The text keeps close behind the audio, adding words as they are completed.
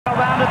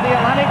the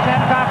Atlantic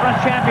 10 Conference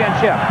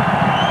Championship.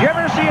 Do you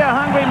ever see a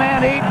hungry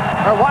man eat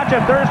or watch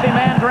a thirsty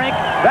man drink?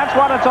 That's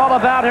what it's all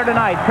about here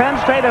tonight. Penn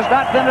State has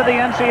not been to the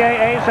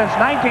NCAA since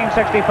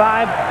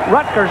 1965.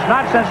 Rutgers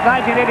not since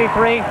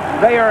 1983.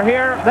 They are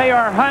here. They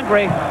are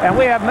hungry. And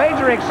we have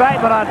major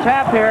excitement on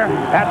tap here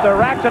at the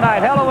rack tonight.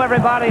 Hello,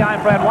 everybody. I'm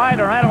Fred White,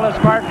 our analyst,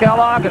 Clark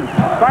Kellogg. And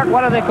Clark,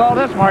 what do they call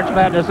this March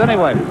Madness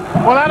anyway?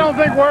 Well, I don't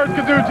think words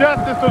could do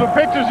justice to the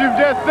pictures you've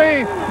just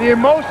seen. The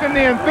emotion,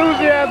 the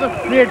enthusiasm,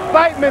 the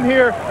excitement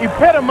here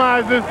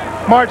epitomizes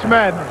March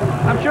Madness.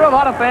 I'm sure a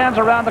lot of fans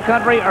around the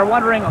country are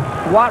wondering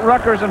what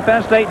Rutgers and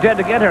Penn State did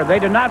to get here. They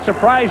did not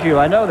surprise you,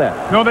 I know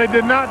that. No, they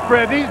did not,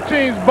 Fred. These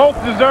teams both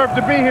deserve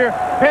to be here.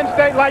 Penn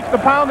State likes to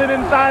pound it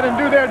inside and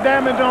do their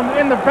damage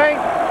in the paint,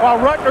 while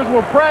Rutgers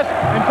will press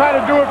and try to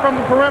do it from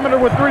the perimeter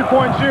with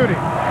three-point shooting.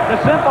 The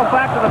simple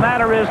fact of the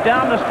matter is,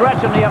 down the stretch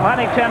in the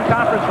Atlantic 10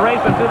 Conference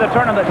race and through the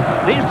tournament,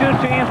 these two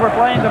teams were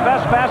playing the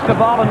best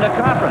basketball in the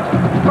conference.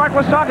 Clark,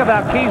 let's talk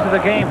about keys to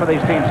the game for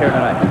these teams here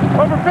tonight.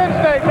 Well, for Penn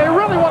State, they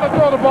really want to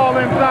throw the ball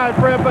inside,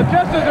 Fred, but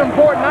just as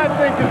important, I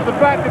think, is the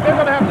fact that they're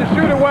going to have to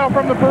shoot it well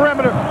from the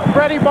perimeter.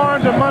 Freddie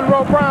Barnes and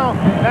Monroe Brown,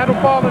 that'll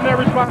fall in their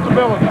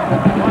responsibility.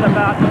 What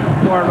about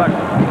for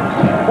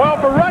Rutgers? Well,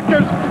 for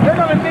Rutgers, they're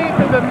going to need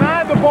to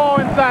deny the ball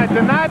inside,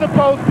 deny the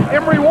post.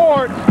 Emory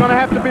Ward's going to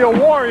have to be a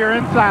warrior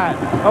inside.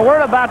 A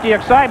word about the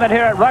excitement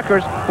here at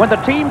Rutgers. When the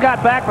team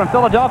got back from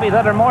Philadelphia the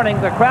other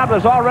morning, the crowd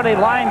was already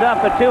lined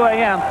up at 2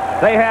 a.m.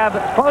 They have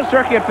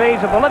closed-circuit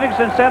feeds at the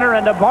Livingston Center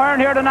and the barn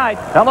here tonight.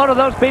 Hello to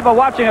those people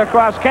watching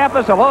across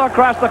campus, hello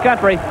across the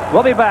country.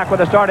 We'll be back with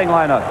the starting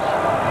lineups.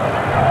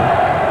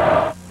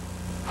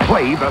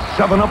 Play the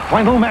 7-Up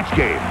final match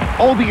game.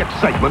 All the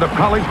excitement of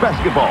college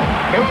basketball.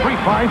 Every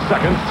 5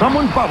 seconds,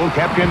 someone's bottle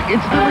cap can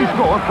instantly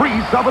score free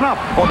 7-Up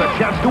for the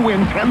chance to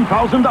win $10,000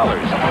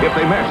 if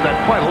they match that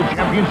final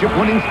championship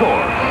winning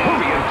score.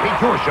 Hurry and take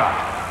your shot.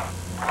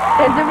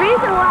 There's a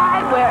reason why,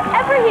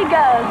 wherever he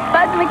goes,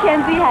 Bud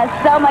McKenzie has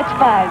so much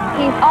fun.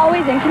 He's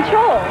always in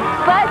control.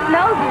 Bud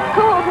knows it's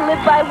cool to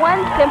live by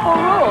one simple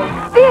rule.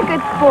 Be a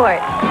good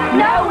sport.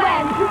 Know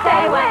when to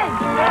say when.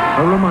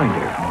 A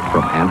reminder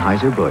from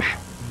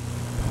Anheuser-Busch.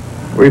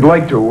 We'd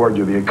like to award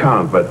you the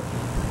account, but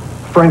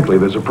frankly,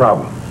 there's a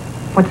problem.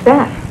 What's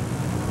that?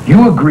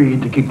 You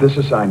agreed to keep this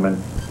assignment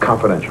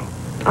confidential.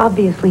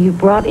 Obviously, you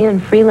brought in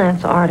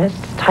freelance artists,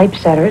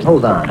 typesetters.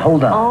 Hold on.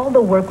 All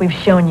the work we've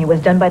shown you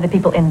was done by the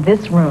people in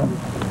this room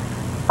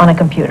on a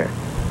computer.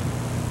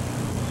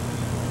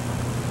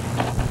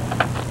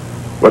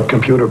 What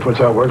computer puts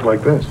out work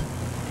like this?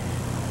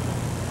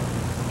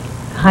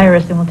 Hire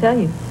us and we'll tell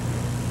you.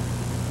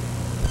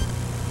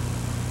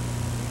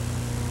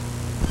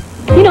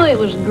 You know, it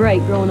was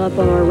great growing up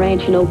on our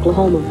ranch in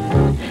Oklahoma.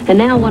 And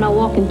now when I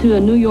walk into a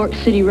New York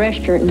City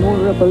restaurant and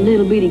order up a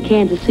little bitty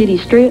Kansas City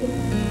strip,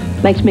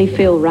 makes me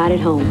feel right at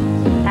home.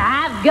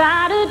 I've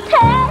got a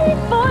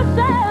taste for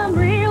some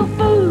real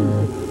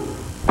food.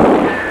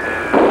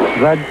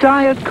 The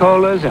Diet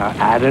Colas are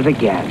at it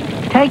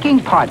again, taking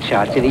pot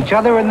shots at each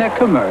other in their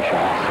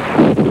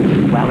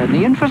commercials. Well, in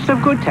the interest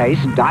of good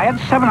taste, Diet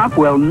 7-Up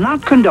will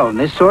not condone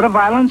this sort of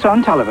violence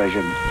on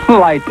television.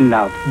 Lighten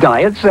up.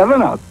 Diet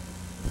 7-Up.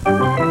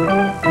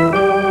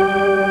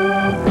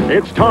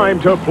 It's time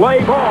to play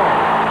ball.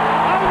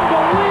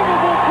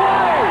 Unbelievable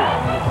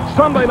play!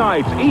 Sunday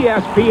nights,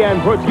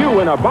 ESPN puts you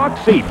in a box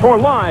seat for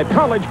live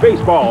college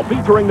baseball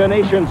featuring the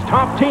nation's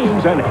top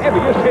teams and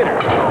heaviest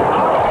hitters.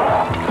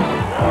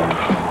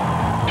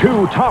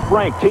 Two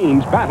top-ranked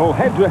teams battle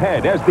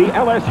head-to-head as the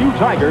LSU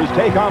Tigers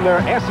take on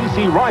their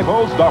SEC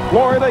rivals, the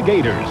Florida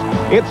Gators.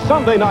 It's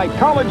Sunday night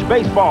college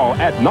baseball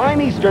at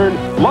 9 Eastern,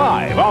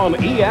 live on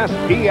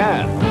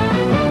ESPN.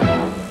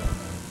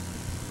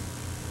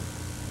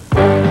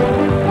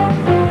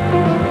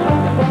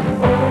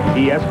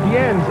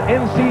 ESPN's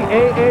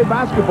NCAA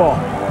Basketball,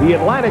 the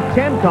Atlantic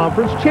 10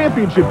 Conference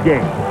Championship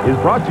game, is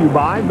brought to you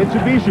by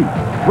Mitsubishi,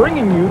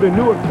 bringing you the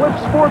new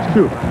Eclipse Sports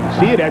Coupe.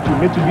 See it at your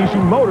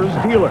Mitsubishi Motors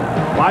dealer.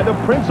 By the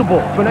Principal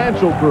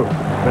Financial Group,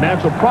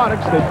 financial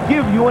products that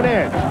give you an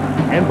edge.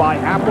 And by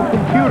Apple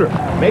Computer,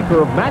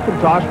 maker of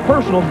Macintosh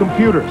personal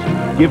computers,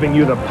 giving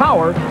you the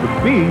power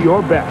to be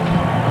your best.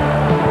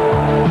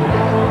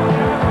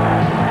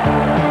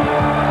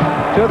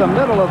 To the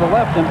middle of the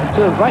left and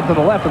right to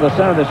the left of the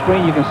center of the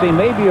screen, you can see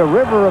maybe a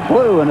river of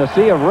blue and a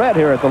sea of red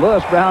here at the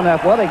Lewis Brown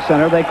Athletic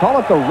Center. They call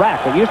it the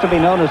Rack. It used to be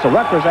known as the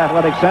Rutgers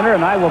Athletic Center,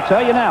 and I will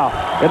tell you now,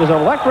 it is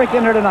electric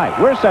in here tonight.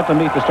 We're set to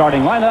meet the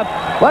starting lineup.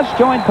 Let's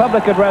join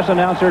public address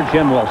announcer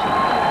Jim Wilson.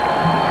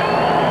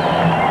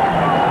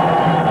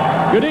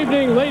 Good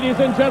evening, ladies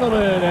and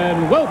gentlemen,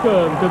 and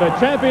welcome to the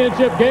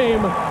championship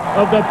game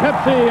of the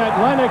Pepsi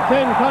Atlantic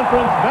 10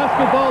 Conference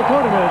Basketball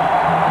Tournament,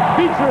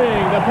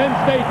 featuring the Penn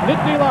State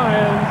Nittany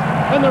Lions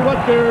and the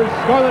Rutgers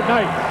Scarlet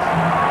Knights.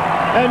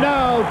 And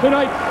now,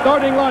 tonight's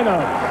starting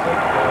lineups.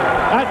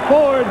 At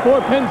forward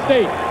for Penn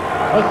State,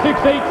 a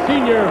 6'8"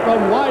 senior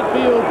from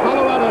Widefield,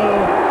 Colorado,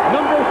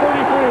 number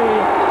 33,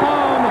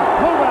 Tom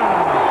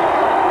Hovath.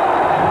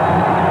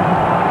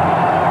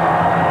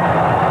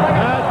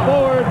 At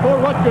forward for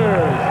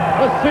Rutgers,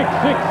 a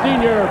 6'6"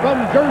 senior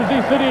from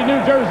Jersey City, New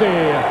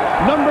Jersey,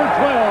 number 12,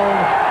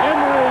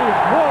 Emery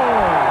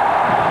Ward.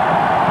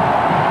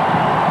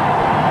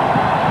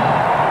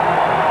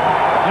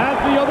 At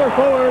the other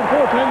forward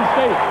for Penn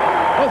State,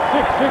 a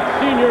 6'6"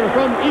 senior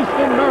from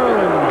Easton,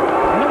 Maryland,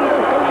 number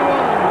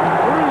 31,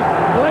 Bruce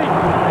Blake.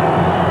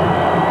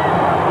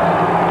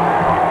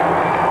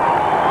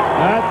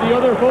 At the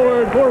other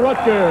forward for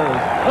Rutgers,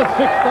 a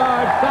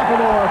 6'5"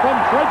 sophomore from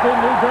Trenton,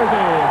 New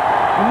Jersey,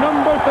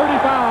 number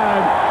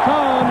 35,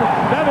 Tom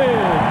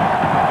Savage.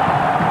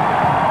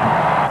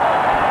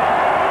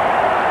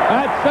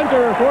 At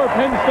center for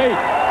Penn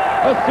State,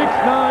 a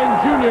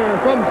 6'9" junior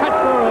from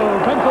Hatboro,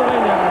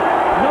 Pennsylvania,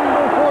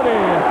 number 40,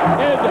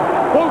 Ed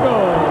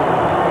Bogle.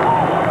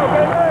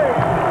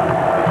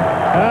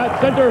 At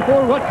center for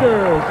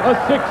Rutgers, a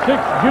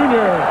 6'6"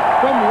 junior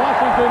from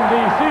Washington,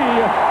 D.C.,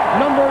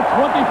 number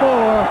 24,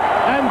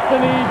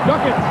 Anthony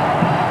Duckett.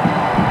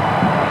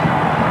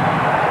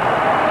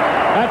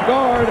 At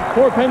guard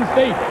for Penn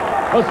State,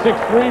 a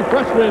 6'3"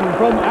 freshman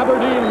from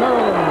Aberdeen,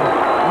 Maryland,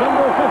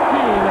 number 15,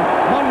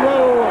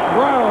 Monroe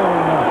Brown.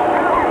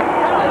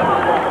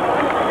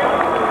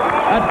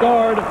 At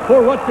guard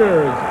for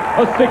Rutgers,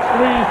 a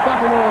 6'3"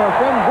 sophomore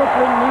from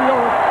Brooklyn, New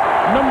York,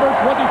 number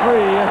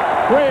 23,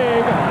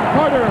 Craig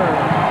Carter.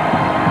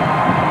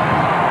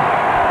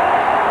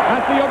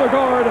 At the other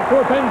guard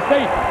for Penn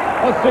State,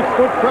 a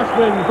 6-foot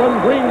freshman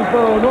from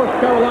Greensboro, North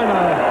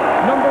Carolina,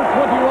 number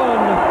 21,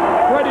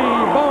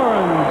 Freddie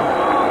Barnes.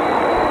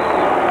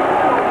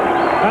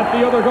 At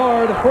the other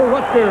guard for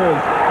Rutgers,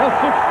 a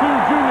 6'2"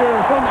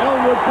 junior from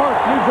Elmwood Park,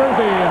 New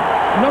Jersey,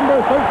 number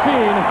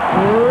 13,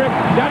 Rick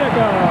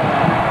Danica.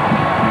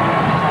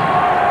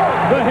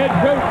 The head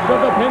coach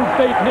of the Penn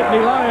State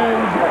Nittany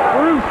Lions,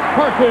 Bruce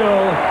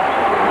Parkhill,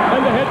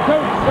 and the head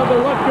coach of the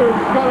Rutgers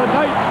Scarlet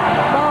Knights,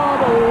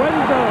 Bob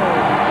Wenzel.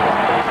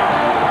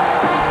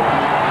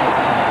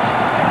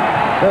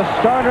 The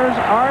starters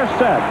are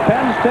set.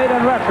 Penn State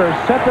and Rutgers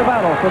set the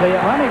battle for the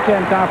Atlantic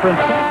 10 Conference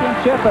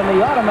Championship and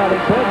the automatic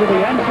bid to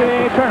the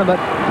NCAA Tournament.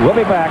 We'll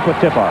be back with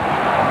tip-off.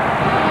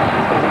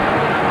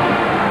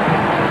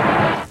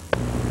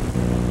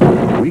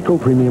 Rico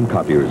Premium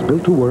Copiers,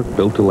 built to work,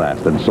 built to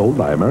last, and sold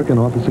by American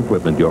Office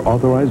Equipment, your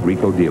authorized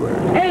Rico dealer.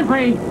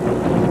 Avery!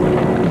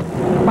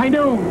 By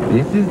noon.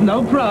 This is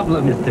no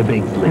problem, Mr.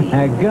 Bigsley.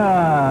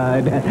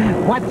 Good.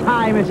 What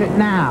time is it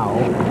now?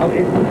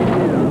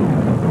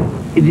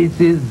 This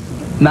is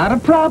not a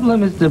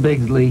problem, Mr.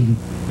 Bigsley.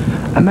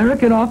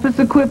 American Office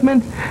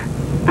Equipment,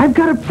 I've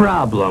got a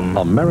problem.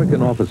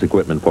 American Office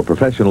Equipment for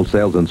professional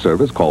sales and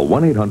service. Call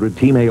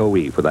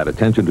 1-800-TEAM-AOE for that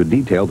attention to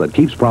detail that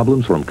keeps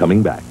problems from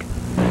coming back.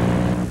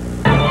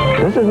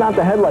 This is not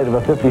the headlight of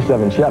a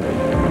 57 Chevy.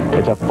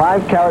 It's a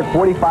 5-carat,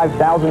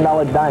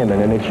 $45,000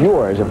 diamond, and it's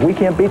yours if we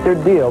can't beat their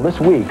deal this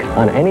week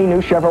on any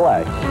new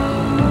Chevrolet.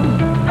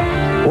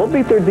 We'll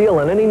beat their deal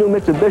on any new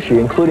Mitsubishi,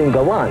 including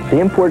Galant, the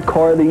import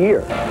car of the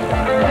year.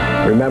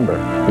 Remember,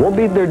 we'll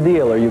beat their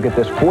deal or you get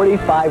this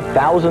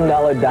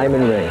 $45,000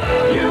 diamond ring.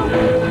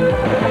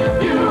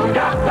 You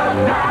got the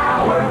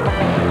power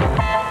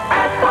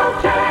at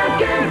the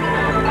champion.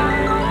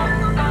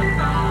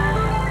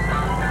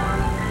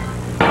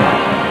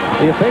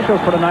 The officials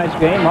for tonight's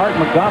game, Mark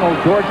McDonald,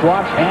 George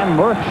Watts, and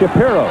Murph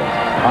Shapiro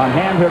on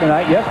hand here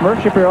tonight. Yes,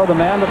 Murph Shapiro, the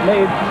man that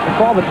made the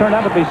call that turned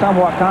out to be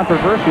somewhat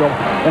controversial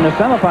in the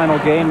semifinal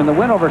game in the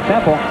win over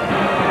Temple.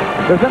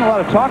 There's been a lot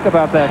of talk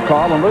about that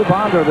call, and Lou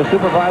Bonder, the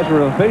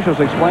supervisor of officials,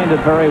 explained it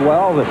very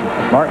well, that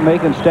Mark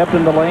Macon stepped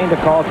in the lane to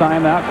call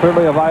timeout,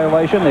 clearly a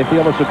violation. They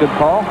feel it's a good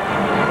call,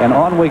 and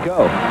on we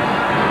go.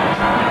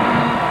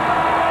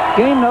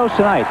 Game nose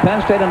tonight.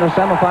 Penn State in the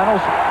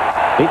semifinals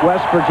beat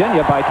West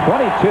Virginia by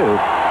 22.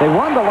 They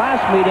won the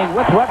last meeting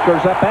with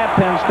Rutgers up at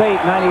Penn State,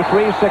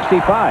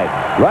 93-65.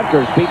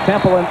 Rutgers beat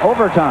Temple in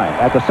overtime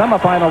at the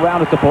semifinal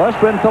round at the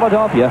Palestra in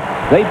Philadelphia.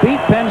 They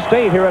beat Penn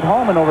State here at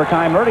home in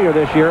overtime earlier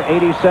this year,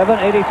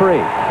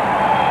 87-83.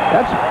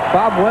 That's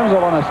Bob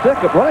Wenzel on a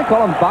stick. What do they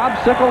call him, Bob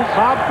Sickles?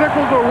 Bob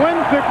Sickles or Win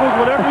Sickles,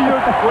 whatever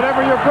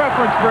your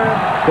preference, Fred.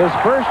 His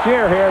first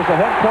year here as the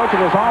head coach of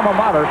his alma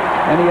mater,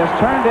 and he has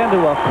turned into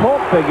a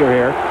cult figure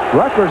here.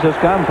 Rutgers has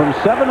come from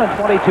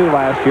 7-22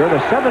 last year to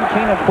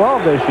 17-12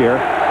 this year,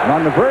 and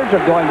on the verge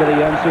of going to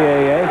the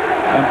NCAA.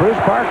 And Bruce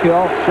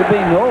Parkhill should be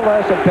no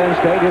less at Penn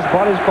State. He's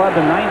brought his club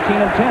to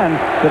 19-10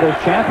 to this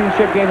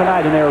championship game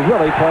tonight, and they're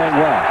really playing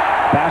well.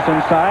 Pass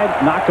inside,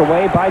 knocked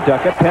away by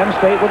Duckett. Penn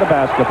State with the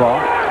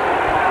basketball.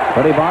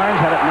 Freddie Barnes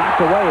had it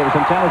knocked away. It was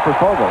intended for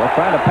Fogel. They're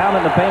trying to pound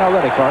it in the paint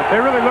already, Clark. They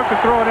really look to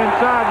throw it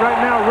inside.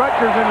 Right now,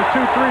 Rutgers in a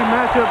 2-3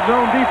 matchup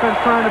zone defense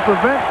trying to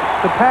prevent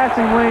the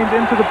passing lanes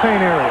into the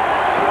paint area.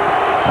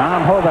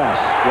 Tom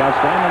Hovass, the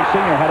outstanding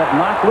senior, had it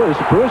knocked loose.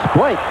 Bruce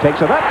Blake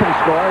takes it up and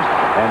scores,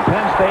 and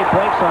Penn State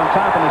breaks on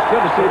top, and it's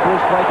good to see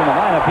Bruce Blake in the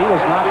lineup. He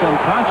was knocked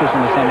unconscious in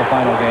the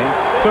semifinal game.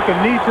 Took a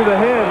knee to the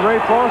head. Ray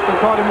Foster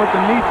caught him with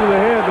the knee to the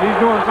head, but he's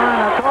doing fine.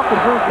 I talked to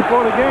Bruce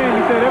before the game.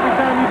 He said, every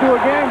time you do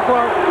a game,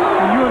 Clark,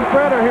 when you and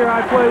Fred are here,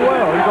 I play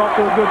well. He's off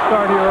to a good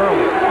start here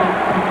early.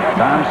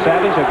 Tom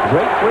Savage, a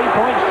great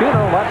three-point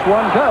shooter, lets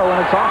one go,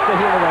 and it's off the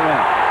heel of the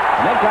rim.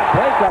 And they've got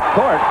Blake up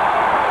court.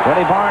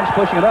 Freddie Barnes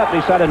pushing it up,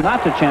 decided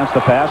not to chance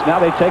the pass. Now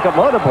they take it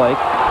low to Blake.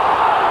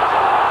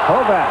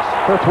 Hovass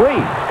for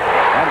three.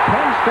 And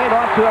Penn State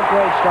off to a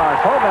great start.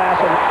 Hovass,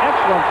 an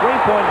excellent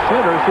three-point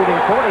shooter, shooting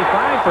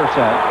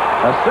 45%.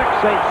 A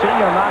 6'8"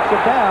 senior knocks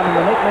it down, and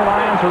the Nittany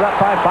Lions are up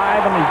by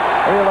 5 and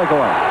really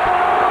going.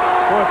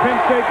 Well, if Penn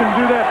State can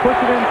do that, push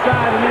it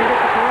inside, and then get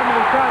the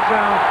perimeter shot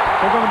down,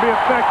 they're going to be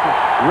effective.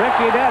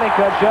 Ricky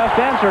Danica just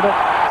answered it.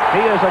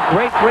 He is a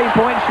great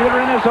three-point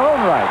shooter in his own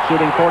right,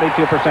 shooting 42%.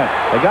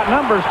 They got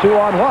numbers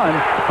 2-on-1.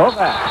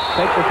 Hovass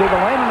takes it through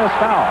the lane and is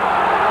fouled.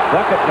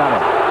 Duckett got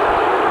it.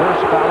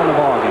 First foul in the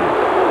ballgame.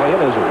 Boy,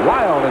 it is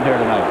wild in here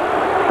tonight.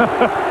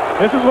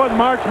 This is what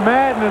March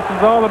Madness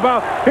is all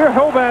about. Here,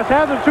 Hovass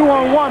has a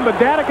 2-on-1, but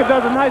Danica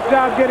does a nice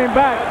job getting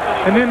back.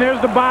 And then there's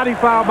the body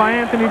foul by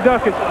Anthony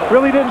Duckett.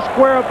 Really didn't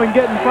square up and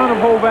get in front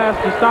of Hovass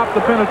to stop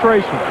the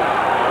penetration.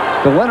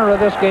 The winner of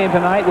this game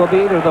tonight will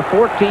be either the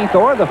 14th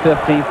or the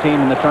 15th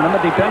team in the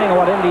tournament, depending on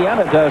what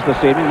Indiana does this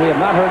evening. We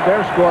have not heard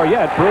their score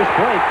yet. Bruce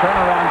Blake,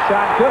 turnaround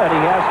shot, good.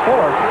 He has 4.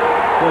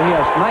 So he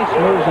has nice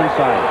moves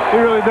inside. He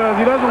really does.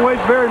 He doesn't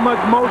waste very much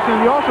motion.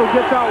 He also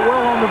gets out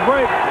well on the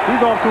break.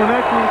 He's off to an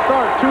excellent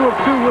start. 2 of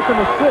 2 with an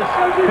assist.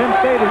 Penn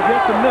State is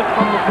just a miss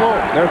from the floor.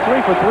 They're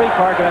 3 for 3,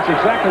 Clark, and that's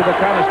exactly the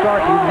kind of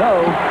start you know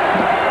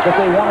that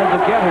they wanted to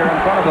get here in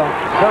front of a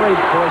very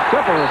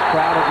vociferous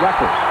crowd at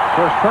Rutgers.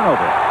 First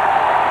turnover.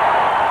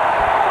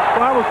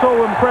 Well, I was so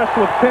impressed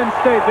with Penn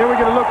State. They were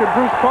going to look at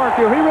Bruce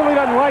Parkhill. He really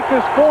doesn't like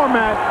this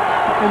format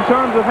in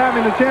terms of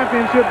having the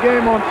championship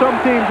game on some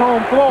team's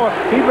home floor.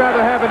 He'd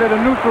rather have it at a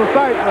neutral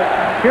site, but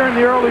here in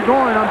the early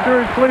going, I'm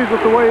sure he's pleased with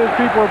the way his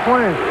people are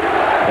playing.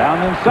 Down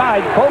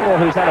inside, Fogel,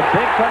 who's had a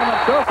big tournament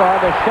so far.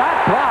 The shot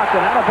blocked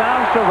and out of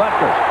bounds to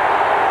Rutgers.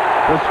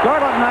 The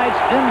Scarlet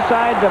Knights'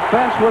 inside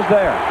defense was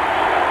there.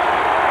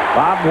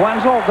 Bob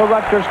Wenzel, the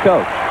Rutgers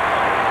coach.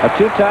 A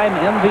 2-time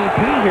MVP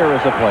here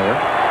as a player.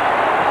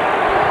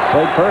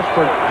 Played first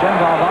for Jim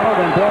Valvano,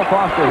 then Bill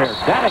Foster here.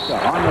 Danica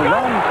on the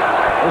run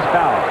is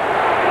fouled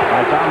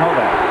by Tom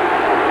Hovass.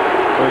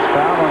 First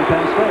foul on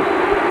Penn State.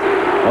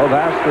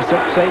 Hovass, the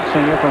 6'8"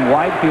 senior from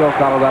Whitefield,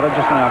 Colorado,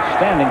 just an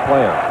outstanding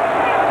player.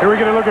 Here we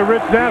get a look at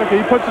Rich Danica.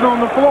 He puts it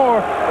on the floor,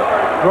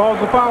 draws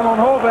the foul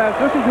on Hovass.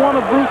 This is one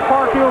of Bruce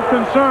Parkhill's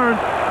concerns.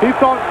 He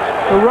thought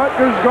the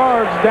Rutgers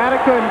guards,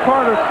 Danica and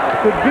Carter,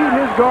 could beat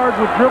his guards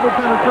with dribble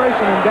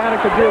penetration, and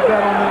Danica did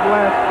that on that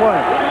last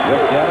play.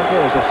 Rick Danica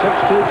is a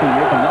 6'2"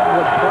 senior from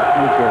Elmwood Park,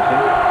 New Jersey.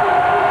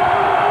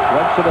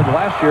 Redshirted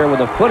last year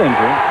with a foot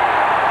injury.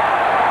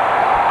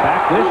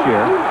 Back this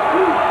year.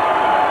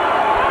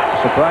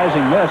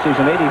 Surprising miss. He's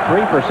an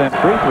 83%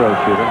 free throw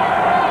shooter.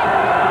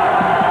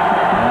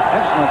 An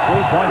excellent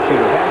three-point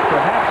shooter. Has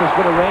perhaps as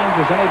good a range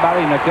as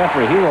anybody in the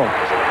country. He will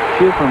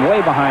shoot from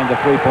way behind the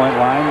three-point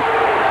line.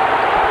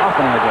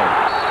 Often in the game.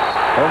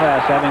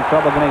 Hovass having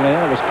trouble getting it in.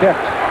 It was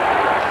kicked.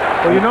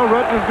 Well, you know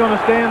Rutgers is going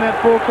to stay in that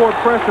full-court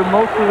pressure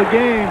most of the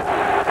game.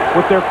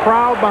 With their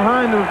crowd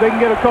behind them, if they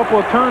can get a couple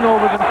of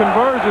turnovers and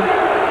conversions,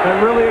 that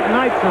really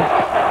ignites them.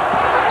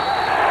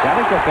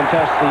 Danica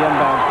contests the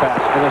inbound pass.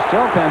 It is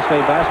still Penn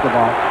State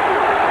basketball.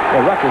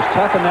 Well, Rutgers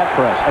tough in that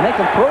press. And they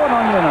can throw it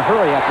on you in a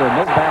hurry after a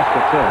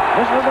mid-basket, too.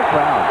 Listen to the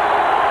crowd.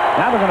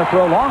 Now they're going to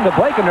throw long to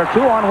Blake, and they're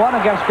 2-on-1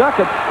 against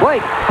Duckett.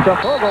 Blake to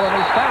Fogel, and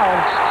he's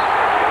fouled.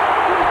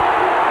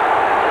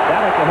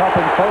 Danica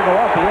helping Fogel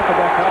up. He hit the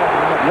back out.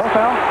 No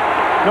foul?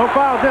 No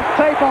foul, just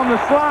safe on the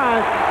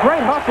slide.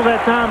 Great hustle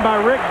that time by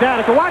Rick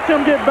Danica. Watch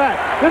him get back.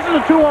 This is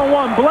a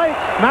 2-on-1. Blake,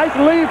 nice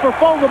lead for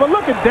Fogel, but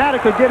look at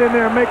Danica get in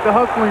there and make the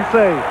hustling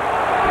save.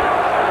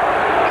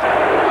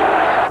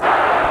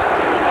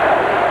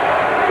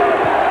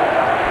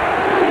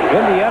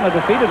 Indiana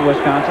defeated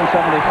Wisconsin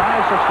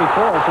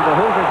 75-64, so the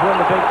Hoosiers win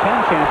the Big Ten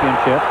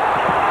championship,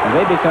 and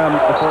they become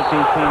the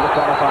 14th team to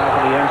qualify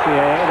for the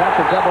NCAA.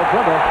 That's a double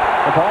dribble.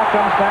 The ball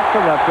comes back to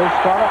Rutgers.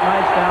 Scarlet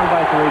Knights down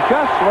by 3.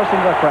 Just listen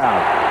to the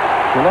crowd.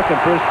 You look at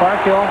Bruce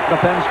Parkhill, the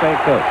Penn State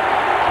coach.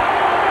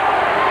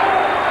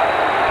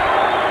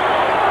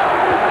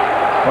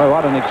 Boy,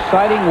 what an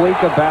exciting week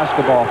of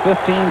basketball. 15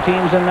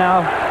 teams in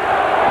now.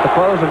 The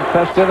close of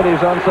festivities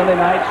on Sunday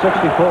night,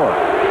 64.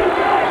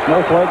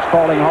 Snowflakes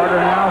falling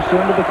harder now,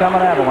 soon to become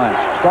an avalanche.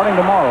 Starting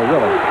tomorrow,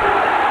 really.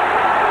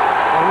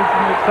 Well, this is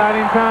an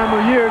exciting time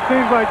of year. It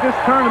seems like this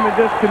tournament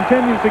just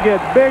continues to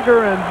get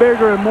bigger and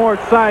bigger and more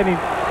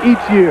exciting each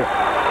year.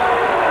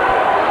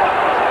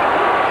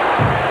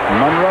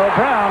 Monroe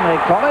Brown, they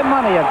call him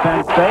money at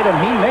Penn State, and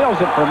he nails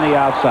it from the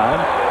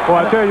outside. Well,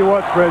 I tell you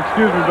what, Fred,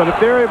 excuse me, but if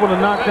they're able to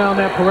knock down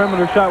that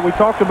perimeter shot, we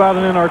talked about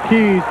it in our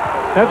keys,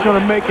 that's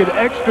going to make it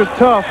extra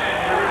tough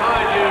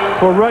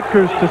for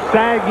Rutgers to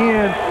sag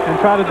in and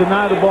try to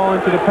deny the ball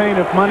into the paint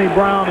if Money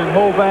Brown and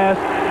Hovass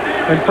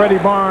and Freddie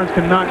Barnes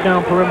can knock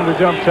down perimeter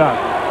jump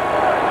shots.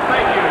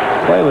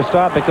 Play was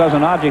stopped because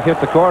an object hit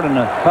the court, and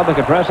the public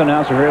address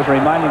announcer here is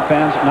reminding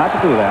fans not to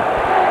do that.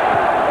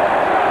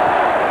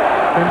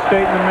 Penn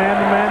State in the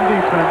man-to-man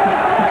defense.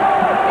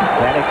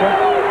 Danica.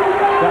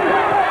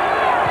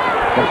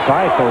 Gets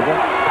by Fogel.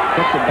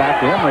 Kicks it back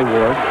to Emory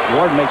Ward.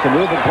 Ward makes a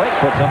move, and Blake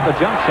puts up the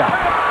jump shot.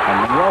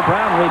 And Monroe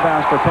Brown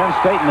rebounds for Penn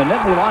State, and the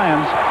Nittany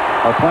Lions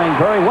are playing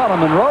very well. And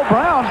Monroe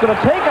Brown's going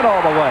to take it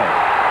all the way.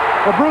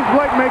 Well, Bruce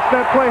Blake makes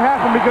that play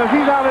happen because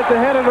he's out at the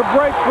head of the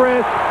break,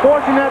 Fred,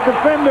 forcing that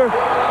defender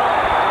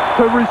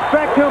to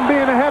respect him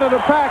being ahead of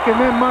the pack, and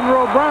then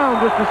Monroe Brown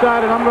just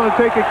decided, I'm going to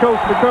take it coast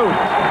to coast.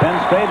 Penn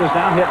State has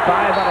now hit 5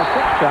 out of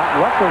 6 shots.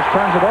 Rutgers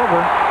turns it over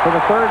for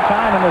the 3rd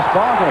time in this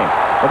ballgame.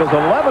 It is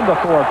 11-4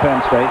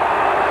 Penn State.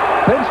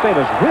 Penn State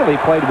has really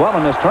played well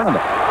in this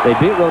tournament. They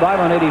beat Rhode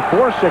Island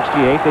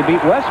 84-68. They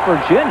beat West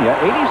Virginia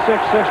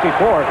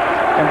 86-64.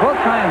 And both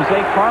times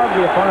they carved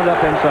the opponent up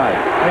inside.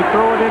 They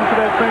throw it into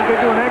that thing. They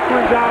do an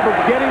excellent job of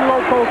getting low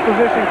post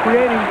position,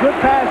 creating good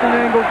passing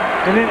angles,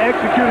 and then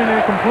executing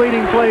and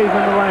completing plays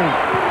in the lane.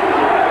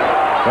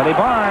 Freddie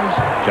Barnes,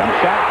 jump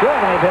shot good,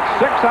 and they've hit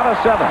 6 out of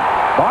 7.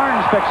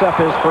 Barnes picks up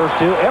his first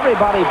 2.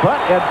 Everybody but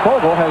Ed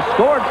Fogel has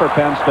scored for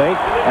Penn State,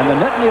 and the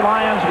Nittany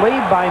Lions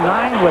lead by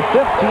 9 with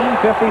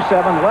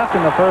 15:57 left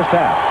in the first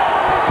half.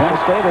 Penn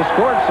State has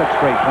scored 6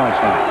 straight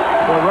points now.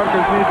 Well,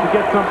 Rutgers needs to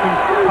get something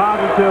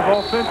positive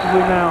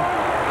offensively now.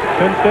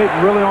 Penn State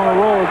really on a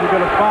roll as we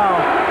get a foul.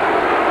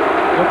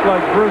 Looks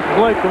like Bruce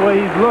Blake, the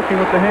way he's looking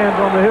with the hands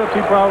on the hips,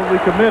 he probably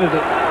committed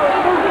it.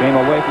 Came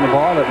away from the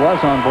ball. It was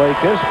on Blake,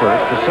 his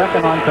first, the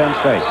second on Penn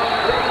State.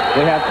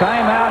 We have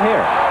timeout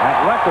here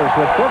at Rutgers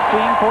with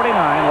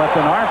 15:49 left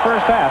in our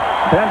first half.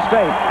 Penn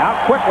State out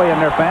quickly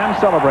and their fans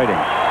celebrating.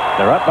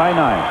 They're up by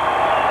 9.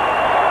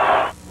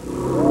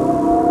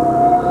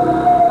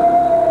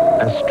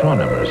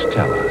 Astronomers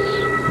tell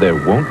us there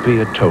won't be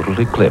a total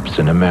eclipse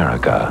in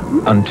America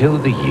until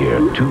the year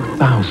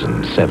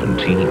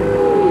 2017.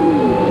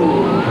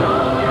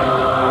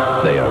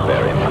 They are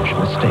very much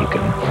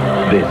mistaken.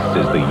 This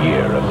is the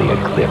year of the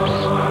eclipse.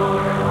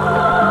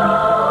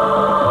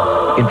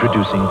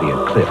 Introducing the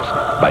Eclipse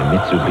by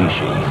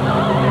Mitsubishi.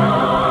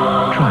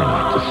 Try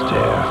not to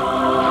stare.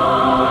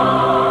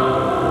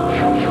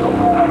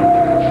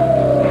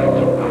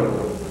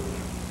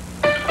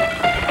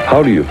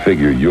 How do you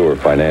figure your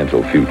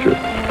financial future?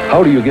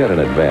 How do you get an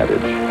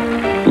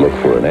advantage? Look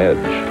for an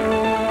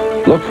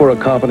edge. Look for a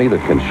company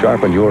that can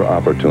sharpen your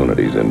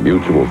opportunities in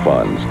mutual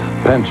funds,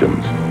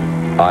 pensions,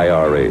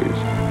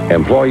 IRAs,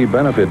 employee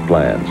benefit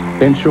plans,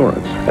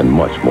 insurance, and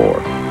much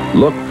more.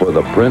 Look for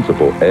the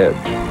Principal Edge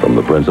from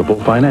the Principal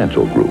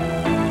Financial Group,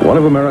 one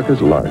of America's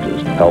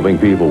largest, helping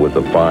people with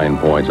the fine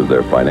points of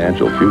their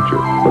financial future.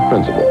 The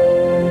Principal.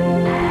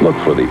 Look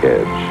for the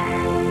edge.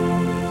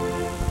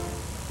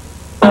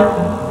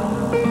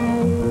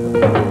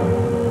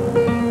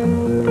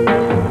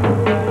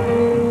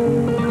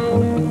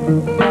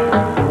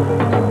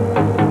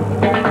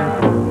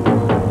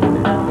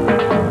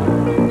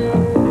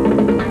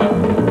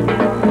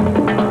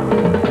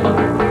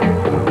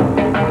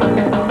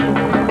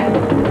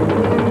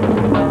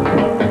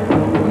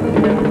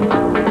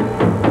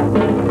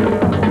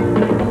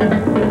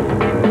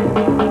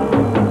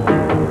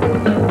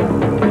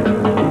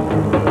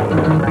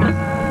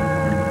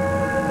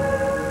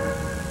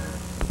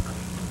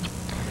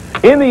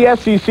 In the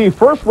SEC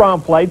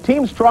first-round play,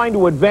 teams trying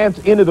to advance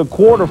into the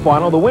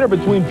quarterfinal. The winner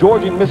between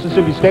Georgia and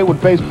Mississippi State would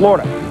face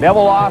Florida.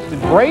 Neville Austin,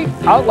 great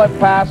outlet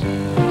pass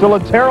to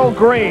Laterral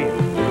Green.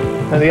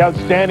 And the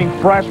outstanding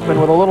freshman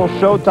with a little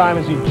showtime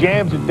as he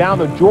jams it down.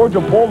 The Georgia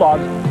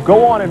Bulldogs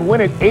go on and win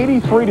it.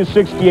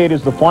 83-68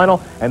 is the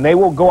final, and they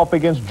will go up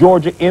against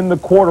Georgia in the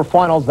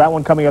quarterfinals. That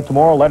one coming up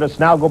tomorrow. Let us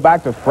now go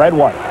back to Fred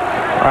White.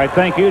 All right,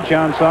 thank you,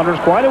 John Saunders.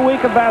 Quite a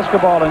week of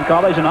basketball in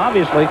college, and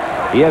obviously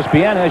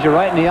ESPN has you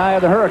right in the eye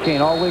of the hurricane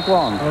all week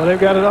long. Oh, they've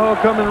got it all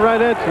coming right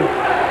at you.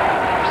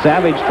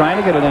 Savage trying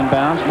to get it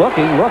inbounds,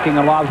 looking,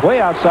 and lobs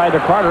way outside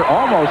to Carter,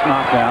 almost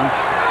knocked down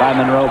by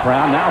Monroe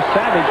Brown. Now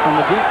Savage from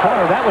the deep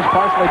corner. That was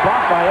partially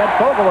blocked by Ed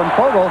Fogel,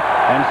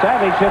 and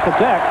Savage hit the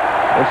deck.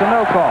 It's a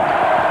no call.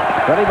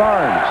 Freddie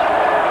Barnes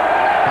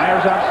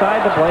fires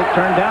outside to Blake,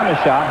 turned down the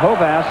shot.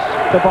 Hovass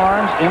to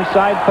Barnes,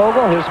 inside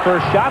Fogel. His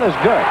first shot is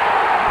good.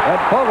 Ed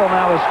Fogel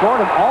now has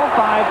scored, and all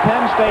 5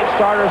 Penn State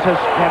starters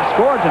have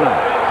scored tonight.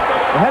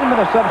 There hadn't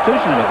been a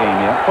substitution in the game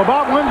yet. Well,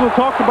 Bob Wenzel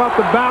talked about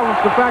the balance,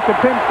 the fact that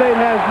Penn State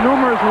has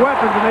numerous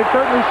weapons, and they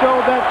certainly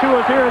showed that to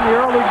us here in the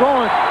early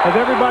going as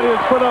everybody has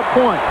put up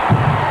points.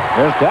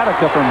 There's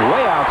Datica from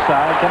way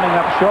outside, coming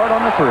up short on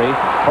the 3.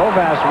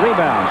 Hovass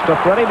rebounds to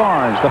Freddie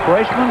Barnes, the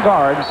freshman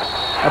guard.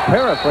 A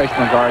pair of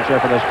freshman guards there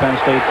for this Penn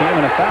State team,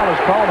 and a foul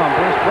is called on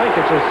Bruce Blake.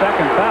 It's his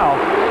second foul.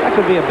 That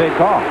could be a big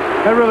call.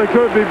 That really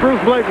could be. Bruce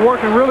Blake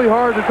working really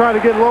hard to try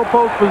to get low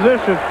post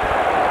position.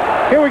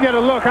 Here we get a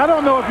look. I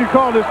don't know if you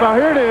call this foul.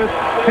 Here it is.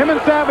 Him and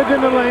Savage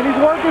in the lane.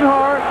 He's working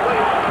hard.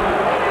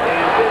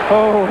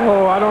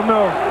 Oh, I don't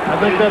know.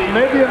 I think that's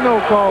maybe a no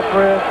call,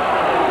 Fred.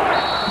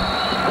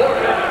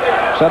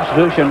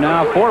 Substitution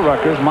now for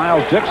Rutgers.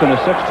 Miles Dixon, a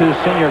 6'2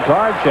 senior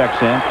guard, checks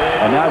in.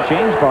 And now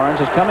James Barnes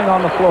is coming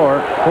on the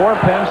floor for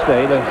Penn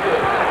State.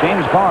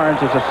 James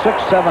Barnes is a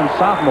 6'7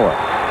 sophomore.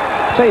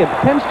 Tell you,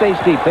 Penn State's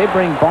deep. They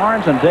bring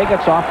Barnes and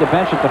Daggetts off the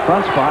bench at the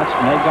front spots,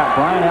 and they've got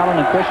Brian Allen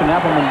and Christian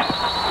Appleman,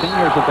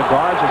 seniors at the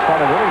guards, that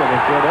started earlier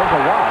this year. There's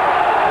a lot.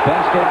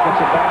 Penn State gets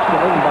it back,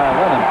 still leading by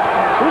 11.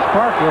 Bruce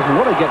Parker can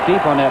really get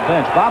deep on that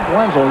bench. Bob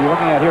Wenzel, you're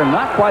looking at here,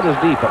 not quite as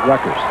deep at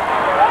Rutgers.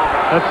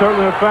 That's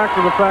certainly a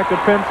factor, the fact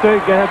that Penn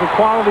State has a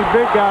quality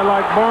big guy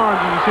like Barnes,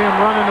 and you see him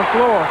running the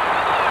floor.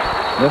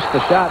 Missed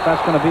the shot. That's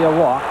going to be a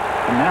walk.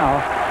 And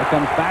now it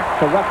comes back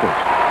to Rutgers.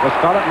 The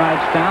Scarlet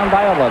Knights down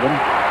by 11.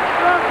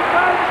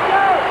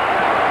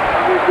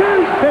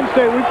 Penn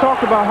State, we've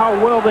talked about how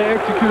well they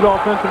execute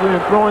offensively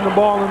and throwing the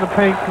ball in the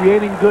paint,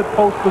 creating good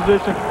post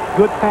position,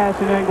 good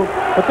passing angles,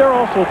 but they're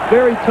also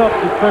very tough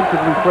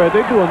defensively, Fred.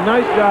 They do a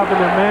nice job in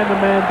their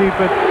man-to-man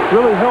defense,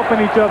 really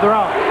helping each other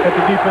out at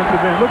the defensive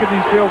end. Look at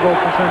these field goal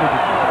percentages.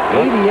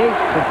 88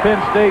 for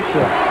Penn State to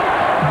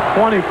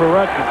 20 for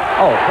Rutgers.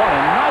 Oh, what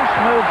a nice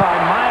move by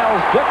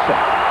Miles Dixon.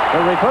 The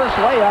reverse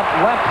layup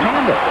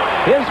left-handed.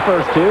 His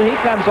first two, he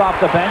comes off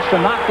the bench to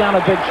knock down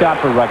a big shot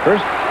for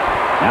Rutgers.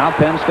 Now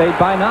Penn State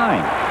by 9.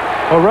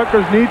 Well,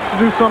 Rutgers needs to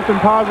do something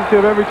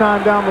positive every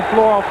time down the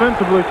floor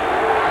offensively,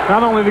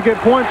 not only to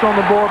get points on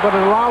the board, but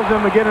it allows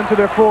them to get into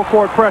their full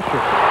court pressure.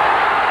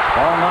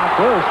 Ball knocked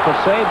loose, but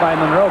saved by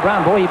Monroe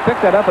Brown. Boy, he picked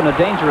that up in a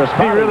dangerous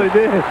spot. He really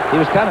did. He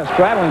was kind of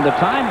straddling the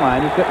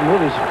timeline. He couldn't move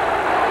his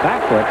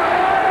back foot.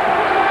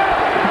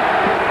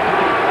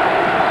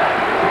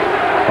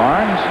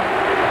 Barnes.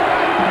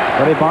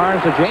 Buddy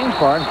Barnes to James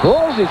Barnes.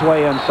 Pulls his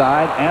way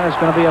inside, and it's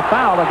going to be a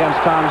foul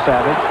against Tom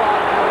Savage.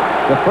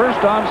 The first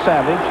on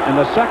Savage and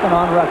the second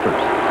on Rutgers.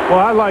 Well,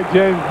 I like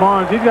James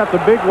Barnes. He's got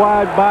the big,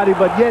 wide body,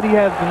 but yet he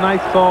has the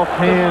nice, soft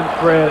hands,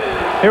 Fred.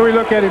 Here we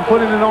look at him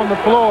putting it on the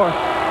floor.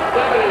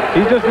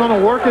 He's just going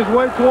to work his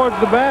way towards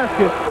the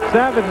basket.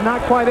 Savage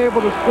not quite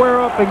able to square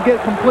up and get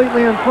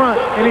completely in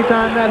front.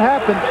 Anytime that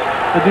happens,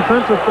 the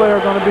defensive player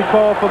is going to be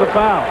called for the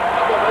foul.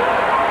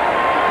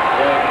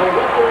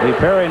 Lee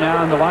Perry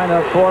now in the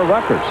lineup for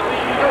Rutgers.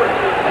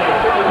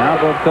 Now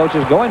both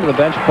coaches going to the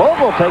bench.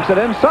 Bogle takes it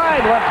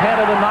inside,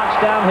 left-handed, and knocks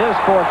down his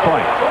fourth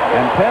point.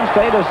 And Penn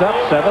State is up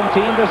 17-6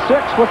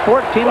 with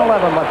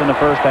 14-11 left in the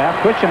first half.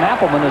 Christian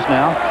Appleman is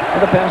now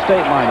in the Penn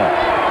State lineup.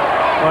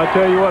 Well, I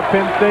tell you what,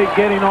 Penn State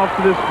getting off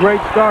to this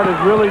great start is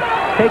really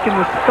taking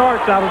the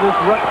starts out of this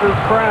Rutgers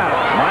crowd.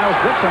 Miles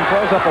Dixon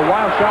throws up a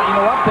wild shot. You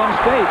know what? Penn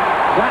State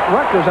got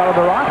Rutgers out of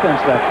their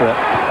offense that trip.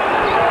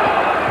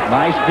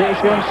 Nice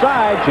dish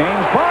inside.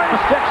 James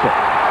Barnes sticks it.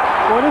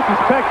 Boy, this is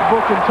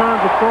textbook in terms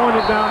of throwing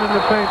it down in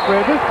the paint,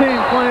 Fred. This team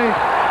playing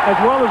as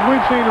well as we've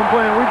seen them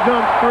playing. We've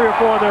done 3 or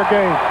 4 of their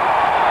games.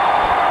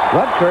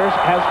 Rutgers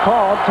has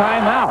called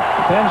timeout.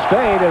 Penn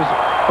State is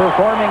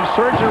performing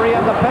surgery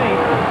in the paint.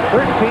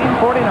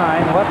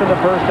 13:49 left in the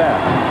first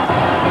half.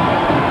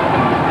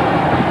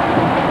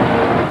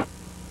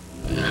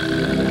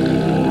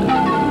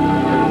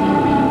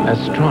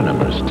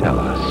 Astronomers tell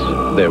us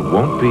there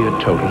won't be a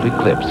total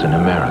eclipse in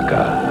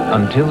America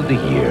until the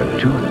year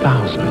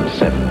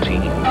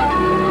 2017.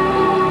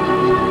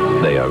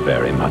 They are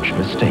very much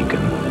mistaken.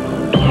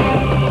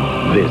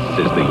 This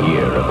is the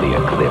year of the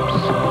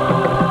eclipse.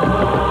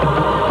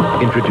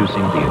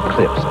 Introducing the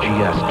Eclipse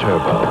GS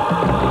Turbo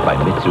by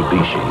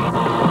Mitsubishi.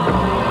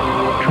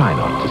 Try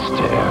not to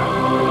stare.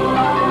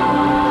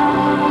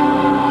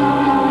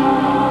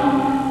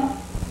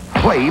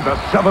 Play the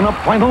 7-Up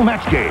final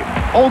match game.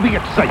 All the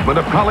excitement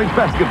of college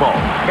basketball.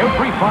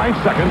 Every 5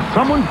 seconds,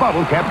 someone's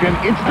bottle cap can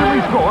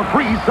instantly score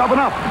free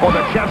 7-Up or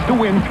the chance to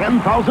win $10,000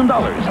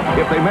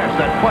 if they match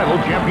that final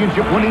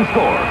championship winning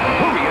score.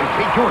 Hurry and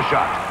take your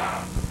shot.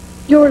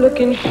 You're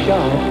looking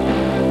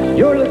sharp.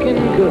 You're looking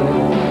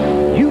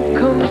good. You've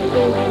come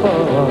so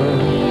far.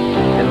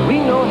 And we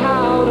know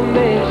how to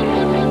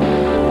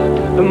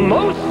make the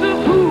most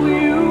of who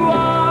you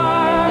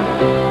are.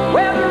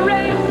 Where the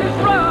race is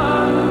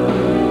run.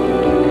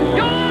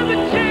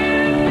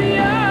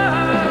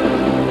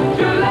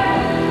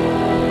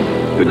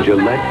 The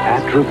Gillette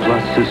Atra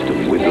Plus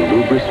system with the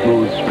Lubra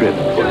Smooth Strip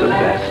for the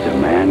best a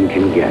man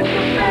can get.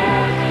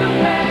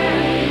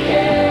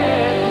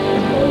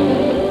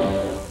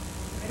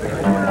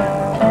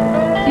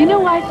 Do you know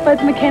why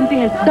Spuds McKenzie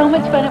has so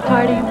much fun at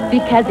parties?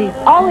 Because he's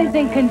always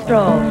in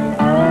control.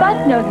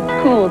 Spuds knows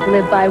it's cool to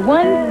live by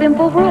one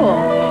simple rule.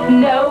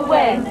 Know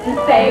when to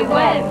say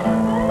when.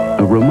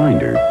 A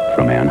reminder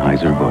from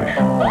Anheuser-Busch.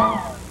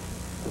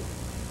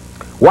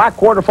 WAC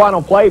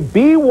quarterfinal play,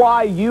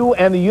 BYU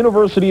and the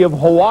University of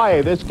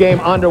Hawaii. This game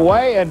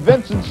underway, and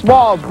Vincent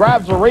Smalls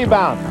grabs a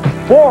rebound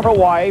for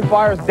Hawaii,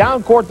 fires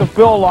down court to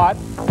Phil Lott.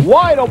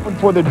 Wide open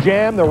for the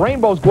Jam. The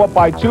Rainbows go up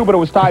by 2, but it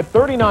was tied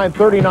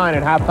 39-39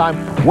 at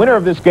halftime. Winner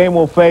of this game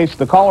will face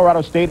the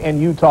Colorado State and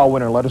Utah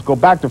winner. Let us go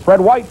back to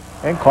Fred White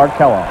and Clark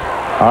Kellogg.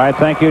 All right,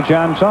 thank you,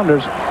 John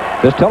Saunders.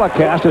 This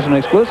telecast is an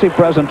exclusive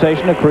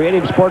presentation of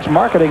Creative Sports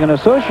Marketing in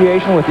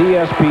association with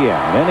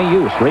ESPN. Any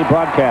use,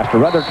 rebroadcast,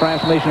 or other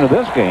transmission of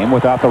this game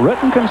without the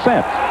written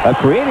consent of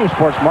Creative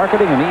Sports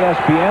Marketing and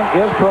ESPN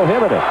is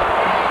prohibited.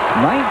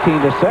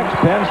 19-6,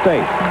 Penn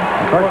State.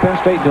 Penn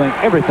State doing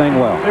everything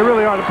well. They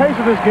really are. The pace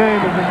of this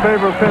game is in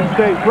favor of Penn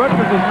State.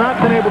 Rutgers has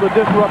not been able to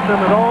disrupt them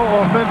at all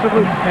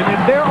offensively, and in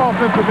their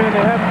offensive end,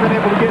 they haven't been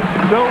able to get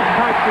those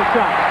types of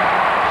shots.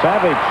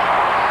 Savage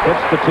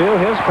hits the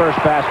 2, his first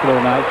basket of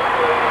the night.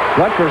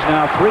 Rutgers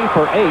now 3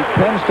 for 8.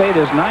 Penn State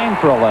is 9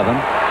 for 11.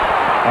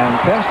 And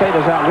Penn State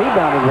has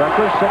out-rebounded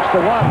Rutgers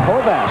 6-1.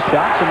 Hovass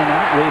shots in and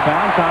out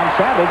rebound. Tom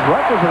Savage.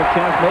 Rutgers with a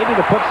chance maybe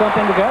to put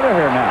something together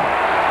here now.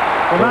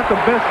 Well, not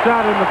the best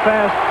shot in the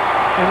fast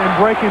and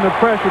breaking the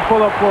pressure.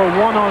 Pull up for a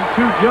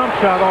 1-on-2 jump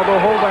shot, although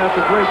Hovass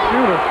a great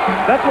shooter.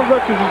 That's what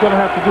Rutgers is going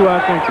to have to do,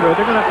 I think, Fred.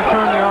 They're going to have to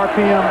turn the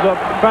RPMs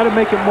up, try to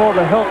make it more of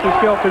a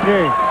helter-skelter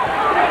game.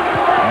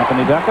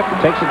 Anthony Duckett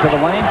takes it to the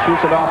lane,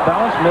 shoots it off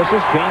balance,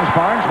 misses. James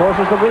Barnes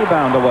forces the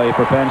rebound away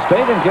for Penn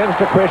State and gives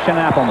to Christian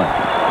Appleman.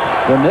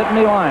 The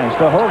Nittany Lions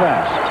to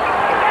Hovass.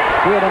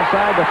 Threw it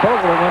inside to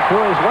Fogle and went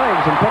through his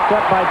legs and picked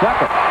up by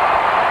Duckett.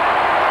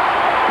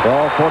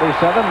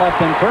 12:47 left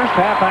in first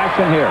half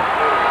action here.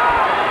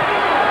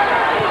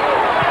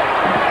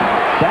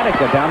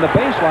 Datica down the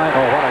baseline.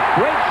 Oh, what a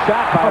great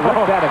shot by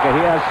Rick Datica.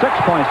 He has 6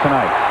 points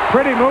tonight.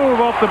 Pretty move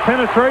off the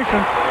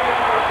penetration.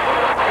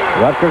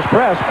 Rutgers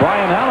press.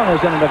 Brian Allen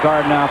is in the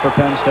guard now for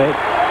Penn State.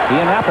 He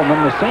and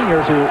Appleman, the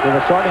seniors who were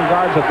the starting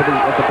guards at the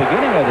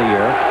beginning of the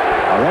year,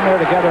 are in there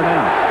together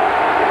now.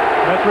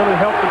 That's really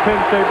helped the Penn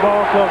State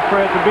ball club,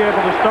 Fred, to be able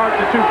to start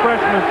the 2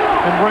 freshmen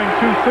and bring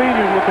 2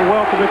 seniors with a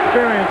wealth of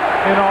experience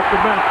in off the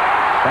bench.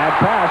 Bad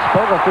pass.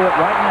 Fogle threw it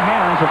right in the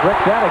hands of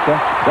Rick Datica.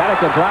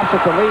 Datica drops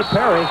it to Lee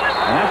Perry,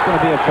 and that's going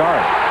to be a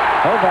charge.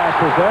 Hovass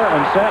was there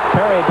and set.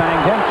 Perry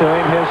banged into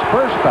him. His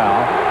first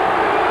foul.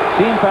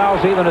 Team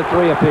fouls even at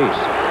 3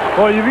 apiece.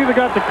 Well, you've either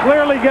got to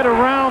clearly get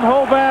around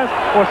Hovass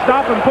or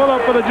stop and pull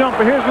up for the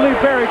jumper. Here's Lee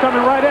Perry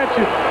coming right at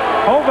you.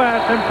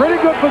 Hovass in pretty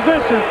good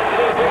position.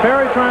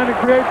 Perry trying to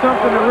create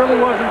something that really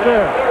wasn't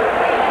there.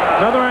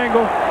 Another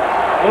angle.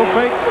 Little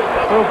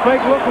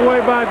fake look away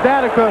by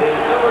Datica.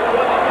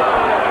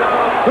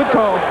 Good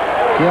call.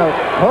 You know,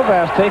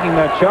 Hovass taking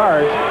that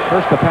charge.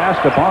 First the pass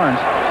to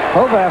Barnes.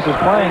 Hovass is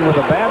playing with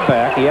a bad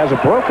back. He has a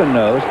broken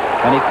nose,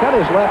 and he cut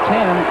his left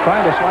hand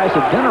trying to slice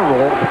a dinner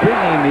roll at the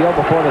pregame meal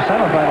before the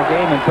semifinal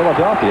game in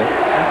Philadelphia.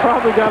 And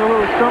probably got a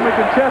little stomach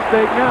and chest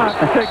ache now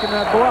after taking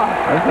that block.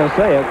 I was going to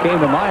say, it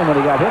came to mind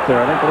when he got hit there.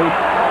 I think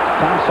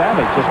Tom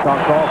Savage just got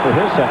called for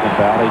his second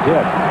foul. He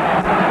did.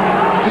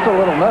 Just a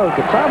little note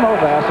that Tom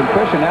Hovass and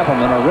Christian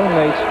Appleman are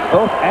roommates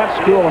both at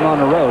school and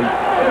on the road.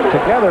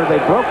 Together, they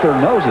broke their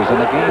noses in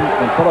the game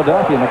in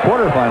Philadelphia in the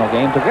quarterfinal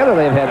game. Together,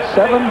 they've had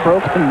 7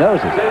 broken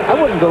noses. I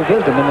wouldn't go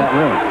visit them in that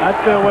room. I'd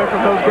stay away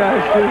from those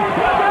guys, too.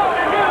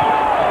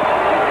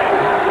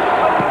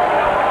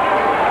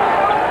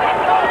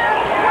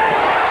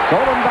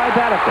 Stolen by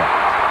Datica.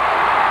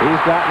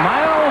 He's got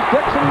Miles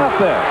Dixon up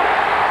there.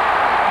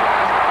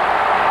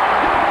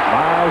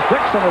 Miles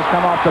Dixon has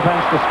come off the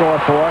bench to score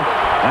 4.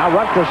 Now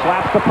Rutgers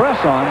slaps the press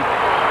on.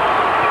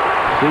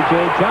 C.J.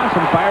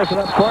 Johnson fires it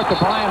up court to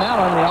Brian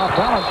Allen. The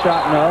off-balance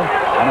shot, no.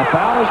 And a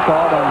foul is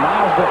called on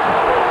Miles Dixon.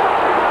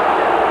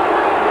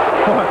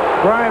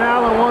 Brian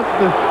Allen wants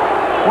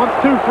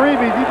 2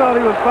 freebies. He thought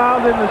he was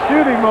fouled in the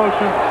shooting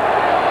motion.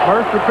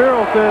 Mercer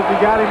Shapiro says he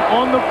got him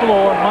on the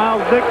floor.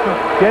 Miles Dixon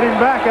getting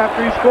back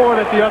after he scored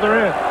at the other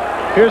end.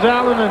 Here's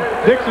Allen and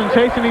Dixon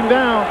chasing him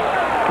down.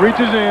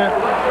 Reaches in.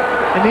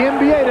 In the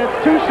NBA, that's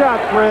 2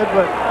 shots, Fred,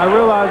 but I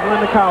realize we're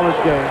in the college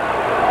game.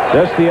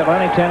 This the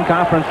Atlantic 10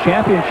 Conference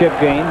Championship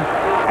game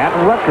at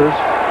Rutgers.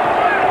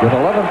 With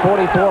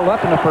 11:44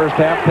 left in the first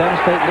half, Penn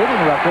State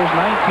leading Rutgers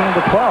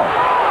 19-12.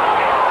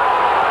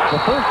 The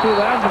first 2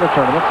 rounds of the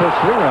tournament, first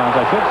 3 rounds,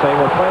 I should say,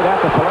 were played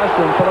at the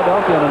Palestra in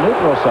Philadelphia on a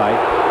neutral site.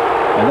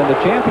 And then the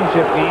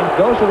championship game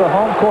goes to the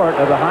home court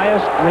of the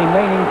highest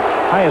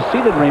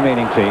seeded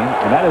remaining team,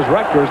 and that is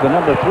Rutgers, the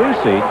number 3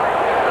 seed.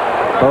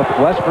 Both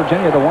West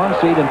Virginia, the 1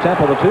 seed, and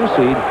Temple, the 2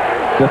 seed,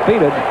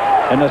 defeated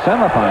in the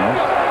semifinals.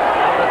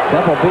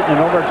 Temple beaten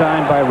in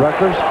overtime by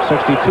Rutgers,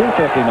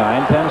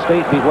 62-59. Penn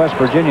State beat West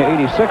Virginia,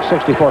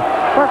 86-64.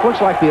 Mark, looks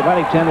like the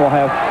Atlantic 10 will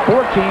have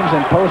 4 teams in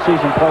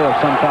postseason play of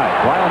some type.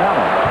 Brian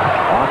Allen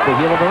off the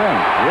heel of the ring.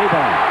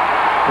 Rebound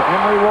to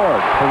Emory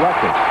Ward for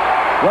Rutgers.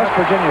 West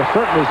Virginia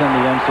certainly is in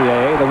the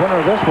NCAA. The winner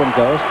of this one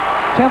goes.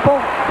 Temple,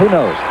 who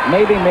knows?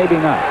 Maybe, maybe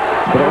not.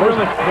 But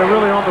They're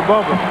really on the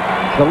bubble.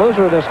 The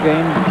loser of this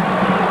game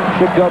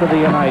should go to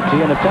the NIT,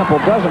 and if Temple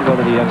doesn't go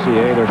to the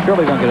NCAA, they're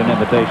surely going to get an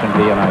invitation to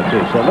the NIT.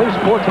 So at least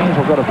 4 teams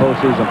will go to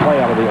postseason play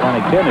out of the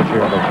Atlantic 10 this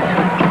year.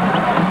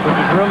 Which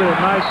is really a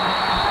nice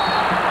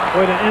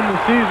way to end the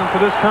season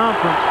for this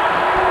conference.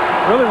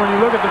 Really, when you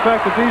look at the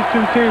fact that these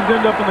 2 teams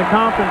end up in the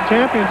conference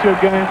championship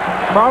game,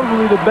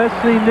 probably the best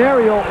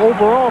scenario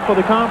overall for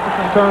the conference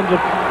in terms of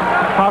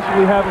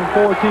possibly having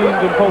 4 teams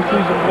in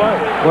postseason play.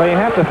 Well, you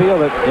have to feel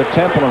that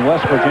Temple and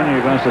West Virginia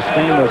are going to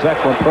sustain those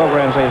excellent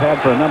programs they've had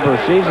for a number of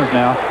seasons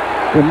now.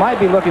 We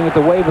might be looking at the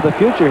wave of the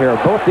future here.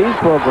 Both these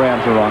programs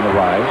are on the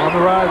rise. On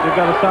the rise. They've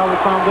got a solid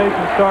foundation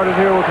started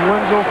here with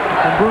Wenzel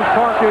and Bruce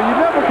Park here. You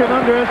never can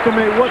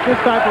underestimate what this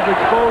type of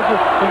exposure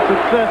and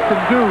success can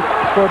do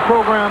for a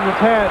program that's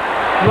had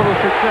little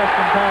success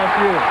in past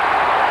years.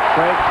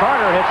 Craig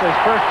Carter hits his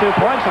first 2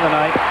 points of the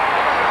night.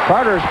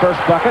 Carter's first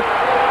bucket.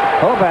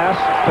 Hovass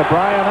to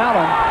Brian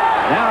Allen.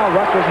 Now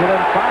Rutgers within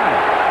 5.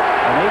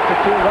 An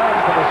 8-2 run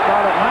for the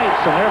Scarlet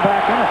Knights, and they're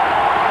back in it.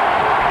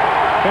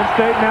 Penn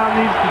State now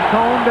needs to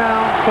tone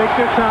down, take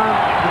their time,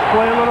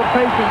 display a little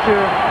patience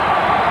here.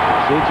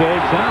 C.J.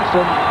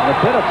 Johnson in a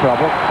bit of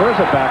trouble. Throws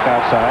it back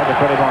outside to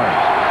Freddie Barnes.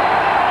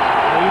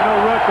 Well, you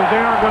know, Rutgers, they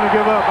aren't going to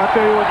give up. I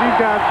tell you what, these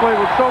guys play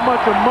with so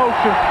much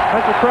emotion.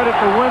 That's a credit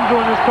for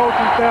Winslow and his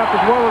coaching staff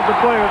as well as the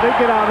players. They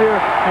get out here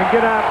and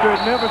get after it,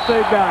 never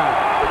say die.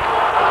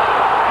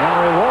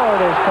 Henry Ward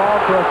is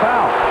called for a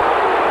foul.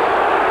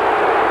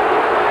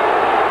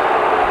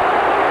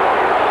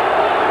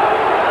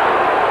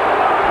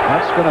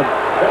 That's going to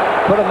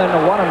put him into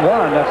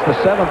 1-1. That's the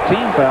 7th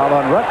team foul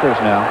on Rutgers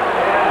now.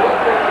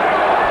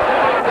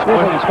 See if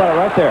we can spot it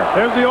right there.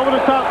 There's the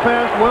over-the-top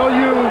pass, well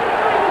used.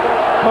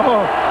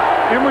 Oh,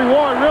 Emory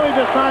Ward really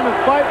just trying to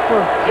fight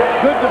for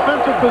good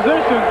defensive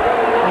position.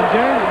 And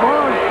James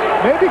Barnes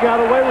maybe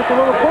got away with a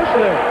little push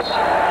there.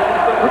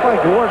 Looked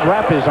like Ward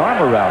wrapped his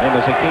arm around him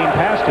as he came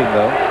past him,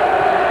 though.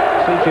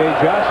 C.J.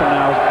 Johnson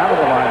now is out of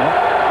the lineup.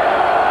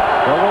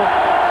 Vogel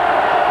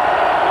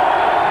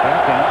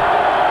back in.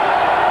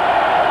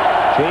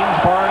 James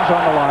Barnes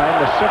on the line,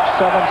 the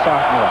 6'7"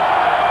 sophomore.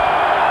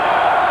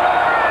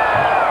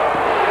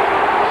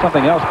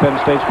 Something else Penn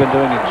State's been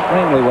doing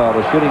extremely well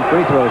was shooting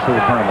free throws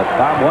through the tournament.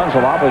 Bob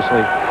Wenzel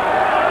obviously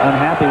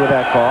unhappy with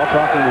that call,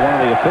 talking to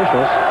one of the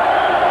officials.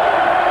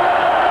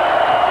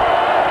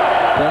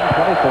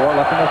 10:24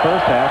 left in the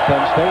first half.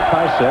 Penn State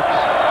by 6.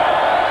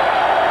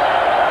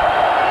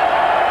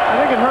 I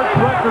think it hurts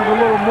Rutgers a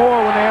little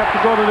more when they have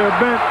to go to their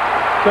bench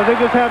because they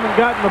just haven't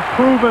gotten the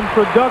proven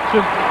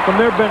production from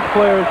their bench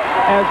players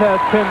as has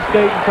Penn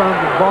State in terms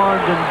of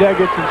Barnes and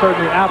Deggets, and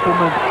certainly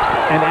Appleman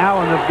and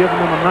Allen have given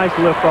them a nice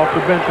lift off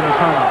the bench in the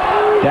tournament.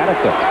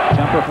 Danica,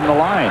 jumper from the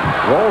line,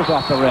 rolls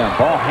off the rim.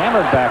 Ball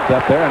hammered back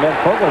up there, and then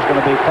Fogel's going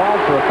to be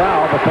called for a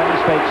foul. The Penn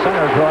State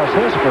center draws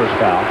his first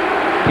foul.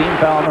 Team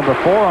foul number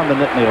 4 on the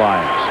Nittany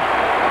Lions.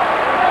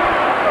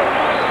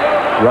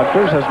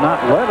 Rutgers has not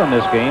led in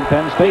this game.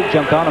 Penn State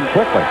jumped on them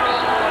quickly.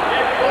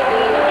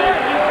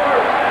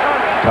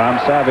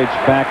 Tom Savage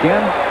back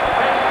in.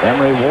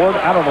 Emory Ward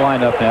out of the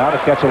lineup now to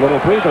catch a little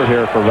breather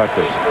here for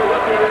Rutgers.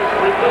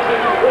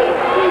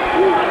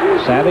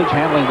 Savage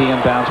handling the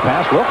inbounds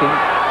pass, looking.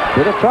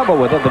 Bit of trouble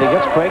with it, but he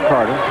gets Craig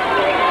Carter.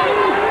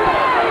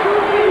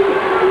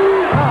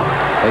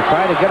 They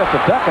try to get it to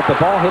duck it. The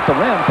ball hit the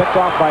rim, picked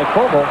off by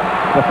Fogel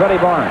to Freddie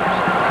Barnes.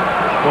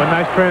 Boy,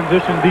 nice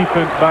transition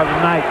defense by the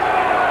Knights.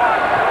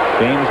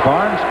 James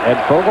Barnes,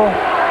 Ed Fogel.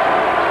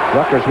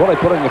 Rutgers really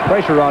putting the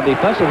pressure on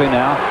defensively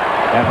now.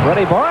 And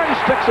Freddie Barnes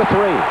sticks a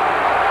 3.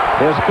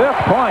 His 5th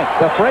point.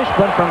 The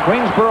freshman from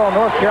Greensboro,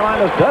 North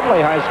Carolina's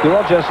Dudley High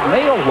School just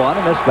nailed one,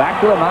 and it's back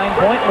to a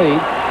 9-point lead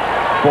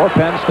for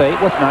Penn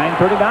State with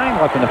 9:39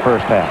 left in the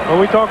first half.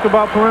 Well, we talked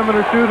about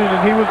perimeter shooting,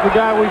 and he was the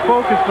guy we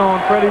focused on,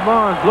 Freddie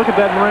Barnes. Look at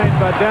that range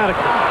by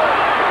Danica.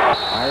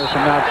 Fires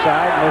from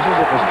outside, misses.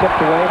 It was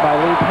tipped away by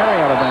Lee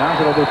Perry out of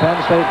bounds. It'll be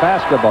Penn State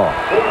basketball.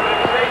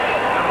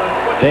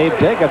 Dave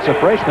Diggett's a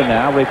freshman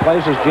now,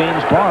 replaces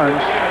James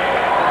Barnes.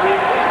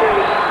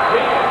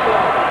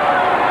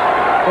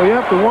 Well, you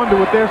have to wonder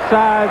with their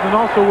size and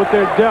also with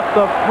their depth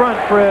up front,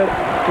 Fred,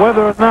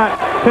 whether or not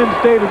Penn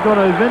State is going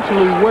to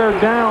eventually wear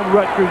down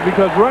Rutgers,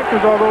 because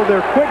Rutgers, although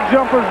they're quick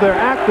jumpers, they're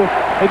active,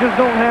 they just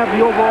don't have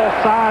the overall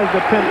size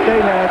that Penn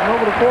State has. And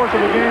over the course of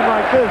a game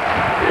like this,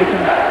 it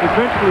can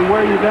eventually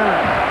wear you down.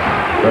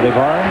 Freddie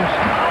Barnes,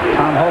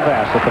 Tom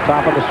Hovass at the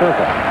top of the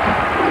circle.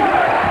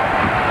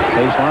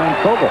 Baseline,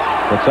 Fogel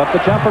puts up the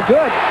jumper,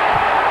 good.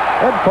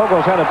 Ed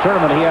Fogel's had a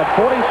tournament. He had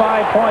 45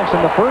 points in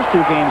the first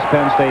 2 games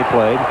Penn State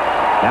played.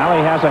 Now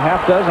he has a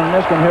half dozen in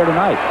this one here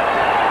tonight.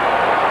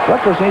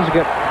 Rutgers needs to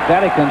get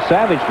Danica and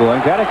Savage going.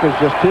 Danica's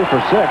just 2 for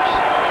 6.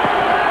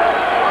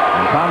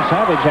 And Tom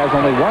Savage has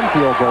only 1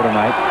 field goal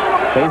tonight.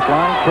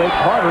 Baseline, Craig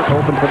Carter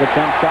open for the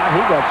jump shot. He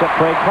gets it.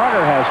 Craig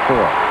Carter has 4.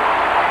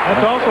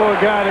 That's also a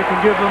guy that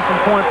can give them some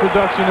point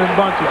production in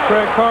bunches.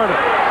 Craig Carter.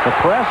 The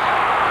press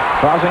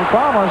causing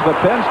problems, but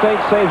Penn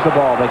State saves the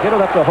ball. They get it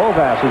up to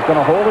Hovass, who's going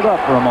to hold it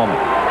up for a moment.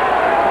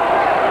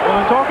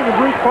 Well, in talking to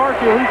Bruce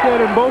Parkhill, he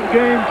said in both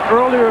games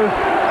earlier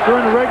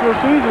during the regular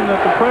season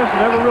that the press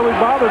never really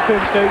bothered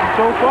Penn State. And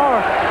so far,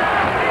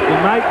 the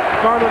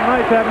Scarlet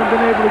Knights haven't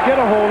been able to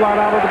get a whole lot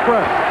out of the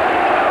press.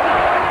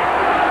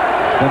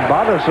 Been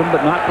bothersome,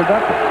 but not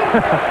productive.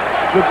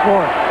 Good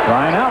for it.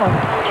 Brian Allen,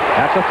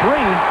 that's a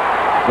 3.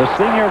 The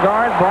senior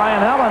guard, Brian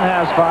Allen,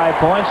 has 5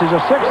 points. He's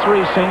a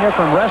 6'3" senior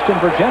from Reston,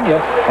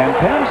 Virginia. And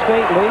Penn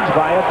State leads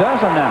by a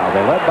dozen now.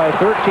 They led by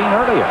 13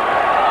 earlier.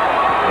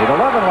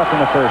 8:11 left in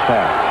the first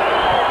half.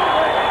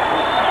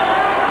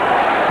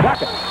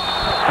 Duckett.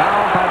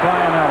 Foul by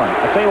Brian Allen.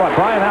 I tell you what,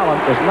 Brian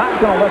Allen is not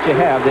going to let you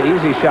have the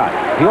easy shot.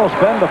 He'll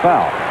spend the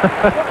foul.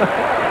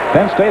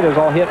 Penn State has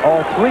hit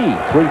all 3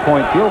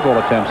 3-point field goal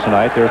attempts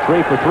tonight. They're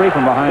 3 for 3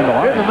 from behind the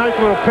line. Here's a nice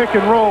little pick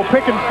and roll,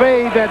 pick and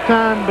fade that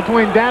time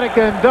between Danica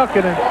and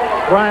Duckett, and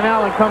Brian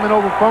Allen coming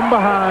over from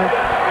behind.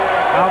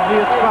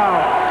 Obvious foul.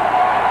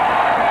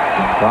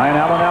 Brian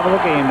Allen out of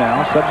the game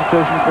now.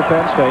 Substitution for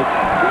Penn State.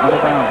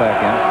 Mother Brown back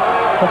in.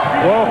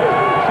 Whoa.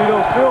 See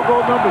those field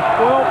goal numbers,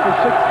 12 for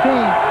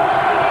 16.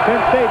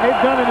 Penn State,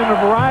 they've done it in a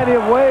variety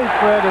of ways,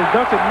 Fred. As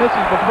Duckett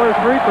misses the first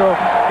free throw,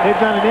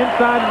 they've done it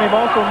inside, and they've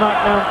also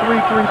knocked down 3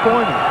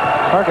 3-pointers.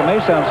 Park, it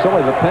may sound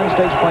silly, but Penn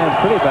State's playing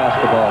pretty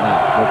basketball now.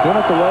 They're doing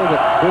it the way that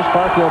Bruce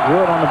Parkhill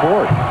drew it on the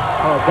board.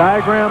 Oh,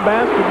 diagram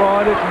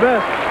basketball at its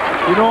best.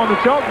 You know, on the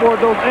chalkboard,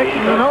 those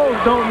X's and O's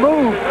don't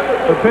move.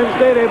 But Penn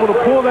State able to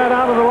pull that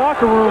out of the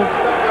locker room.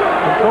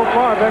 And so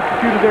far, have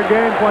executed their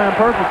game plan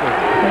perfectly.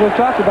 And we've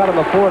talked about it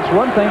before. It's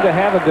one thing to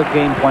have a good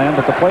game plan,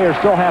 but the players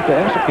still have to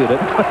execute it.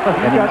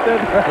 You got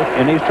that right.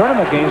 In these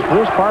tournament games,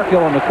 Bruce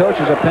Parkhill and the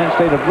coaches at Penn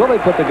State have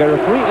really put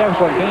together 3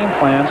 excellent game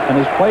plans, and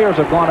his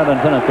players have gone out and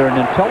done it. They're an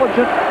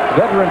intelligent,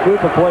 veteran group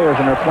of players,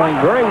 and they're playing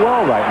very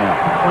well right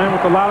now. Playing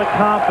with a lot of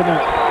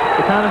confidence.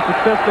 The kind of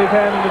success they've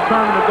had in the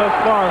tournament thus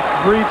far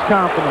breeds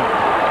confidence.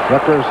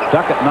 Rutgers,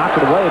 Duckett knocked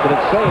it away, but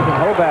it's saved, and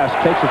Hobass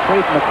takes a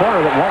three from the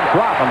corner that won't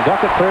drop, and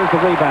Duckett clears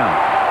the rebound.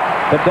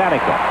 To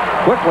Danica.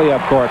 Quickly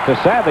up court to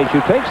Savage,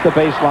 who takes the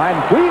baseline,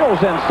 wheels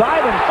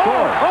inside, and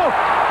scores. Oh,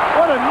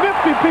 what a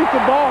nifty piece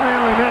of ball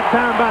handling that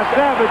time by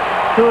Savage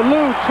to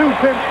elude 2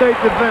 Penn State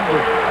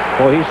defenders.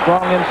 Well, he's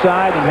strong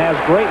inside and has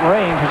great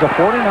range. He's a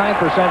 49%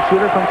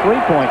 shooter from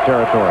three-point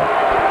territory.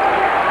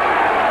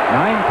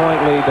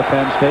 9-point lead to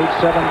Penn State,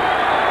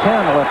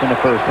 7-10 left in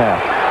the first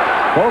half.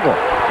 Vogel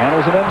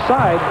handles it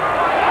inside.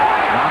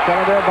 Knocked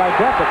out of there by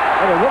Duckett.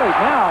 Oh, really,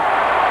 now,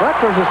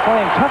 Rutgers is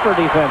playing tougher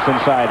defense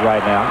inside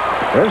right now.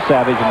 There's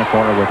Savage in the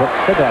corner with it.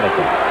 To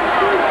Danica.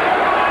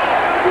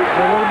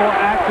 They're a little more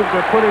active.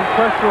 They're putting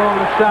pressure on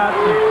the shots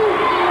and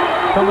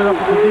coming up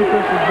with the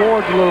defensive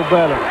boards a little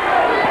better.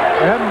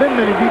 There haven't been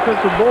many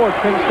defensive boards.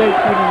 Penn State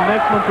shooting an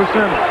excellent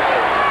percentage.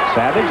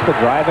 Savage, the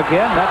drive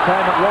again. That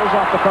time it rolls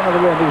off the front of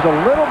the rim. He was a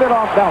little bit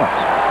off balance.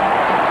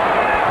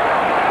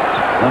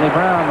 Lenny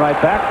Brown right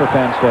back for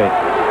Penn State.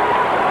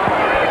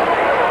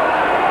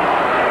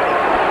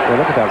 So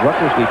look at that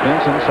Rutgers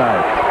defense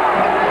inside.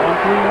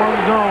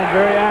 1-3-1 zone,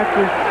 very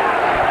active.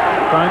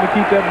 Trying to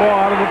keep that ball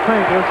out of the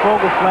paint. There's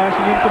Vogel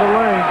flashing into the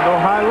lane. No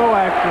high-low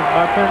action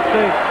by Penn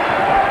State.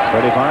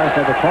 Freddie Barnes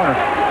near the corner.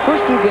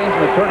 First 2 games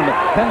in the tournament,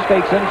 Penn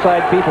State's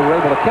inside people were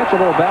able to catch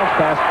a little bounce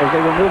pass as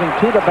they were moving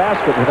to the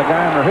basket with a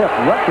guy on their hip.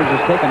 Rutgers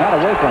has taken that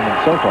away from them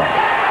so far.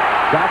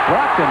 Got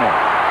blocked in there.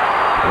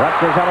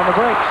 Rutgers out on the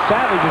break.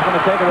 Savage is going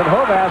to take it with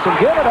Hobass and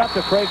give it up to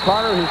Craig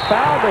Carter, who's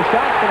fouled. The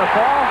shot's going to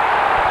fall.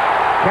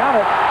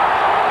 Count it.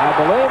 I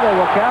believe they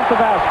will count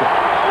the basket.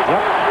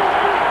 Yep.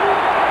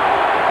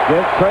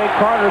 Give Craig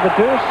Carter the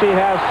deuce. He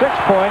has 6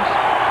 points.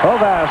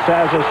 Hobass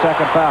has his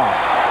second foul.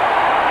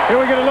 Here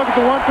we get a look at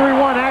the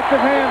 1-3-1.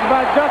 Active hands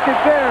by Duckett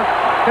there.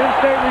 Penn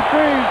State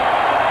retrieves.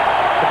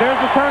 But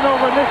there's the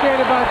turnover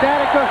initiated by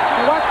Danica.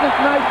 And watch this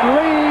nice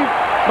lead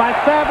by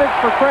Savage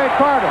for Craig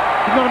Carter.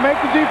 He's going to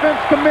make the defense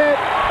commit.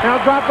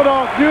 Now drop it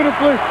off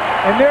beautifully.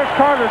 And there's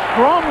Carter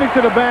strongly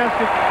to the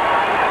basket.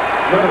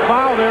 With a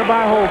foul there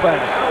by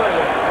Hobass.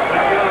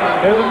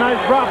 There's a nice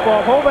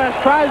drop-off. Hobass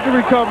tries to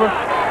recover.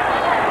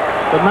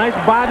 But nice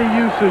body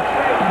usage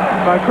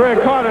by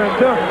Craig Carter.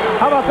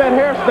 How about that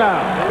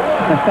hairstyle?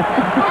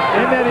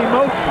 And that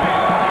emotion.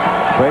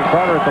 Craig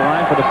Carter at the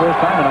line for the first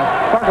time.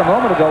 And a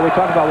moment ago, we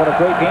talked about what a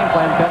great game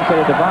plan Penn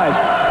State had devised.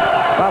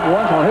 Bob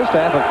Wenzel and his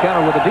staff have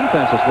countered with the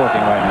defense that's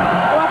working right now.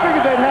 Well, I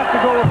figured they'd have to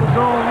go with the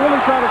zone,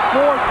 really try to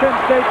force Penn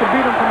State to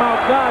beat them from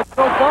outside.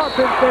 So far,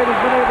 Penn State has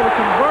been able to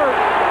convert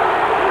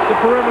the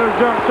perimeter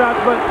jump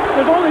shots, but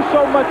there's only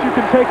so much you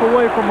can take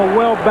away from a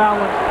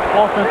well-balanced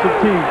offensive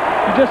team.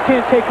 You just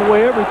can't take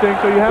away everything,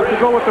 so you have to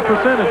go with the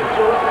percentages.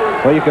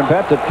 Well, you can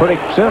bet that pretty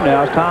soon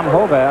now, Tom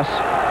Hobass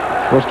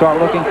will start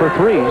looking for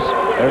threes.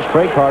 There's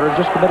Craig Carter,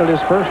 just committed his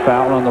first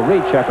foul on the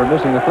reach after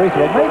missing the free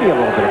throw. Maybe a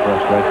little bit of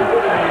frustration.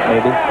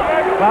 Maybe.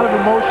 A lot of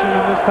emotion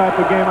in this type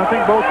of game. I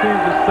think both teams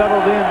have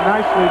settled in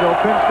nicely, though.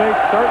 Penn State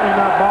certainly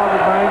not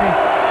bothered by any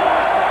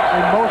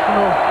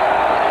emotional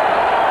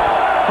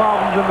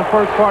problems in the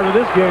first part of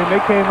this game.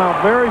 They came out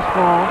very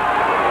strong.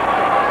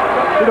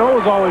 You know,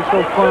 it was always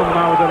so fun when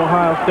I was at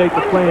Ohio State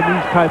to play in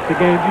these types of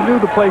games. You knew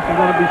the place was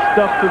going to be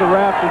stuffed to the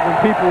rafters and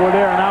people were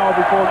there an hour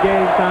before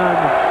game time.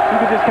 And you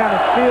could just kind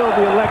of feel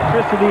the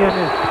electricity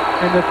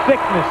and the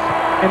thickness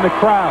in the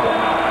crowd.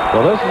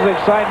 Well, this is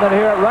excitement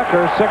here at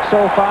Rutgers.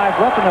 6:05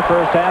 left in the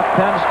first half.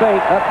 Penn State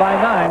up by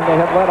 9. They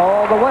have led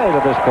all the way to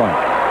this point.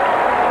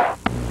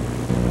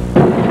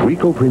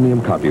 Rico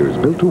Premium Copiers,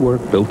 built to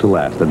work, built to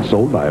last, and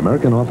sold by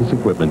American Office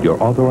Equipment, your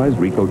authorized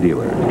Rico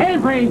dealer.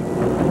 Avery!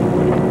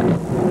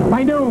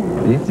 By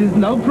noon. This is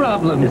no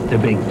problem, Mr.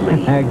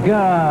 Bigsley.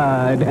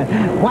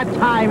 Good. What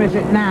time is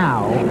it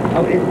now?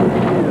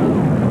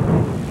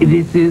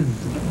 This is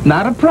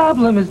not a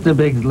problem, Mr.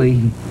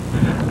 Bigsley.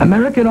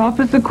 American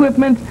Office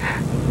Equipment,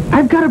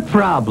 I've got a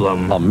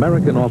problem.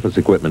 American Office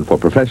Equipment for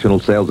professional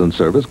sales and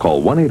service.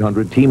 Call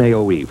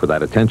 1-800-TEAM-AOE for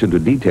that attention to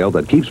detail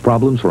that keeps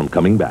problems from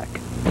coming back.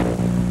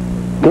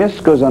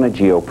 This goes on a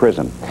Geo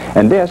Prism,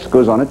 and this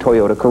goes on a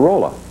Toyota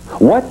Corolla.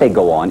 What they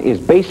go on is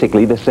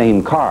basically the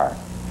same car.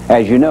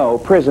 As you know,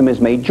 Prism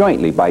is made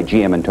jointly by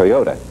GM and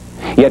Toyota.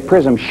 Yet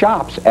Prism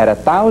shops at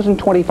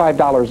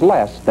 $1,025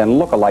 less than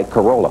look-alike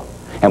Corolla.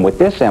 And with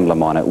this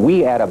emblem on it,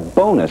 we add a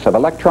bonus of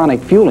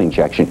electronic fuel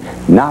injection,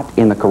 not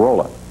in the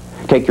Corolla.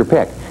 Take your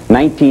pick.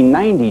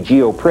 1990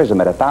 Geo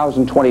Prism at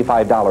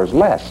 $1,025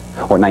 less,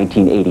 or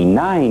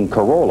 1989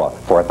 Corolla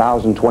for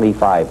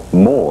 $1,025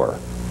 more.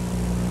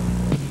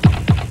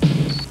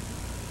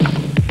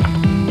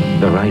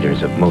 The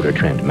writers of Motor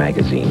Trend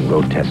magazine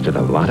road tested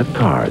a lot of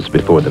cars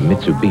before the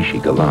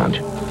Mitsubishi Galant.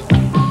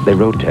 They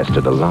road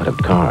tested a lot of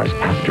cars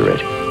after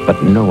it,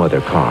 but no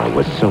other car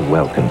was so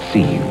well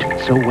conceived,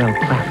 so well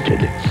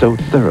crafted, so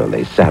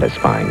thoroughly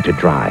satisfying to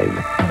drive.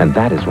 And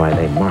that is why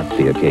they marked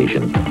the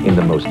occasion in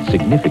the most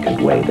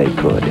significant way they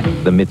could.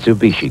 The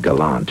Mitsubishi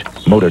Galant,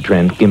 Motor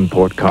Trend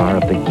Import Car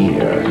of the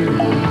Year.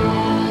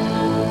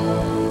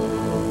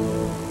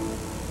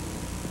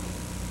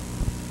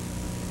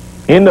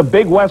 In the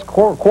Big West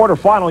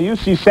quarterfinal,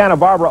 UC Santa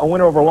Barbara a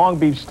winner over Long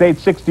Beach State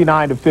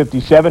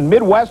 69-57.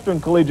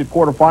 Midwestern Collegiate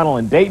quarterfinal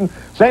in Dayton.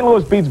 St.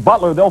 Louis beats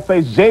Butler. They'll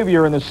face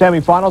Xavier in the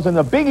semifinals. In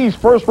the Big East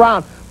first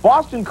round,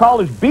 Boston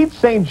College beats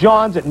St.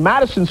 John's at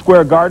Madison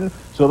Square Garden.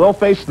 So they'll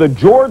face the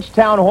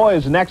Georgetown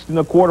Hoyas next in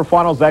the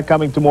quarterfinals. That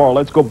coming tomorrow.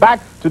 Let's go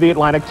back to the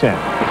Atlantic 10. All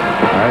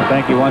right,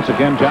 thank you once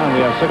again, John. We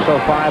have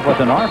 6:05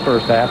 within our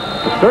first half.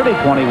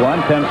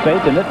 30-21, Penn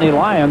State. The Nittany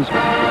Lions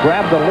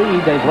grab the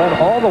lead. They've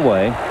led all the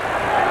way.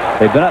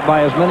 They've been up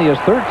by as many as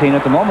 13.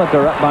 At the moment,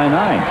 they're up by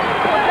 9.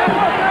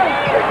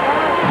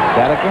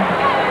 Datica,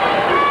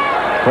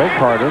 Craig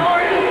Carter,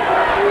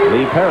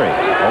 Lee Perry.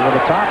 Over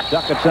the top,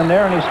 Duckett's in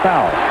there, and he's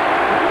fouled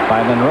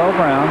by Monroe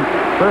Brown.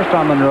 First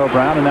on Monroe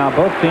Brown, and now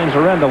both teams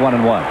are into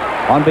 1-1.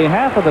 On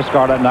behalf of the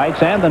Scarlet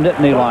Knights and the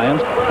Nittany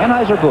Lions,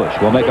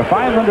 Anheuser-Busch will make a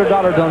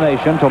 $500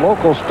 donation to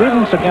local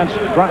Students Against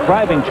Drunk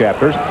Driving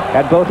chapters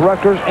at both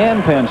Rutgers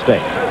and Penn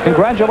State.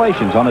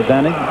 Congratulations on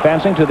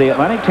advancing to the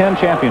Atlantic 10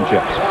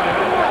 Championships.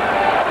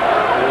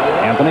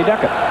 Anthony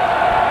Duckett,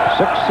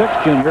 6'6"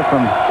 junior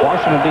from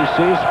Washington, D.C.,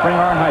 Spring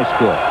Arm High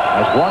School,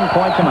 has 1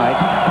 point tonight.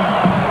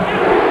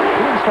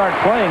 He didn't start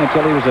playing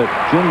until he was a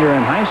junior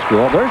in high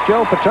school. There's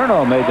Joe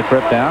Paterno, made the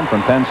trip down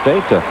from Penn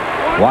State to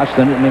watch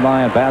the Nittany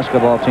Lion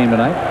basketball team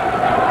tonight.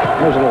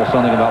 There's a little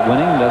something about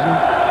winning, doesn't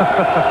it?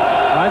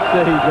 I'd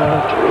say he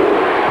does.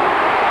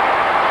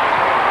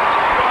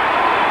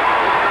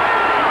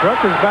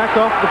 Rutgers backed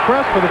off the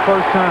press for the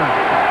first time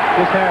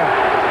this half.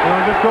 They're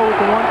going to just go with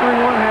the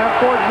 1-3-1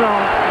 half-court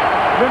zone.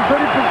 Been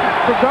pretty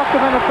productive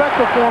and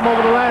effective for him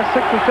over the last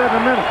 6 or 7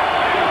 minutes.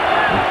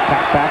 He's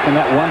packed back in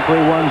that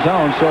 1-3-1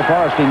 zone. So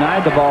far, it's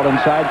denied the ball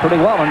inside pretty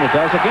well, and it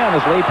does again as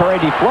Lee Perry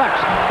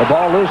deflects. The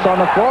ball loose on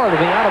the floor. To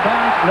be out of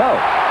bounds? No.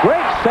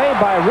 Great save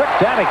by Rick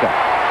Datica.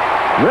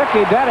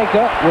 Ricky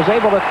Datica was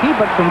able to keep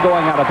it from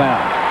going out of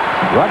bounds.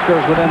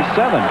 Rutgers within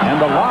 7,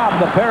 and the lob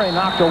that Perry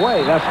knocked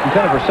away, that's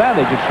intended for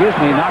Savage, excuse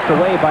me, knocked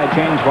away by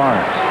James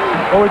Barnes.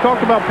 Well, we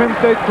talked about Penn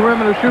State's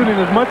perimeter shooting.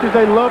 As much as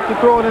they love to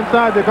throw it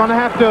inside, they're going to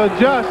have to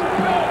adjust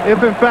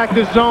if, in fact,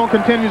 this zone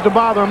continues to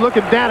bother them. Look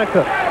at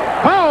Datica.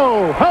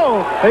 Ho!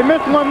 Ho! They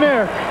missed one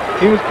there.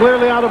 He was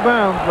clearly out of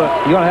bounds, but...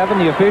 You know what happened?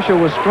 The official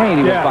was screened.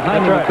 He was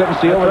behind him and couldn't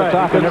see over the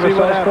top and never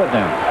saw his foot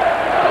down.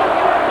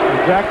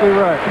 Exactly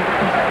right.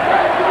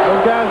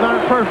 Those guys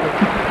aren't perfect.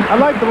 I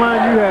like the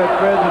line you had,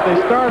 Fred, that they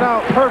start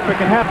out perfect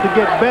and have to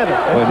get better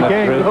as the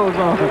game goes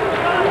on.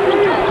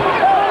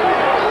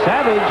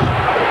 Savage.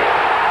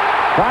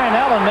 Brian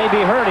Allen may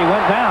be hurt. He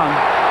went down.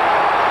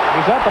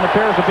 He's up and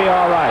appears to be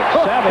all right.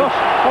 Savage.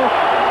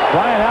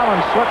 Brian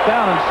Allen slipped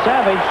down, and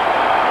Savage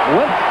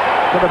went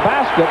to the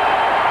basket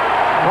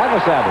like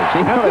a Savage.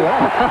 He really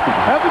went.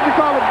 That's what you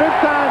call a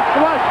big-time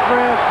flush,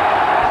 Fred.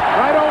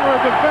 Right over a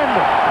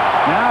defender.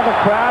 Now the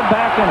crowd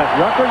back in it.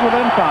 Rutgers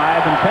within 5,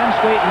 and Penn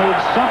State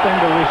needs something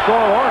to restore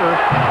order.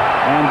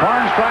 And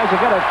Barnes tries to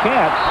get it,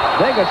 can't.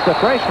 Davis, the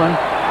freshman,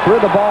 threw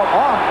the ball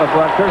off of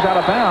Rutgers out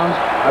of bounds.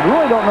 I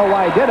really don't know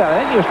why he did it. I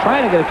think he was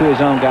trying to get it to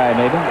his own guy,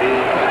 maybe.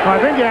 I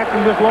think he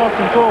actually just lost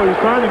control. He was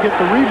trying to get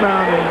the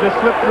rebound, and it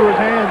just slipped through his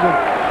hands. And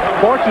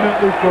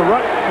fortunately for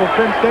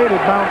Penn State,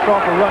 it bounced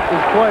off a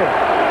Rutgers player.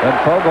 Ed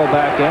Fogel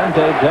back in.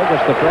 Dave Davis,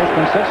 the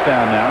freshman, sits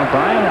down now.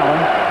 Brian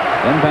Allen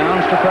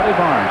inbounds to Freddie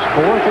Barnes.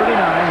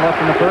 4:39 left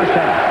in the first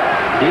half.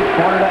 Deep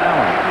corner to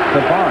Allen. To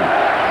Barnes.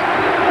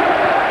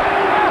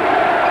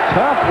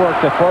 Tough work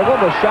to Fogel.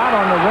 The shot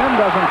on the rim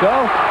doesn't go.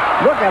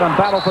 Look at him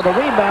battle for the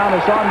rebound.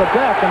 It's on the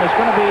deck, and it's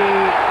going to be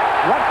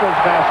Rutgers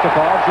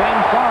basketball.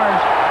 James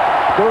Barnes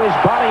threw his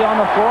body on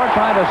the floor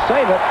trying to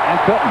save it and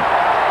couldn't.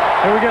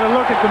 And we get a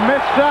look at the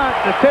missed shot,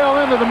 the tail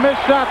end of the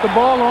missed shot, the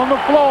ball on the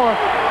floor.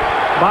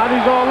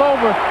 Bodies all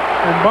over,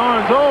 and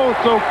Barnes, oh,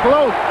 so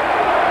close.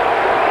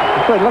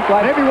 It looked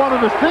like maybe one of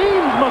the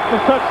seams must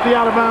have touched the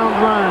out-of-bounds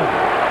line.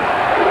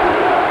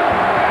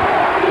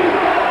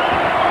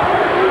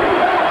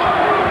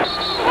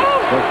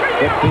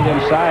 Feet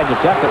inside to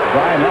Duckett.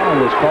 Brian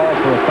Allen was called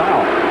for a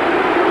foul.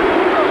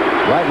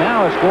 Right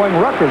now, it's going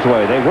Rutgers'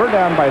 way. They were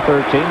down by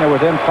 13. They're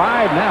within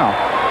 5 now.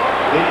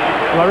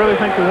 Well, I really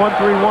think the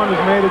 1-3-1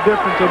 has made a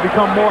difference. They've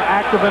become more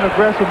active and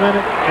aggressive in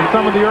it. And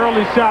some of the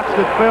early shots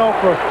that fell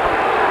for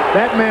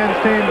that man's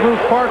team,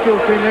 Bruce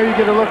Parkhill's team. There you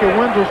get a look at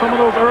Wenzel. Some of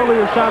those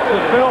earlier shots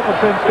that fell for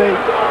Penn State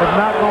have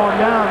not gone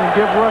down, and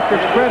give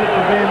Rutgers credit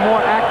for being more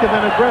active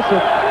and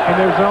aggressive in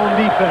their zone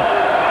defense.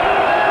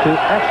 Two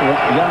excellent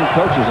young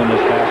coaches in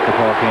this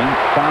basketball team.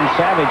 Tom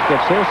Savage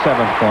gets his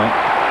 7th point.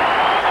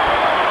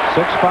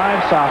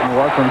 6'5"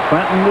 sophomore from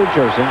Trenton, New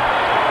Jersey.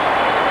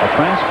 A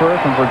transfer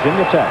from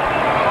Virginia Tech.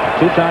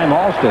 Two-time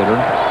All-Stater.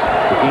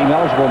 Became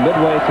eligible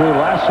midway through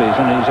last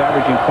season. He's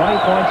averaging 20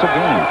 points a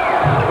game.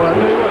 Well, I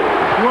tell you what,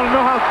 you want to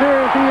know how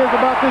serious he is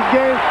about this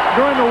game?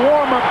 During the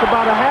warm-ups,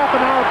 about a half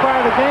an hour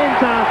prior to game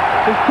time,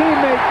 his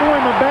teammate threw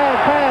him a bad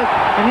pass,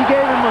 and he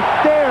gave him a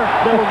stare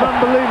that was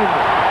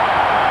unbelievable.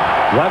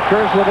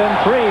 Rutgers within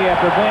 3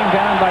 after being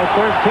down by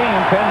 13.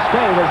 Penn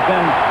State has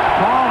been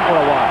calm for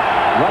a while.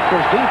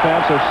 Rutgers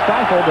defense has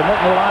stifled the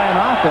Nittany Lion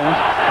offense,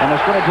 and it's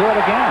going to do it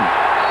again.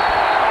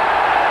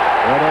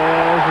 It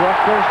is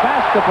Rutgers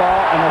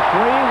basketball, and the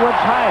 3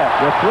 Woods Hyatt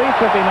with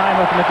 3:59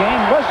 left in the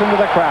game. Listen to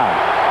the crowd.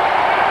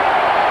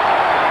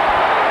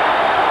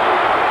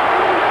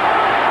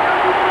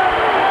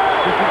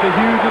 This is the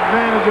huge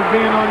advantage of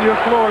being on your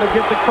floor to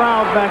get the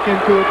crowd back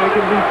into it. They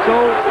can be so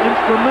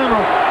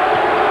instrumental.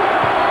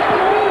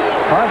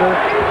 Carter,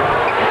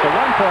 it's a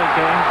 1-point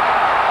game.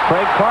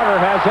 Craig Carter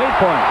has 8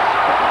 points.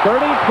 30-29,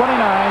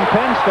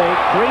 Penn State,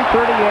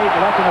 3:38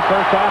 left in the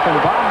first half, and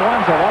Bob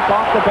Wenzel up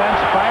off the bench,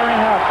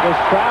 firing up this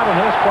crowd and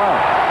his club.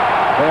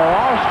 They are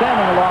all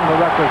standing along the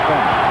Rutgers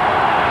bench.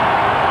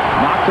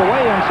 Knocked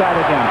away inside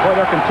again. Boy,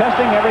 they're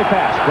contesting every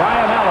pass.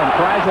 Brian Allen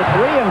tries a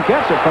 3 and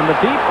gets it from the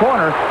deep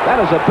corner.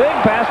 That is a big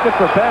basket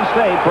for Penn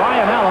State.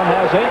 Brian Allen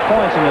has 8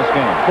 points in this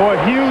game. Boy,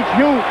 huge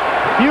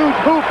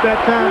hoop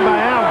that time by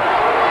Allen.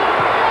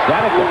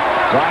 Danica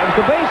drives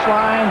the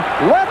baseline,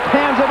 left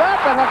hands it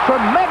up, and a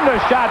tremendous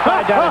shot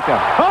by Danica.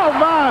 Oh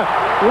my,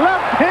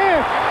 left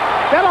hand.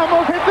 That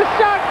almost hit the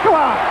shot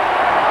clock.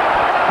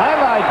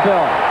 Highlight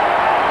film.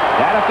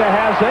 Danica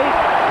has 8,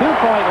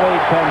 2-point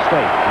lead Penn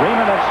State.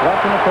 3 minutes left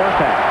in the first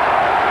half.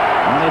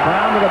 Money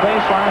Brown to the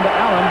baseline to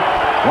Allen.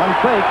 One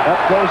fake,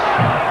 up goes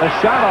the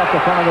shot off the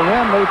front of the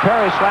rim. Lee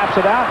Perry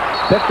slaps it out,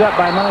 picked up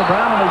by Money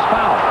Brown, and he's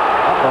fouled.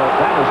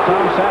 That is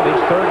Tom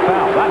Savage's 3rd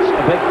foul. That's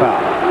a big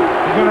foul.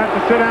 He's going to have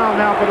to sit down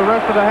now for the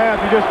rest of the half.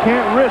 You just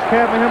can't risk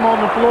having him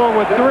on the floor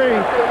with 3.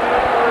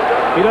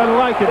 He doesn't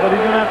like it, but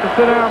he's going to have to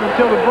sit down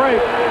until the break.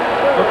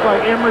 Looks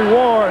like Emory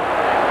Ward.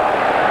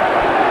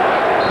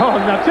 Oh,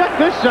 now check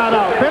this shot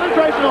out.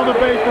 Penetration on the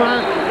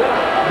baseline.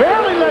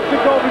 Barely lets it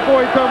go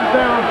before he comes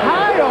down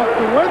high off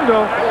the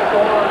window.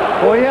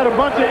 Boy, he had a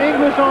bunch of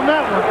English on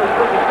that one.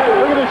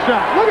 Look at this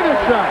shot. Look at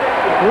this shot.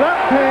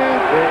 Left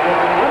hand.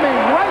 I mean,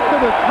 right to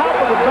the top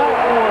of the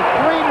backboard.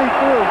 Cleanly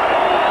through.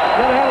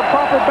 Got to have a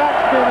proper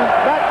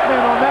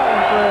backspin on that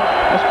one, Fred.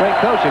 That's great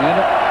coaching, isn't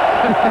it?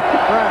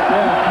 Right,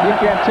 yeah. You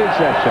can't teach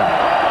that shot.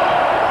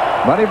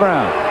 Money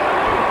Brown.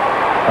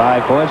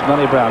 5 points,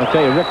 Money Brown. I'll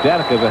tell you, Rick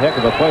Danica is a heck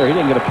of a player. He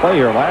didn't get a play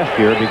here last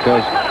year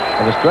because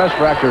of a stress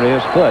fracture to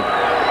his foot.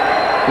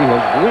 He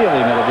has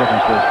really made a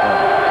difference this play.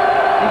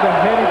 He's a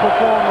heady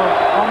performer,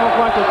 almost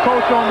like a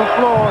coach on the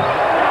floor.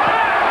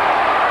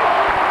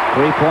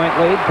 3-point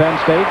lead, Penn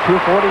State,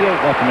 2:48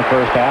 left in the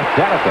first half.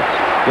 Danica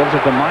gives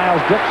it to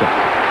Miles Dixon.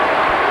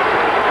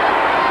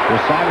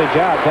 With Savage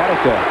out,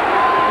 Danica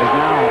is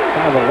now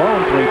kind of a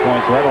lone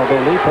 3-point threat,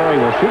 although Lee Perry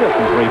will shoot it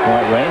from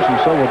 3-point range, and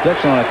so will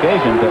Dixon on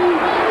occasion. But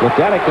with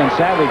Danica and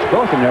Savage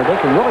both in there, they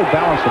can really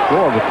balance the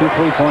floor with 2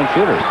 3-point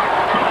shooters.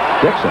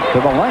 Dixon to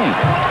the lane.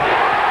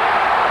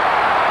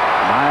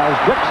 Miles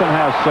Dixon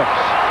has 6.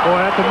 Boy,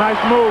 that's a nice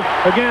move.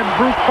 Again,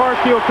 Bruce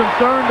Parkhill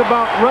concerned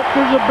about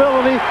Rutgers'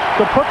 ability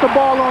to put the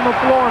ball on the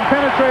floor and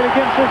penetrate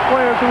against his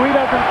players who he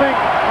doesn't think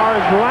are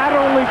as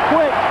laterally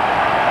quick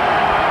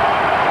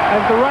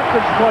as the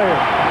Rutgers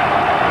players.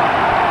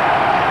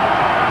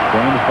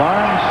 James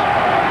Barnes,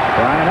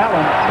 Brian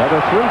Allen, another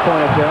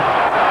 3-point attempt.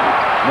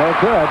 No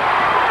good.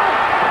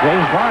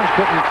 James Barnes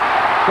couldn't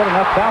get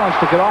enough balance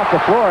to get off the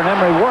floor, and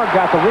Emory Ward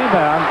got the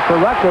rebound for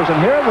Rutgers. And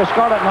here are the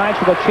Scarlet Knights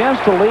with a chance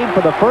to lead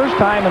for the first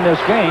time in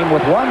this game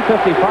with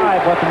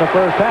 1:55 left in the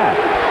first half.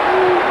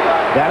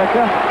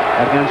 Danica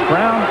against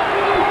Brown.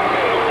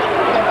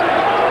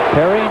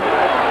 Perry.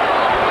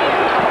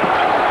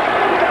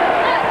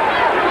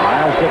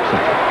 Miles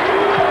Dixon.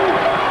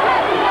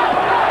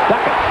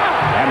 Duckett.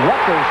 And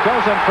Rutgers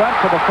goes in front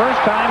for the first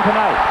time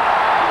tonight.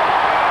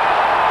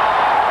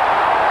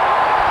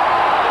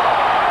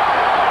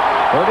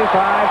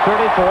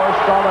 35-34,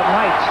 Scarlet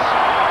Knights.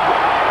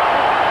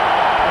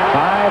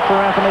 5 for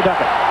Anthony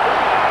Duckett.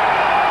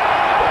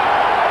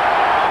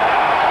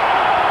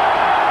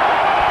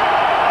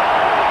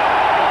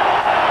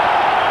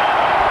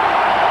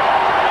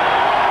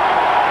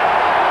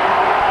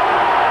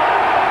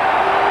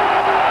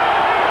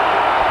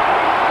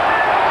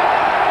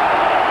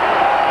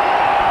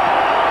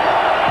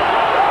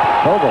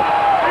 Vogel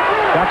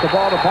got the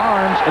ball to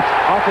Barnes. It's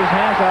off his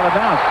hands, out of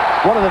bounds.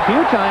 One of the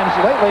few times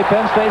lately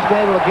Penn State's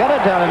been able to get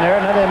it down in there,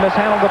 and then they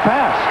mishandled the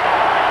pass.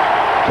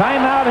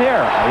 Timeout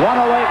here.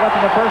 1:08 left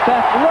in the first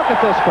half. Look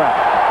at this crowd.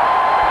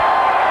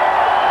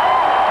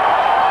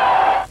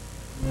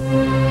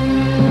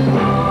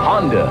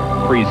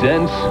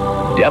 presents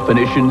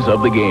Definitions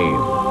of the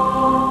Game.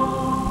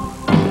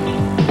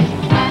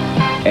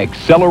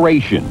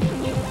 Acceleration,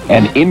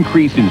 an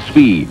increase in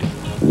speed,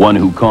 one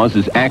who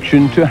causes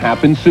action to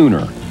happen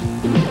sooner.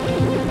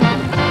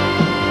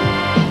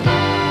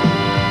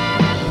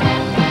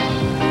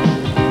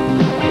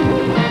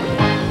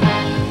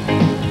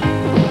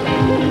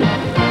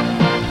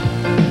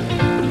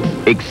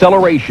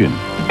 Acceleration,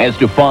 as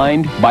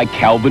defined by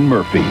Calvin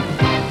Murphy.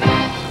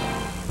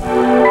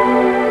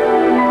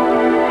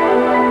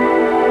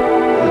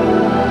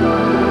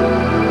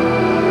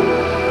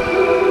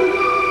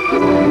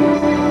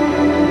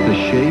 The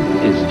shape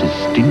is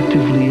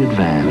distinctively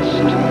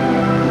advanced.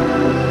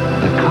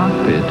 The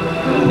cockpit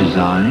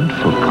designed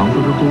for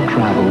comfortable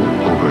travel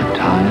over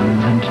time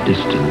and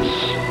distance.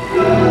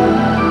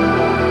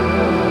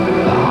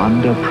 The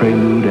Honda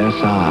Prelude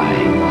SI,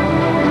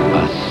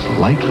 a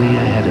slightly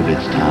ahead of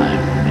its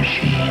time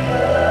machine.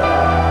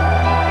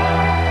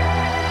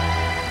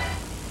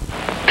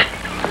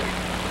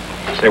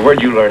 Say,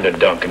 where'd you learn to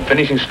dunk? In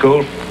finishing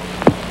school?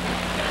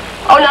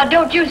 Oh, now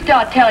don't you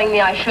start telling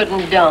me I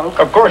shouldn't dunk.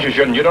 Of course you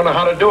shouldn't. You don't know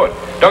how to do it.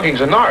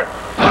 Dunking's an art.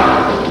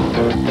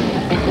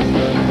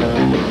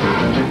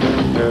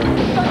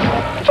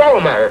 It's all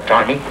a matter of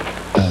timing.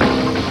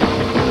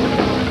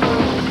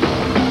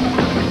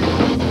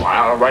 Well,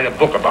 I'll write a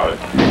book about it.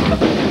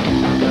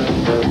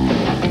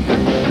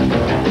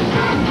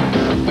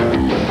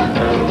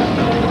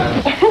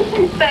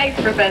 Thanks,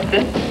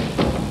 Professor.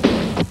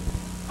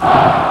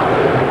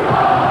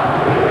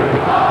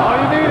 All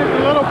you need is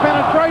a little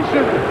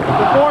penetration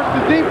to force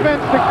the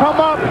defense to come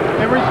up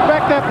and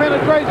respect that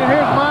penetration.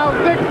 Here's Miles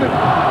Dixon.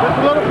 Just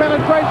a little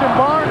penetration.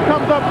 Barnes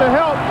comes up to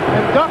help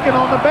and ducking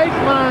on the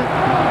baseline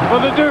for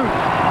the Duke.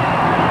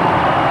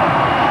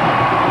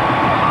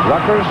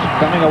 Rutgers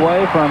coming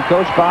away from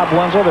Coach Bob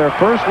Wenzel, their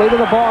first lead of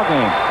the ball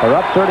game. They're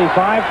up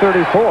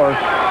 35-34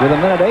 with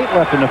 1:08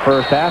 left in the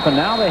first half, and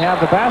now they have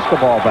the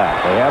basketball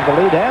back. They have the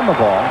lead and the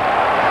ball.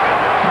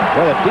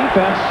 Well, the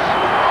defense,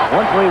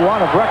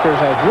 1-3-1 of Rutgers,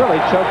 has really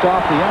choked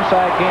off the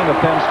inside game of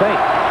Penn State.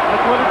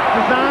 That's what it's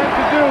designed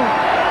to do.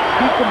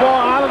 Keep the ball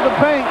out of the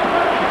paint.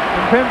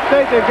 In Penn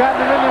State, they've gotten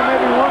it in there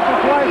maybe once or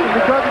twice, and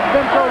because it's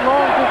been so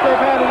long since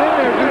they've had it in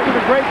there due to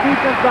the great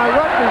defense by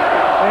Rutgers,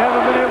 they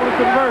haven't been able to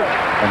convert.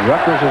 And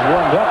Rutgers is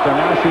warmed up. They're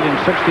now shooting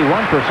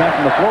 61%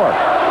 from the floor.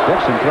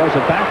 Dixon throws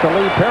it back to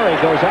Lee Perry,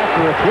 goes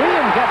after a three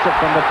and gets it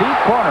from the deep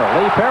corner.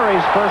 Lee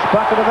Perry's first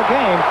bucket of the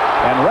game,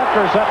 and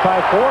Rutgers up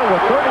by 4 with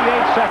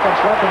 38 seconds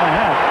left in the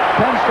half.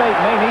 Penn State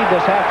may need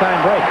this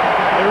halftime break.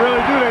 They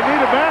really do. They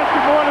need a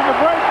basket more than the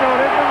break, though.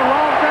 They've been a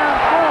long time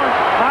scoring.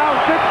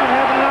 Miles Dixon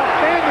having an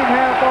outstanding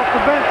half off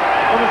the bench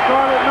for the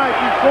Scarlet Knights.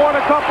 He scored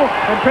a couple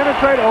and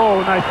penetrated. Oh,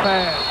 nice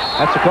pass.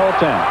 That's a call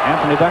 10.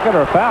 Anthony Duckett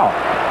or a foul?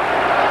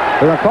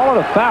 They're going to call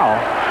it a foul.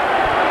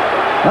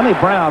 Lenny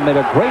Brown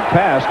made a great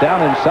pass down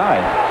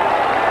inside.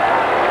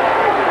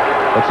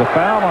 It's a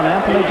foul on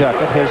Anthony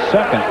Duckett, his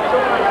second.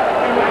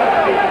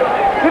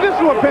 See, this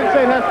is what Penn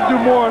State has to do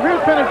more.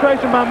 Here's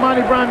penetration by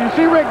Monty Brown. You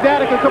see Rick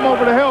Daddick come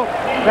over to help.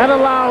 That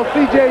allows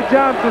C.J.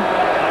 Johnson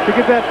to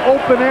get that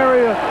open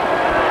area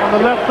on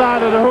the left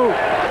side of the hoop.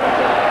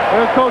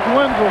 There's Coach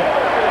Wenzel.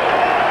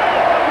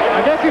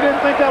 I guess he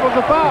didn't think that was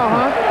a foul,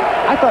 huh?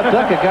 I thought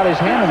Duckett got his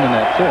hand in the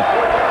net, too.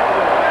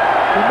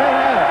 He may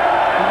have.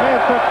 He may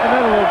have touched the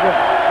net a little bit.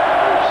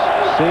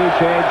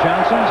 C.J.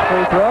 Johnson's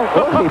free throw.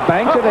 Oh, he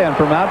banks it in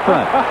from out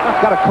front.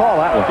 Got to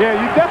call that one. Yeah,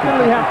 you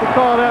definitely have to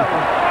call that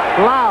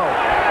one loud.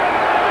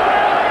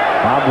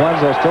 Bob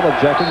Wenzel still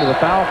objecting to the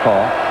foul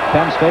call.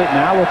 Penn State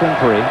now within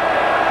 3.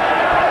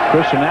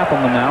 Christian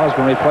Appleman now is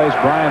going to replace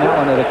Brian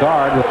Allen at a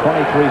guard with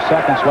 23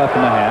 seconds left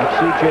in the half.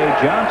 C.J.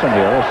 Johnson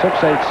here, a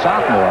 6'8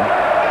 sophomore,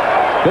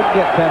 could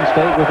get Penn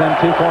State within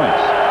 2 points.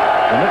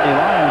 The Nittany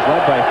Lions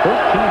led by 13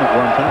 at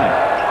one time.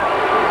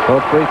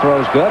 Both free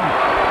throws good.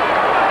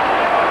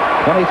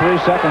 23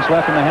 seconds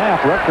left in the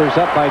half. Rutgers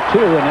up by 2,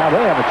 and now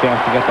they have a chance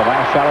to get the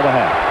last shot of the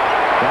half.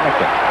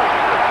 Danica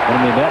going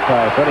to be met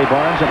by Freddie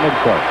Barnes at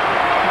midcourt.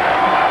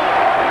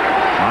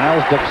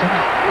 Miles Dixon.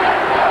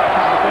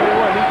 I'll tell you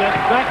what, that's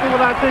exactly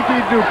what I think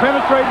he'd do.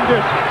 Penetrate and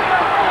dish.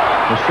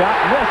 The shot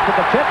missed, but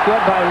the tip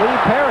good by Lee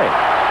Perry.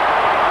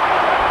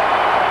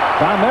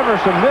 Tom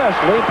Everson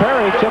missed. Lee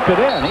Perry tipped it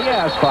in. He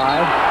has 5.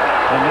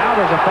 And now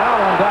there's a foul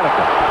on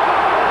Danica.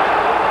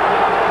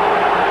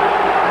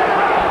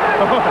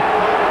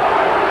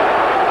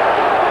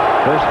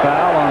 First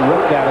foul on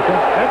Rick Danica.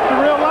 That's the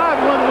real live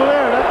one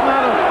there. That's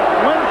not a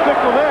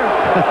windsickle there.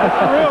 That's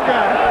the real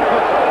guy.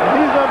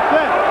 He's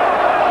upset.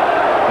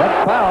 That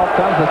foul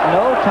comes with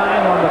no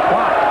time on the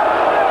clock.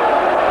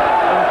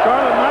 And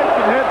Scarlet Knights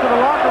can head to the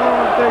locker room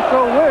if they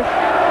so wish.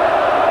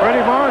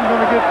 Freddie Barnes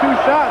going to get 2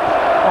 shots,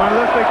 or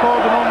unless they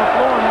called it on the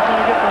floor and he's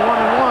going to get the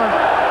 1-and-1.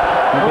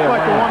 Looks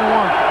like the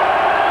 1-and-1.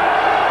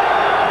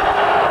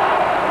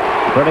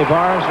 Freddie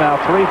Barnes now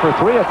 3 for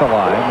 3 at the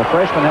line. The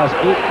freshman has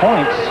 8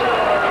 points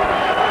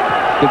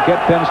to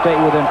get Penn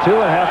State within 2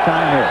 at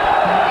halftime here.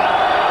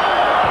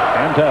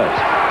 And does.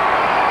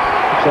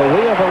 So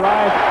we have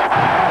arrived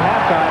at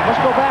halftime.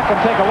 Let's go back and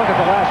take a look at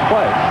the last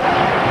play.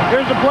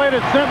 Here's a play that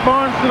sent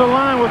Barnes to the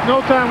line with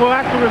no time. Well,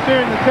 actually, we're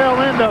seeing the tail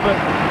end of it.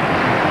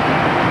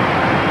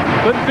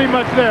 Couldn't see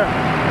much there.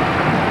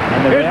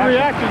 And here's the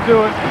reaction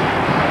to it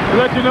to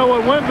let you know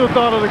what Wenzel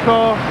thought of the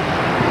call.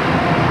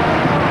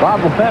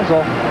 Bob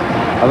LaPenzel,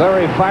 a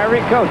very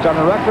fiery coach on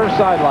the Rutgers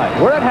sideline.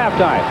 We're at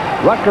halftime.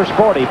 Rutgers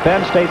 40,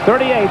 Penn State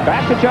 38.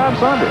 Back to John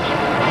Saunders.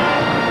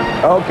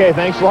 Okay,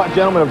 thanks a lot,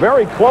 gentlemen. A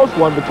very close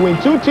one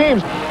between two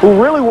teams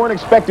who really weren't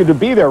expected to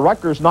be there.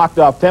 Rutgers knocked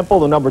off Temple,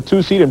 the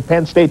 #2 seed, and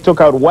Penn State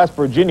took out West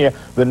Virginia,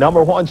 the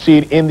 #1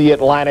 seed in the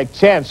Atlantic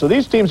 10. So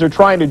these teams are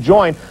trying to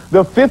join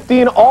the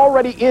 15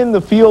 already in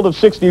the field of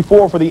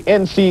 64 for the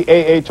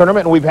NCAA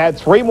Tournament, and we've had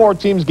 3 more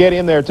teams get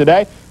in there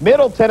today.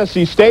 Middle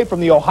Tennessee State from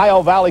the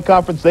Ohio Valley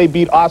Conference, they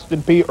beat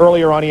Austin Peay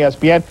earlier on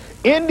ESPN.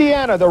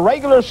 Indiana, the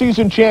regular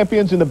season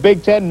champions in the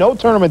Big Ten, no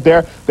tournament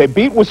there. They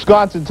beat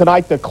Wisconsin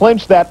tonight to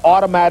clinch that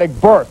automatic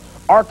berth.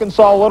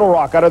 Arkansas Little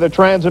Rock out of the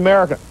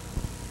Trans-American.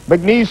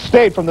 McNeese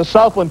State from the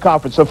Southland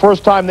Conference, the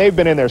first time they've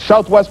been in there.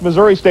 Southwest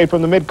Missouri State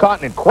from the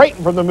Mid-Continent.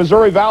 Creighton from the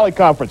Missouri Valley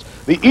Conference.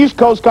 The East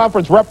Coast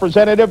Conference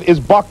representative is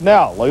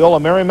Bucknell.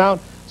 Loyola Marymount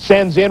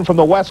sends in from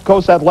the West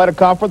Coast Athletic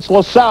Conference.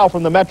 LaSalle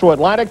from the Metro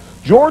Atlantic.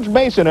 George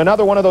Mason,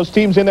 another one of those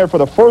teams in there for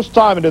the first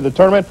time into the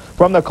tournament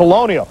from the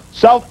Colonial.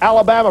 South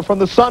Alabama from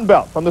the Sun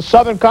Belt. From the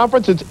Southern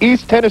Conference, it's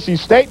East Tennessee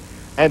State.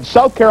 And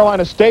South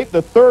Carolina State,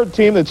 the third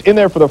team that's in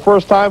there for the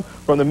first time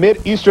from the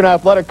Mid-Eastern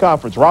Athletic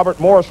Conference. Robert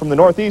Morris from the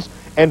Northeast.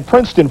 And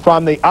Princeton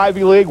from the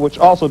Ivy League, which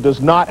also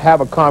does not have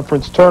a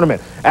conference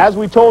tournament. As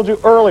we told you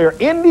earlier,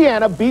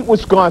 Indiana beat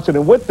Wisconsin,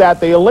 and with that,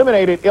 they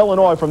eliminated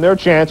Illinois from their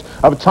chance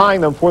of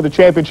tying them for the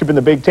championship in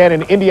the Big Ten,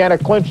 and Indiana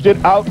clinched it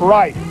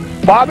outright.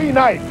 Bobby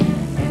Knight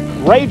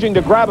raging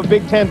to grab a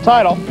Big Ten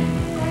title,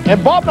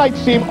 and Bob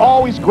Knight's team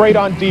always great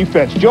on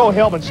defense. Joe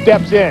Hillman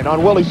steps in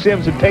on Willie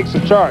Sims and takes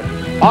the charge.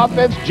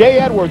 Offense, Jay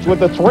Edwards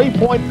with a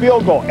 3-point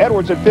field goal.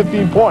 Edwards at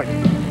 15 points.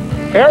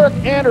 Eric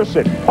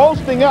Anderson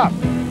posting up.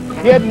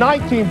 He had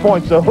 19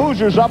 points. The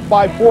Hoosiers up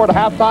by 4 at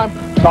halftime.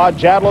 Todd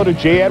Jadlow to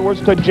Jay Edwards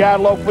to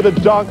Jadlow for the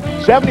dunk.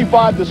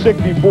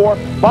 75-64.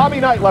 Bobby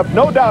Knight left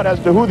no doubt as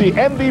to who the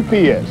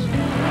MVP is.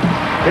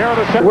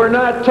 We're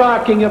not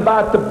talking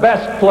about the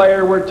best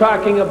player. We're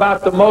talking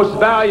about the most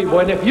valuable.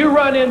 And if you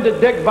run into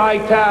Dick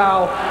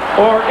Vitale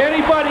or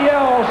anybody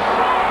else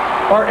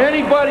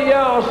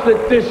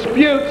that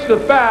disputes the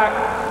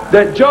fact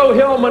that Joe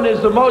Hillman is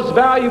the most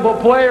valuable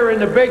player in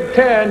the Big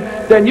Ten,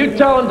 then you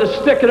tell them to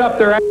stick it up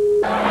their ass.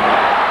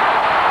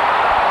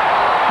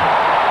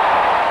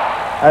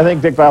 I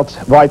think Dick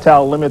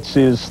Vitale limits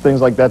his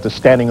things like that to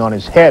standing on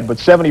his head, but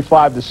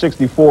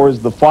 75-64 is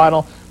the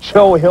final.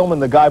 Joe Hillman,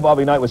 the guy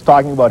Bobby Knight was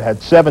talking about,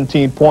 had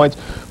 17 points.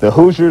 The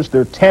Hoosiers,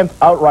 their 10th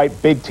outright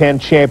Big Ten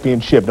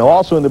championship. Now,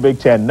 also in the Big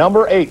Ten,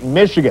 #8,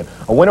 Michigan,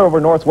 a winner over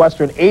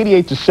Northwestern,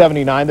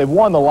 88-79. They've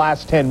won the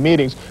last 10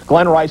 meetings.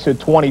 Glenn Rice had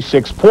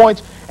 26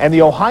 points. And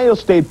the Ohio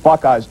State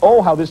Buckeyes,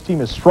 oh, how this team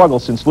has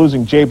struggled since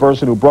losing Jay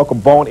Burson, who broke a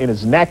bone in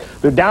his neck.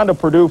 They're down to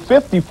Purdue,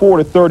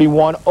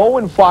 54-31,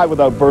 0-5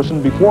 without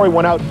Burson. Before he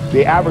went out,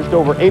 they averaged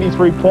over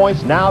 83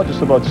 points, now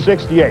just about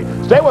 68.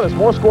 Stay with us,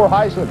 more score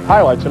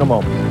highlights in a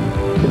moment.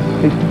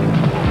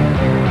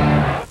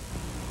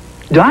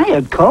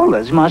 Diet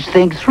Colas must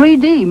think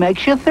 3D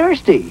makes you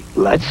thirsty.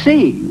 Let's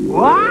see.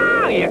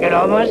 Wow, you can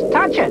almost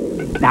touch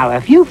it. Now,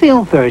 if you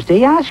feel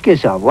thirsty, ask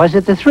yourself, was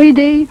it the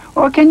 3D,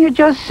 or can you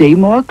just see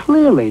more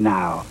clearly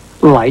now?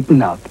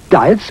 Lighten up.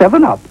 Diet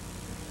 7-Up.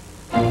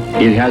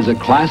 It has a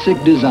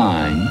classic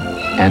design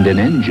and an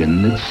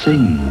engine that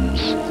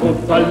sings.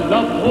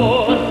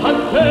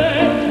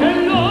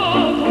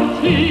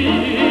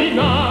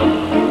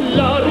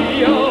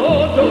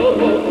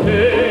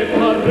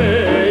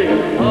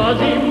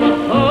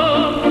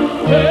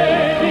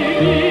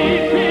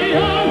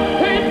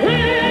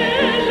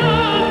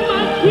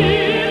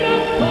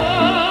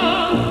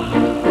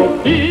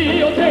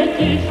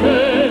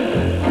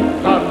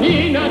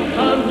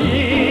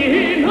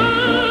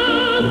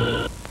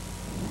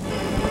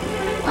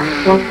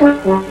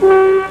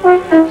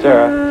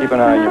 Sarah, keep an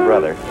eye on your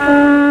brother.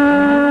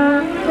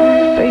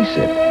 Face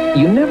it,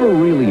 you never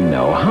really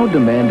know how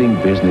demanding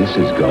business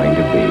is going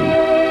to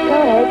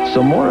be.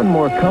 So more and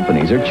more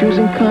companies are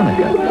choosing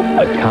Konica,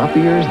 the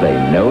copiers they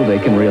know they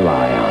can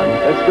rely on.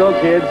 Let's go,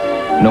 kids.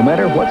 No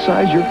matter what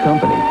size your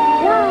company,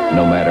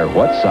 no matter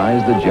what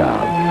size the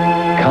job,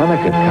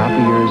 Konica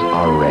copiers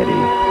are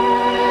ready.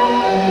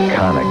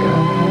 Konica,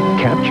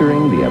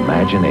 capturing the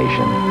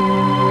imagination.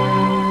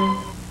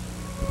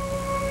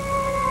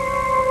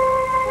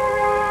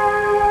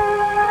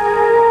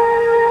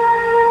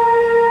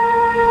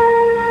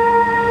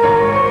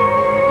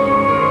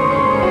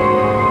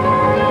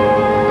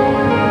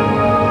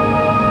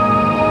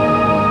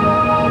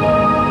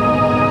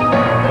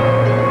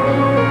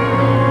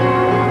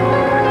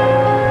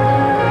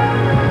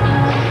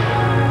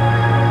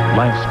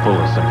 Life's full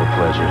of simple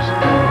pleasures,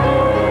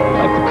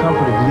 like the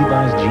comfort of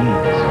Levi's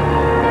jeans.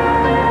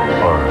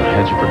 Or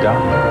had you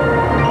forgotten?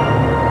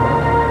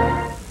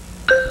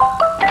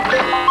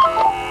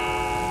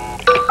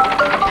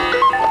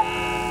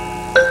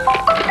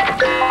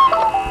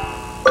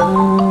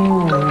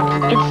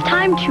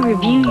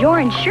 review your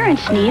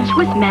insurance needs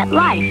with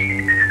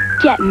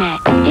MetLife. Get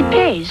Met. It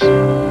pays.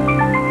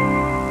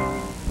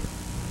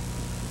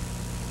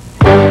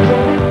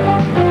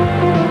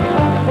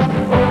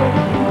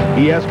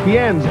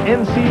 ESPN's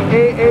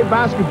NCAA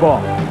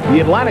Basketball, the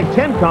Atlantic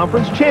 10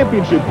 Conference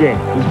Championship game,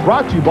 is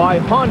brought to you by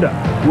Honda,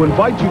 who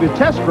invites you to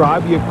test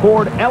drive the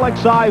Accord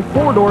LXi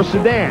 4-door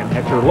sedan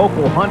at your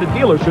local Honda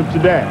dealership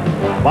today.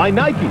 By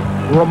Nike,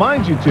 who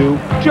reminds you to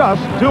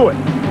just do it.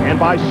 And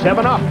by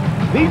 7-Up,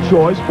 the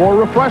choice for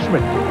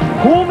refreshment.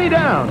 Cool me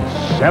down,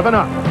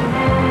 7-Up.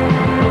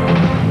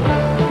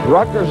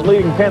 Rutgers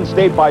leading Penn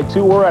State by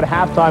 2. We're at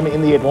halftime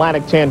in the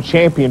Atlantic 10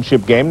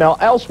 championship game. Now,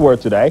 elsewhere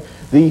today,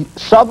 the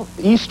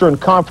Southeastern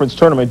Conference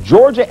Tournament,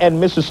 Georgia and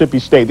Mississippi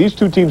State. These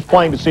two teams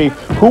playing to see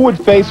who would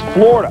face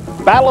Florida.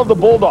 Battle of the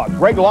Bulldogs.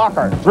 Greg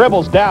Lockhart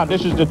dribbles down,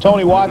 dishes to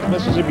Tony Watts.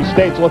 Mississippi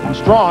State's looking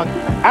strong.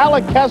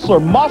 Alec Kessler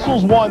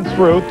muscles one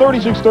through.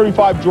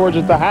 36-35 Georgia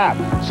at the half.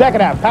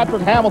 Second half,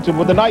 Patrick Hamilton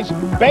with a nice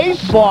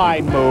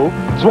baseline move.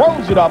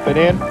 Throws it up and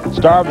in.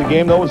 Star of the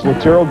game, though, is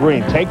Laterrell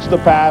Green. Takes the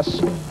pass.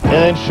 And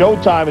then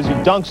showtime as he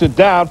dunks it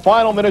down.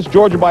 Final minutes,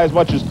 Georgia by as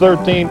much as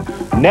 13.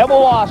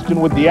 Neville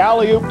Austin with the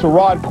alley-oop to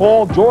Rod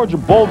Cole. Georgia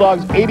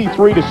Bulldogs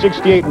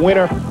 83-68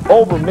 winner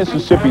over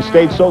Mississippi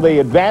State. So they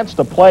advance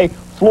to play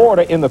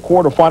Florida in the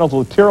quarterfinals.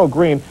 Laterrell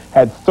Green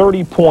had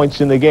 30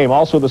 points in the game.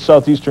 Also the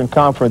Southeastern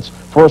Conference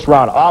first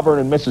round, Auburn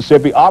and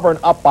Mississippi. Auburn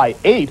up by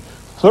 8.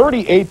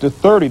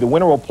 38-30. The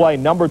winner will play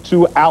number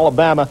 2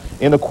 Alabama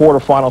in the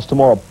quarterfinals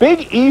tomorrow.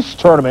 Big East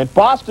tournament.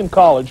 Boston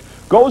College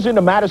goes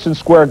into Madison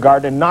Square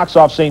Garden and knocks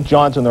off St.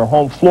 John's on their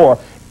home floor,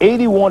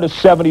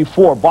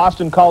 81-74.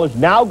 Boston College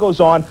now goes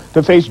on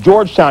to face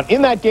Georgetown.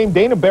 In that game,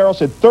 Dana Barros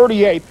had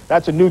 38.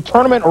 That's a new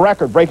tournament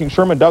record, breaking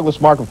Sherman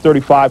Douglas' mark of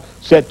 35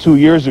 set 2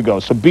 years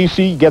ago. So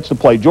BC gets to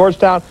play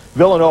Georgetown,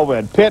 Villanova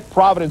and Pitt,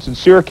 Providence and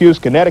Syracuse,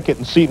 Connecticut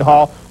and Seton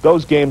Hall.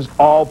 Those games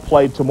all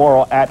played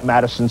tomorrow at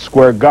Madison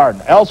Square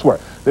Garden. Elsewhere,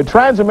 the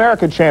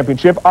Trans-American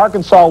Championship,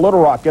 Arkansas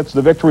Little Rock gets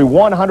the victory.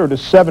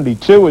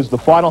 100-72 is the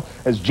final,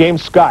 as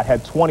James Scott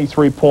had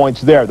 23 points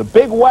there. The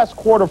Big West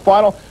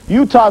quarterfinal,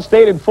 Utah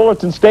State and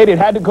Fullerton State. It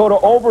had to go to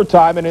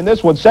overtime, and in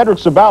this one, Cedric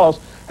Ceballos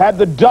had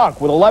the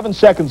dunk with 11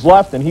 seconds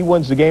left, and he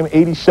wins the game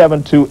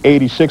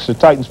 87-86. The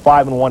Titans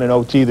 5-1 in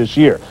OT this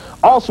year.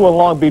 Also in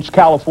Long Beach,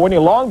 California,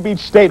 Long Beach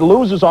State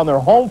loses on their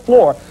home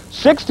floor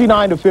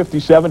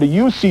 69-57 to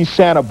UC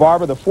Santa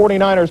Barbara. The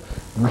 49ers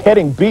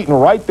getting beaten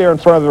right there in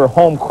front of their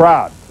home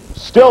crowd.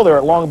 Still there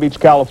at Long Beach,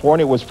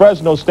 California, it was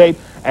Fresno State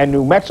and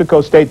New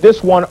Mexico State.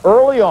 This one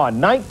early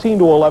on,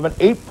 19-11,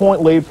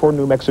 8-point lead for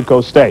New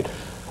Mexico State.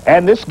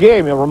 And this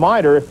game, a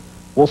reminder,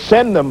 will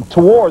send them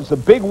towards the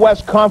Big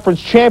West Conference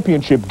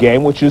Championship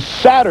game, which is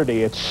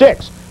Saturday at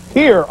 6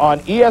 here on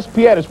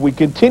ESPN as we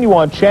continue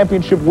on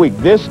Championship Week.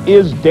 This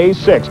is Day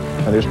 6,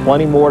 and there's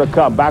plenty more to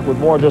come. Back with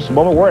more in just a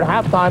moment. We're at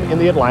halftime in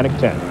the Atlantic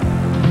 10.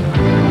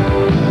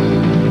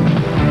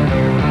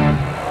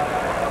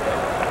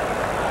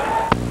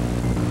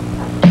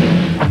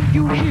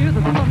 You hear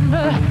the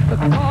thunder, the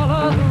call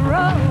of the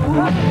road.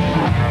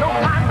 No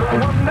time to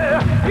wonder,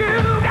 you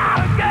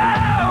gotta go.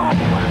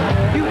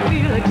 You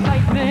feel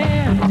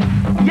excitement,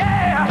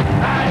 yeah.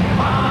 And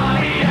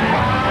money,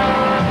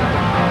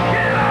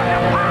 get on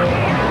your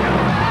party,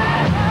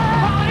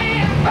 party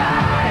and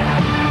ride.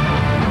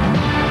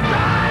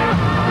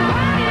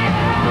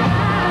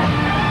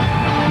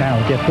 Now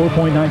get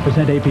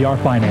 4.9% APR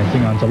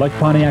financing on select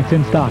Pontiacs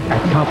in stock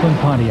at Copland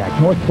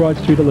Pontiac, North Broad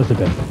Street,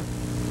 Elizabeth.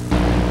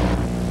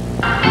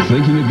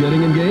 Thinking of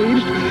getting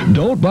engaged?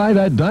 Don't buy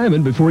that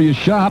diamond before you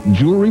shop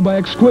Jewelry by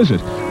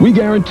Exquisite. We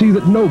guarantee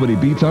that nobody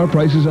beats our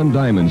prices on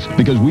diamonds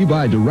because we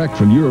buy direct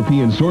from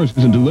European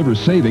sources and deliver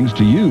savings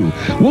to you.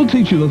 We'll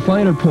teach you the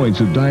finer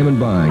points of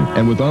diamond buying,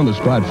 and with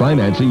on-the-spot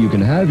financing, you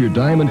can have your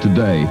diamond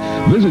today.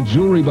 Visit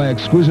Jewelry by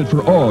Exquisite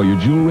for all your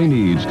jewelry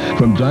needs,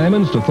 from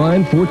diamonds to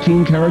fine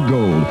 14-karat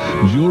gold.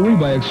 Jewelry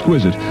by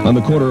Exquisite on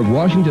the corner of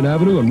Washington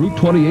Avenue and Route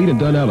 28 in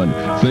Dunellen.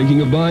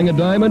 Thinking of buying a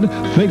diamond?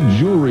 Think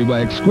Jewelry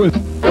by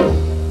Exquisite.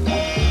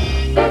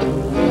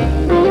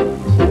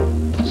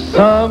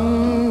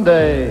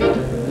 Someday,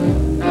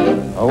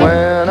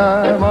 when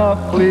I'm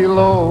awfully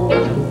low,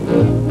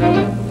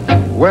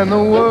 when the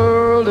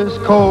world is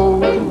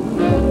cold,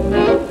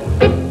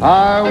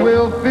 I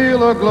will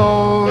feel a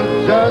glow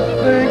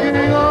just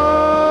thinking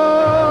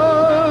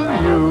of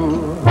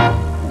you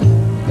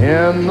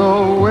in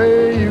the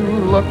way you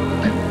look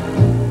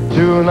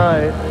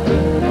tonight.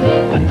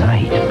 The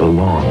night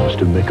belongs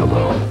to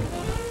Michelob.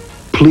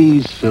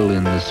 Please fill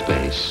in the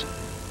space.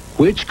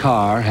 Which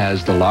car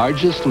has the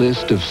largest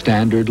list of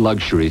standard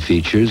luxury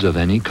features of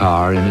any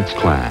car in its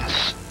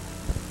class?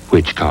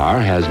 Which car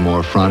has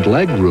more front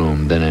leg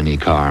room than any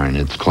car in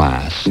its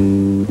class?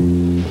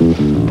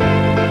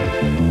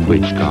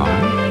 Which car?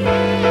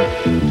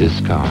 This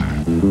car.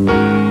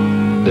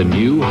 The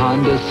new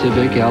Honda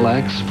Civic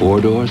LX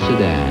 4-door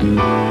sedan.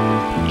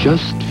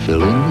 Just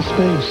fill in the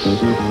space.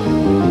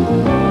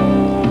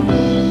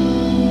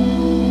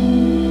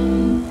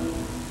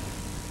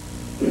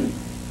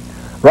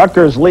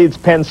 Rutgers leads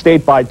Penn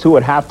State by 2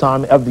 at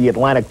halftime of the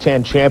Atlantic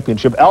 10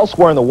 championship.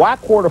 Elsewhere in the WAC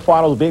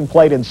quarterfinals being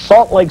played in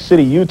Salt Lake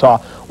City,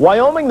 Utah,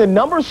 Wyoming, the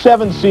number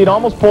 7 seed,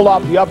 almost pulled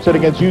off the upset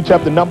against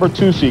UTEP, the number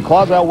 2 seed.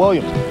 Clausel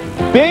Williams,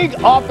 big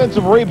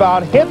offensive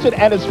rebound, hits it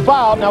and is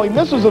fouled. Now he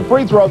misses a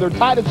free throw. They're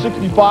tied at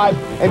 65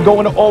 and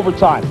go into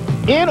overtime.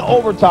 In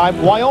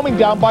overtime, Wyoming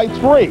down by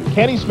 3.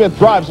 Kenny Smith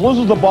drives,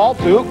 loses the ball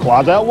to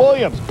Clausel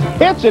Williams.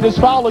 Hits it, is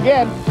fouled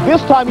again.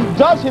 This time he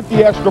does hit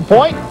the extra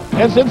point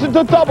and sends it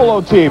to double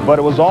OT. But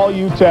it was all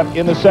UTEP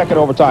in the second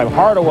overtime.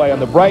 Hardaway on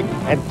the break.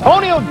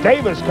 Antonio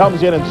Davis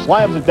comes in and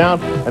slams it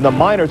down. And the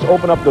Miners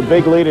open up the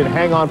big lead and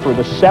hang on for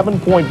the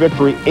 7-point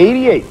victory,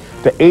 88-81.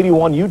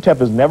 UTEP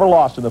has never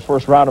lost in the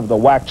first round of the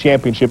WAC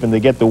championship, and they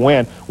get the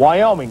win.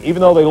 Wyoming, even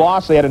though they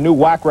lost, they had a new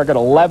WAC record,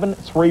 11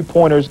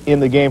 3-pointers in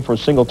the game for a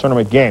single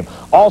tournament game.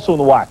 Also in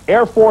the WAC,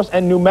 Air Force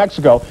and New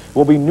Mexico.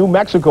 Will be New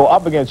Mexico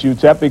up against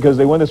UTEP because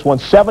they win this one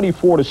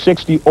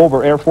 74-60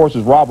 over Air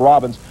Force's Rob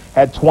Robbins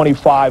had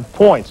 25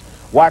 points.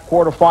 WAC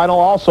quarterfinal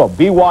also,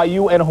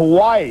 BYU and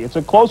Hawaii. It's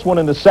a close one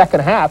in the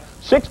second half,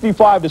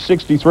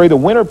 65-63. The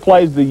winner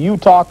plays the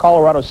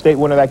Utah-Colorado State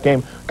winner. That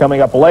game coming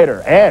up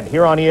later. And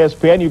here on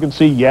ESPN, you can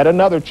see yet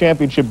another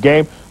championship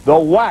game, the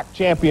WAC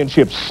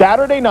championship,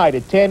 Saturday night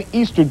at 10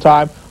 Eastern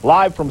Time,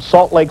 live from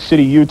Salt Lake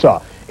City,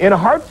 Utah. In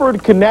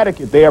Hartford,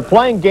 Connecticut, they are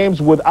playing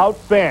games without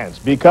fans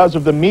because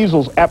of the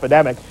measles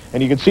epidemic.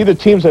 And you can see the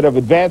teams that have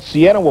advanced.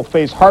 Siena will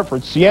face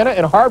Hartford. Siena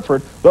and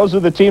Hartford, those are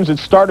the teams that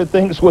started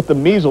things with the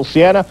measles.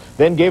 Siena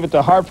then gave it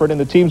to Hartford, and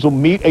the teams will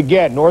meet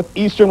again.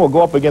 Northeastern will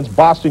go up against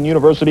Boston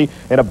University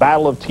in a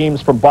battle of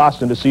teams from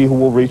Boston to see who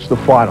will reach the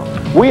final.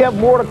 We have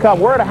more to come.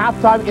 We're at a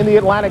halftime in the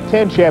Atlantic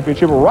 10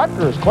 championship.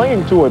 Rutgers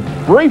clinging to a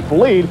brief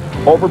lead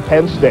over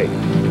Penn State.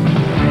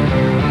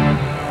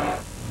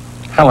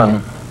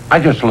 Helen, I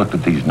just looked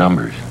at these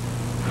numbers.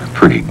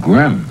 Pretty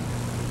grim.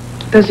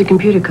 Those are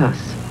computer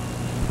costs.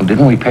 Well,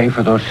 didn't we pay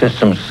for those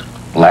systems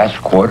last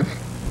quarter?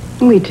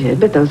 We did,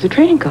 but those are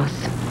training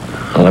costs.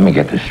 Well, let me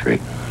get this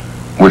straight.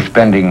 We're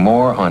spending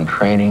more on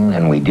training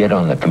than we did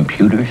on the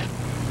computers?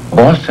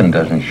 Boston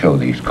doesn't show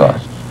these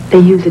costs. They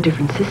use a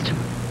different system.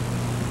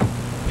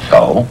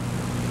 So?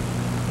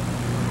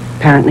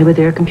 Apparently with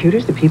their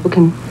computers, the people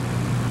can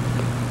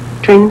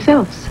train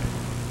themselves.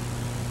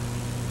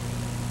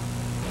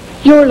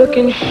 You're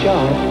looking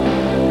sharp,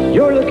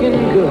 you're looking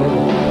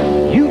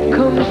good, you've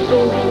come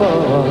so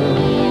far,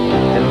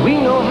 and we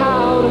know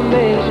how to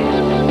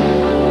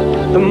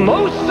make the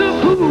most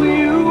of who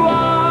you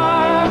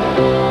are.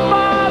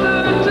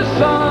 Father to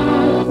son,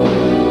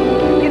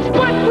 it's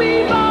what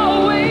we've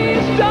always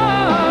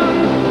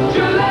done.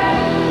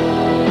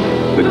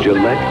 Gillette. The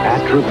Gillette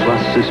Atra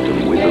Plus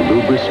system with the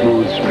Lubra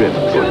Smooth Strip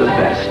for the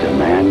best a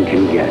man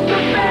can get.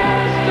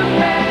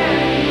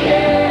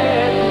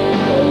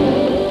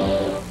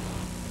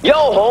 Yo,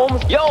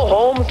 Holmes, yo,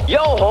 Holmes, yo,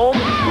 Holmes.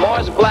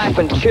 Mars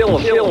Blackman,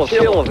 chillin',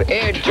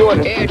 Air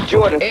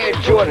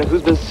Jordan,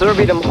 who's been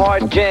serving them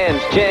hard jams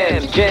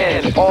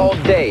all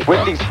day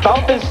with these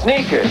thumping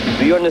sneakers.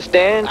 Do you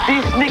understand?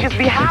 These sneakers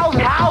be housed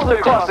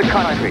across the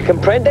country.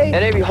 Comprende? And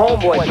every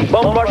homeboy keep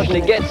bum rushing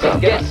to get some.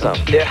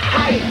 They're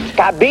hype,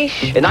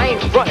 cabiche? And I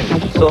ain't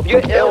frontin'. So if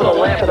you're ill and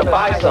lamp to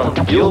buy some,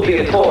 you'll be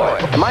a toy.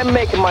 Am I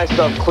making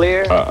myself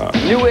clear?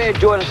 New Air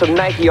Jordans from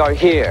Nike are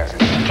here.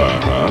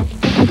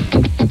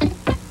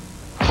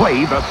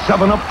 Play the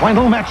 7-Up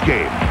final match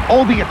game.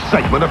 All the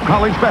excitement of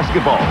college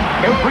basketball.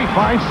 Every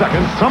 5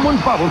 seconds, someone's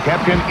bottle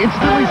cap can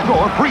instantly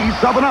score free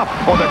 7-Up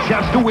or the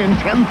chance to win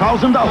 $10,000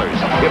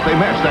 if they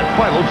match that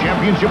final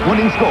championship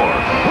winning score.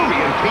 Hurry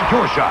and take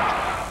your shot.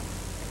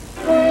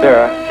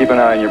 Sarah, keep an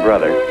eye on your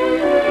brother.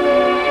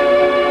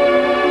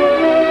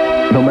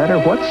 No matter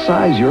what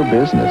size your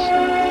business,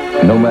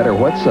 no matter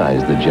what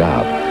size the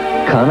job,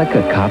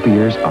 Konica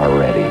copiers are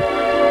ready.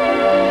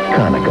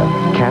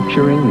 Konica,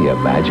 capturing the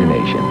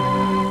imagination.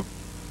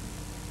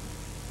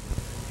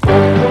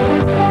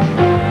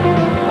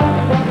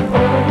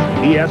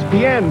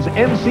 ESPN's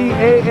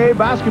NCAA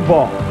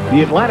Basketball,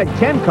 the Atlantic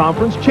 10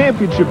 Conference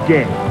Championship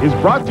game, is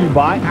brought to you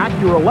by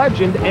Acura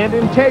Legend and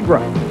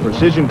Integra.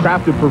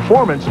 Precision-crafted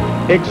performance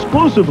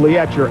exclusively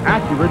at your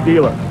Acura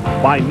dealer.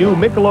 By new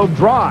Michelob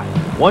Dry.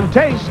 One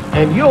taste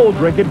and you'll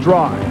drink it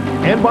dry.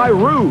 And by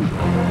Rude.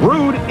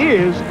 Rude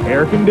is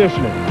air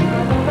conditioning.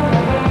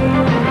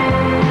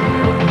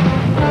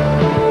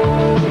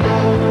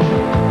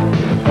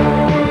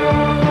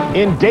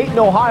 In Dayton,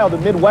 Ohio, the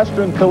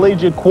Midwestern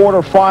Collegiate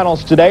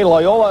quarterfinals today.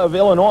 Loyola of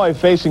Illinois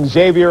facing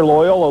Xavier.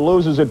 Loyola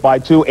loses it by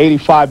 2,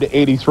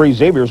 85-83.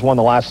 Xavier's won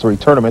the last 3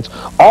 tournaments.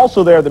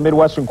 Also there, the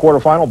Midwestern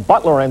quarterfinal,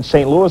 Butler and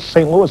St. Louis.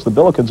 St. Louis, the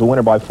Billikens, a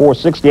winner by 4,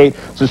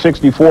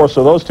 68-64.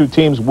 So those two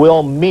teams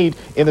will meet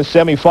in the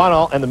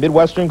semifinal, and the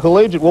Midwestern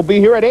Collegiate will be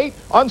here at 8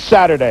 on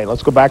Saturday.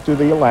 Let's go back to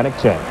the Atlantic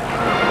 10.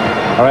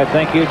 All right,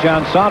 thank you,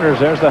 John Saunders.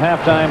 There's the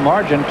halftime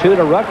margin, 2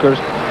 to Rutgers.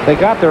 They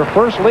got their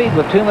first lead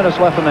with 2 minutes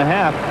left in the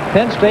half.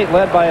 Penn State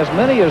led by as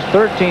many as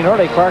 13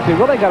 early. Clark, they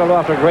really got it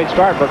off to a great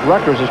start, but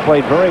Rutgers has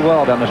played very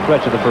well down the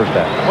stretch of the first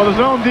half. Well, the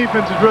zone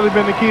defense has really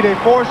been the key. They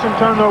forced some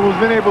turnovers,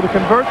 been able to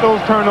convert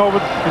those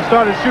turnovers, and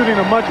started shooting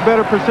a much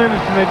better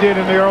percentage than they did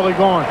in the early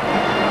going.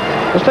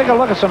 Let's take a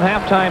look at some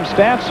halftime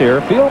stats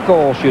here. Field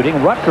goal shooting,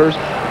 Rutgers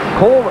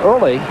cold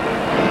early,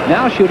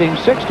 now shooting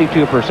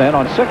 62%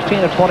 on 16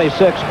 of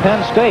 26.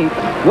 Penn State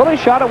really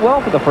shot it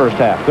well for the first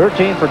half,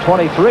 13 for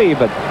 23,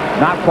 but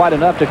not quite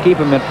enough to keep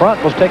them in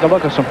front. Let's take a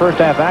look at some first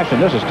half action.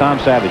 This is Tom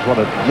Savage. What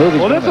a movie.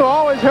 Well, this will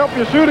always help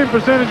your shooting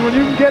percentage when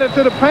you can get it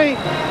to the paint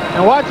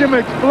and watch him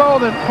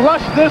explode and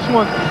flush this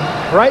one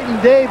right in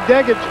Dave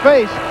Deggett's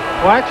face.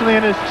 Well, actually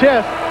in his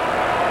chest,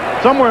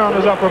 somewhere on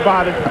his upper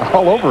body.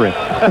 All over him.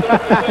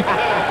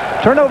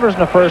 Turnovers in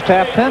the first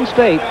half. Penn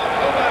State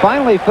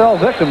finally fell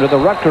victim to the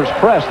Rutgers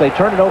press. They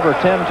turned it over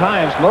 10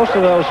 times. Most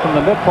of those from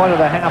the midpoint of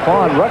the half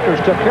on. Rutgers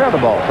took care of the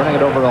ball, turning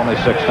it over only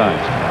 6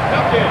 times.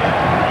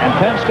 And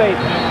Penn State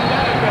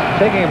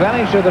taking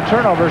advantage of the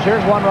turnovers.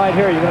 Here's one right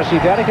here. You're going to see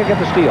Gatica get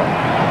the steal.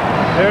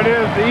 There it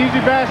is, the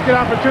easy basket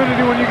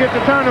opportunity when you get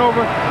the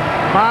turnover.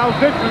 Miles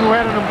Dixon, who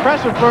had an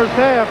impressive first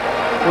half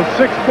with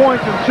 6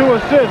 points and 2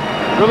 assists,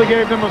 really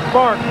gave them a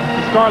spark.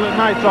 The Scarlet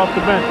Knights off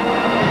the bench.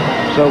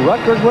 So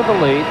Rutgers with the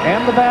lead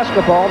and the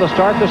basketball to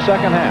start the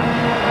second half.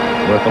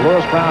 We're at the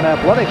Lewis Brown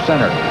Athletic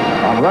Center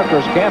on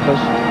Rutgers campus,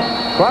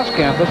 cross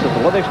campus at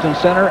the Livingston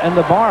Center and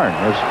the Barn.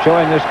 We're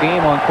showing this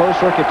game on closed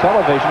circuit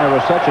television. There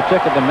was such a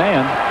ticket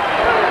demand.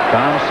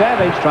 Tom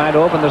Savage trying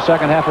to open the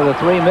second half of the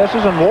 3,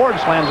 misses, and Ward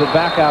slams it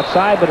back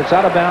outside, but it's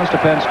out of bounds to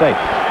Penn State.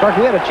 Clark,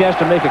 we had a chance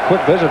to make a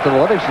quick visit to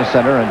the Livingston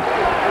Center, and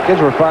kids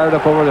were fired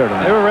up over there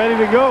tonight. They were ready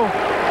to go.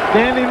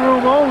 Standing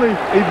room only.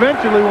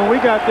 Eventually, when we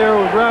got there, it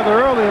was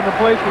rather early, and the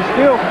place was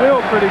still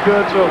filled pretty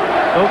good. So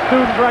those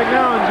students right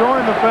now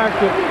enjoying the fact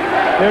that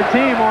their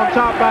team on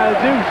top by a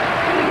deuce.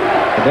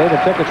 Today,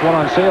 the tickets went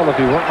on sale. If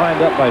you weren't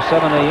lined up by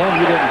 7 a.m.,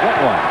 you didn't get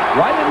one.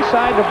 Right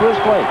inside the Bruce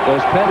Blake goes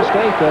Penn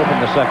State to open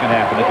the second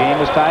half, and the game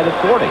is tied at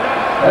 40.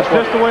 That's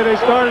just the way they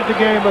started the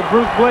game, but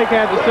Bruce Blake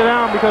had to sit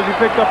down because he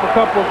picked up a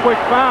couple of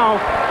quick fouls.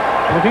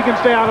 And if he can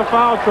stay out of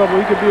foul trouble,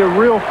 he could be a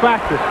real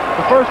factor.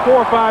 The first 4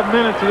 or 5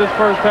 minutes of this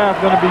first half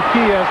are going to be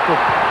key as to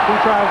who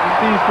tries to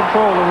seize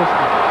control of this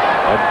one.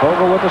 Ed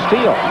Fogle with the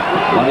steal.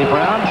 Money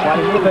Brown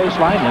sliding to the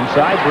baseline.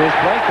 Inside, Bruce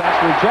Blake. That's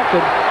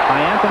rejected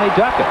by Anthony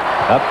Duckett.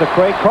 Up to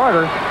Craig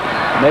Carter.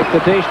 Make the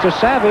dish to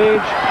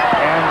Savage.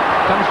 And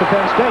comes to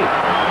Penn State.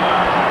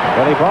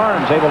 Billy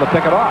Barnes able to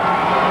pick it off.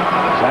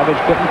 Savage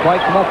couldn't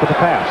quite come up with the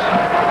pass.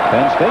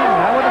 Penn State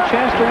now with a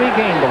chance to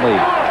regain the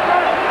lead.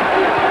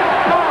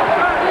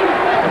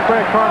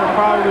 Craig Carter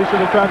probably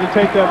should have tried to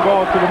take that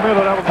ball to the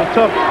middle. That was a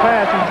tough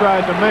pass he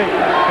tried to make.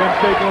 Penn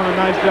State doing a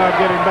nice job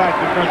getting back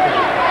defensively.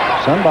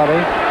 Somebody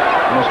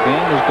in this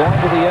game is going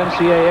to the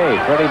NCAA.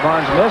 Freddie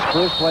Barnes missed.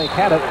 Bruce Blake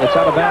had it. It's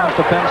out of bounds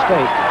to Penn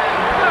State.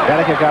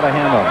 Gatica got a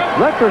hand on it.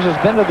 Rutgers has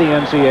been to the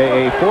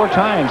NCAA 4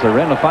 times. They were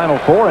in the Final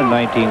Four in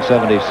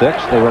 1976.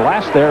 They were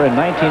last there in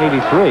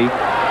 1983.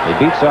 They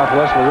beat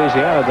Southwest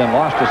Louisiana, then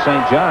lost to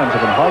St. John's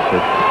up in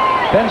Hartford.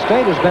 Penn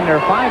State has been there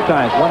 5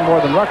 times, one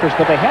more than Rutgers,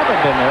 but they haven't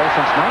been there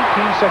since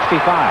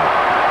 1965.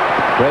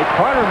 Craig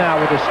Carter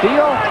now with a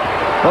steal.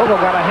 Fogle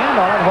got a hand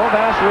on it.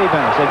 Hovass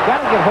rebounds. They've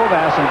got to get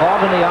Hovass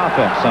involved in the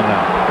offense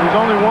somehow. He's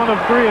only 1 of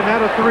 3, and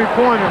that a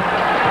 3-pointer.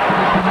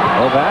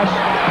 Hovass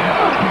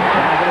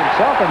trying to get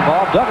himself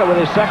involved. Duckett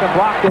with his second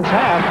block this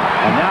half,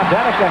 and now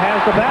Danica has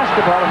the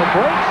basketball, and a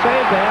great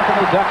save to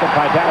Anthony Duckett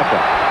by Danica.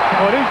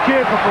 Well, these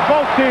kids for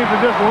both teams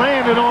are just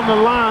landing on the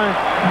line.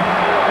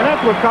 And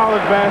that's what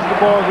college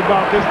basketball is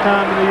about this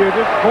time of the year.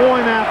 Just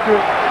going after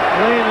it,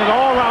 laying it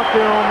all out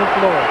there on the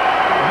floor.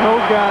 And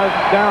those guys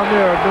down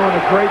there are doing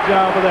a great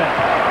job of that.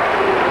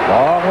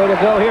 Long way to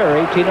go here.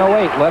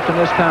 18:08 left in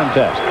this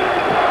contest.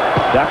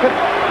 Duckett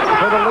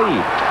for the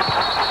lead.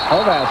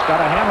 Hovass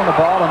got a hand on the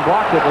ball and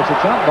blocked it. It's a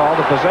jump ball.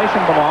 The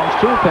possession belongs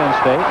to Penn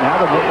State. Now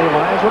the Nittany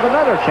Lions with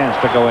another chance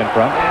to go in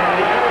front.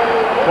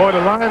 Boy,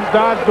 the Lions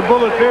dodged the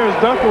bullet there as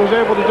Duckett was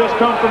able to just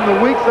come from the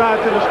weak side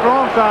to the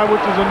strong side,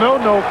 which is a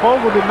no-no.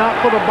 Fogle did not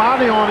put a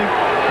body on him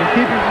and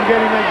keep him from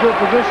getting that good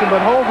position, but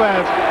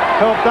Hovass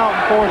helped out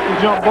and forced the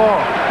jump ball.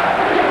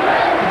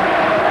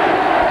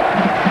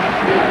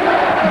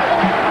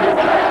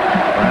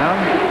 Brown,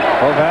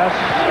 Hovass,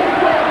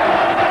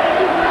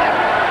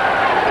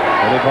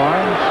 Eddie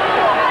Barnes.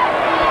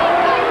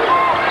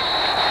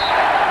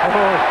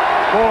 Oh,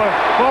 boy,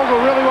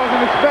 Fogle really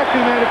wasn't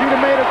expecting that. If he'd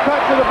have made a cut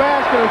to the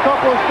basket a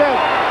couple of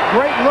steps,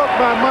 great look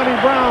by Money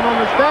Brown on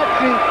the stat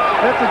sheet.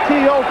 That's a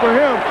TO for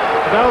him.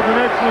 But that was an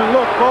excellent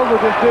look.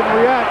 Fogle just didn't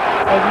react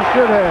as he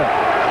should have.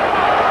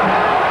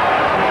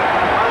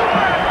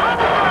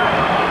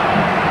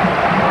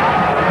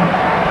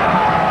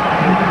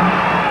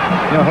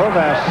 You know,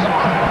 Hovass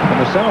in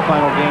the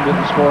semifinal game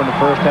didn't score in the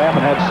first half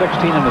and had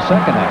 16 in the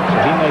second half. So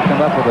he may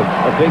come up with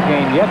a big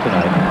game yet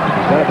tonight.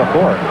 He's done it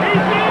before.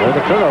 There are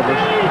the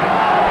turnovers.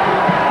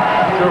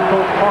 I'm sure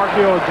Coach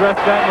Parkhill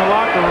addressed that in the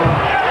locker room.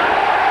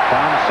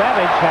 Tom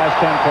Savage has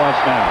 10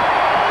 points now.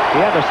 He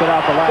had to sit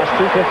out the last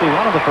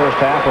 2:51 of the first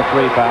half with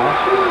 3 fouls.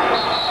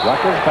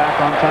 Rutgers back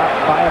on top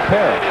by a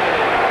pair.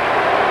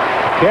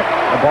 Kick.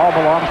 The ball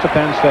belongs to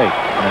Penn State.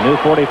 And a new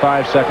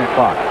 45-second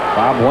clock.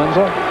 Bob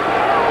Wenzel,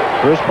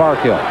 Bruce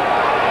Parkhill.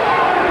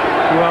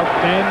 Two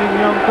outstanding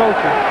young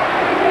coaches.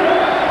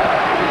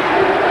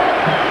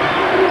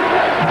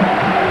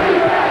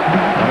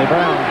 Tony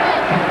Brown.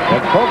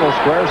 Ed Fogel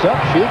squares up,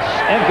 shoots,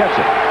 and gets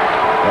it.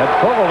 Ed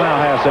Fogel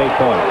now has 8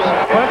 points.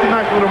 Well, that's a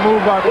nice little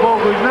move by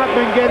Fogel. He's not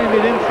been getting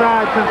it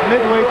inside since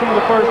midway through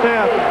the first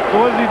half.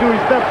 So what does he do? He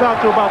steps out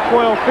to about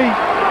 12 feet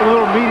with a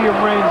little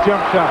medium-range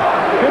jump shot.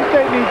 Penn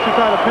State needs to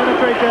try to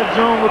penetrate that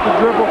zone with the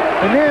dribble.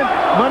 And then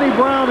Money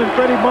Brown and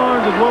Freddie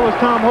Barnes, as well as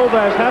Tom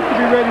Hovash, have to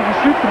be ready to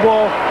shoot the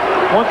ball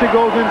once it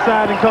goes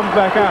inside and comes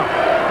back out.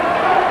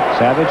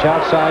 Savage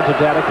outside to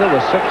Datica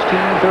with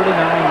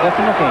 16:39 left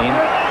in the game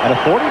and a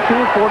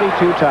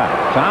 42-42 tie.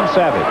 Tom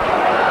Savage.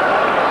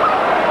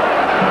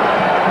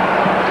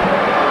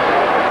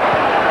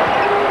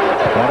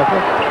 Datica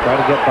try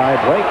to get by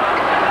Blake.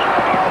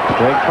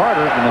 Greg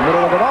Carter in the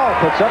middle of it all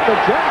puts up the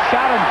jump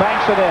shot and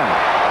banks it in.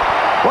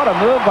 What a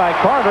move by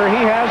Carter.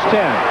 He has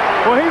 10.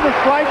 Well, he's a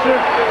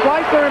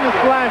slicer and a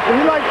slasher.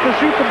 He likes to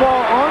shoot the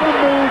ball on the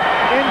move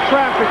in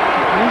traffic.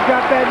 And he's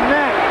got that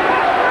knack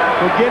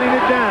for getting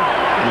it down.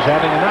 He's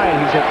having a night.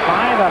 He's hit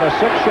 5 out of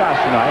 6 shots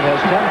tonight,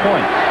 has 10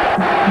 points.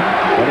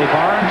 Freddie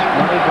Barnes,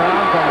 Money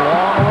Brown from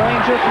long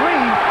range at 3.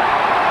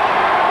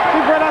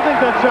 See, Brett, I think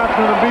that shot's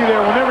going to be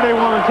there whenever they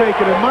want to take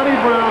it. And Money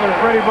Brown and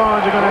Freddie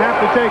Barnes are going to have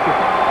to take it.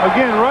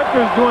 Again,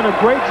 Rutgers doing a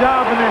great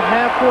job in that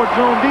half-court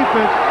zone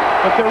defense,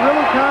 but they're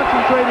really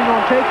concentrating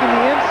on taking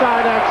the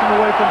inside action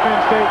away from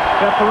Penn State.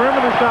 That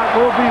perimeter shot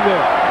will be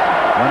there.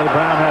 Money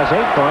Brown has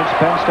 8 points,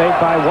 Penn State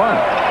by 1.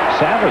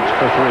 Savage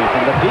for 3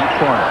 from the deep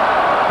corner.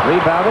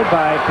 Rebounded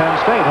by Penn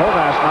State.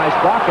 Hovash, nice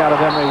block out of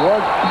Emory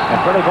Ward. And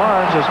Freddie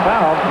Barnes is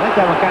fouled. I think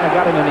that one kind of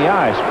got him in the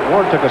eyes.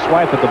 Ward took a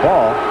swipe at the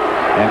ball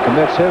and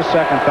commits his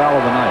second foul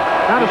of the night.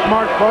 Not a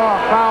smart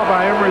foul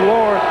by Emory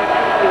Ward.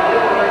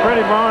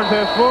 Freddie Barnes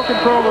has full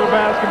control of the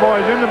basketball.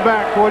 He's in the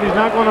backcourt. He's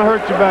not going to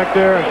hurt you back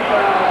there.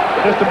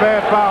 Just a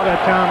bad foul that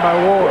time by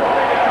Ward.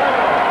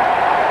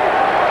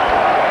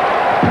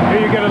 Here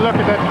you get a look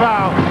at that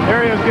foul.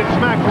 Arias gets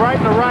smacked right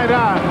in the right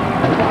eye.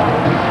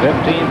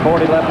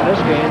 15:40 left in this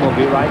game. We'll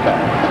be right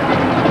back.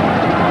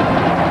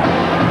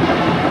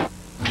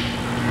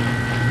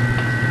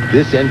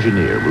 This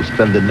engineer will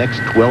spend the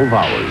next 12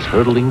 hours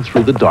hurtling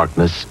through the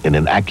darkness in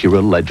an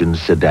Acura Legend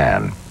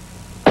sedan.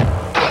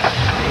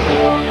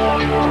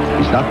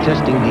 He's not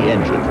testing the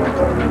engine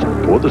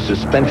or the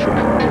suspension.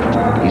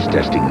 He's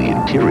testing the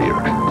interior,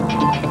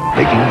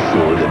 making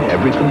sure that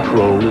every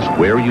control is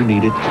where you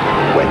need it,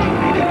 when you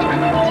need it.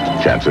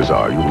 Chances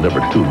are you'll never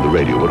tune the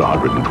radio at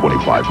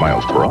 125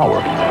 miles per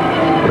hour.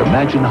 But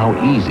imagine how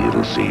easy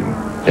it'll seem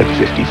at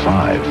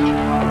 55.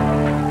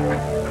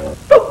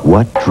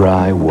 What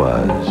dry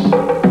was.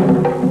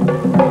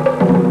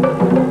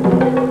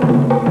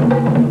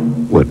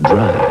 What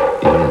dry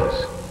is.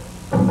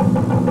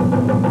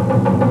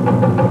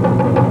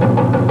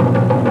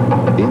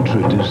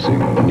 Introducing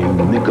new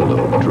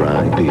Michelob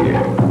Dry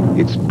Beer.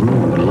 It's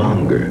brewed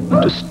longer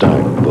to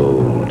start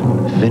bold,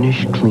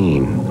 finish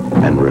clean,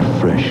 and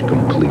refresh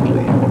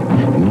completely.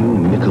 New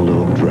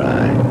Michelob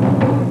Dry.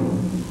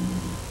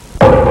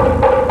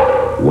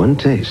 One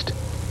taste,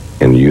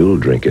 and you'll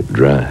drink it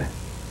dry.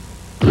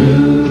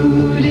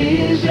 Rude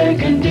is air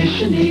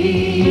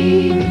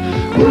conditioning.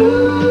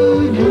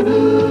 Rude,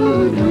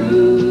 rude,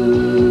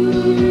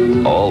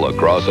 rude. All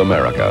across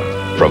America,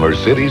 from her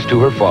cities to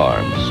her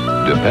farms,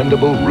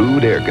 dependable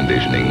Rude air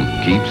conditioning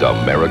keeps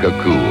America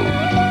cool.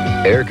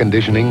 Air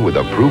conditioning with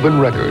a proven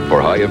record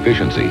for high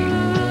efficiency.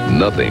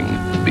 Nothing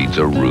beats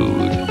a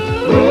Rude.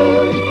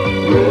 Rude,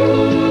 rude,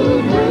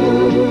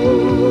 rude.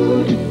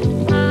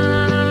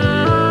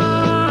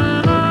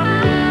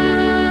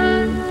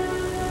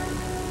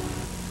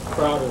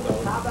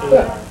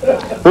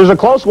 There's a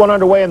close one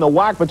underway in the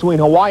WAC between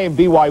Hawaii and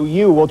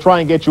BYU. We'll try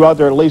and get you out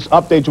there, at least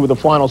update you with the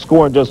final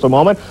score in just a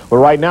moment. But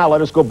right now,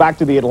 let us go back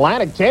to the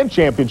Atlantic 10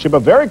 Championship, a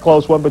very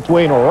close one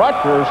between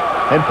Rutgers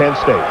and Penn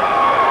State.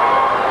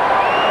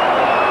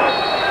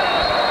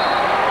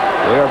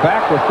 We are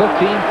back with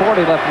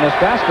 15:40 left in this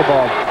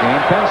basketball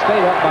game. Penn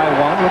State up by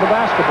 1 with the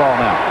basketball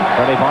now.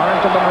 Freddie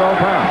Barnes to Monroe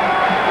Brown.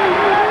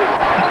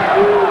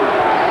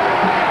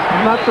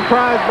 I'm not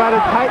surprised by the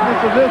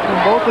tightness of this one.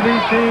 Both of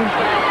these teams,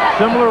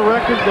 similar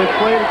records. They've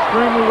played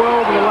extremely well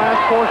over the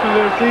last portion of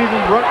their season.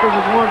 Rutgers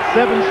has won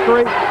 7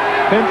 straight.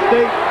 Penn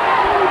State,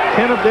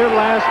 10 of their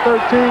last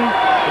 13.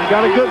 They've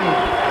got a good one.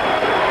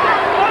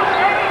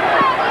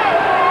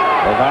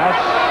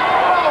 Hovash,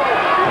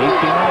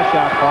 18 on the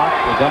shot clock.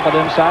 They dump it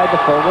inside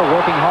to Fogel,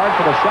 working hard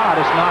for the shot.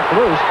 It's knocked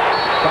loose.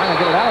 Trying to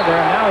get it out of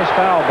there, and now he's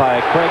fouled by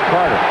Craig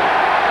Carter.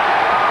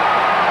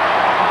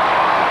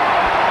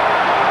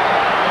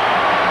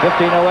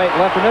 15:08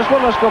 left in this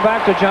one. Let's go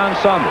back to John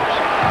Saunders.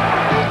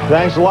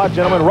 Thanks a lot,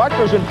 gentlemen.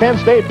 Rutgers and Penn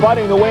State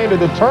fighting their way into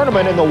the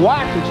tournament. In the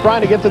WAC, it's trying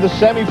to get to the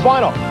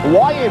semifinal.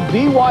 Hawaii and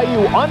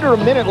BYU under a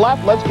minute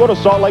left. Let's go to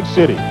Salt Lake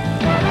City.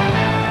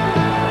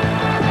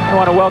 I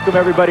want to welcome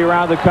everybody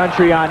around the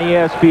country on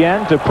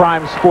ESPN to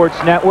Prime Sports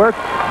Network.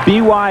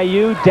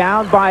 BYU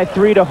down by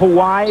 3 to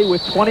Hawaii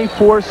with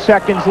 24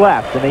 seconds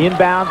left. And the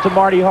inbound to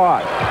Marty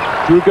Hawes.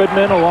 Drew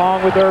Goodman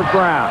along with Irv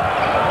Brown.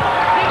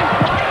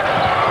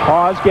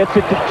 Hawes gets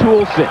it to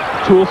Toulson.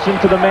 Toulson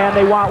to the man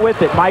they want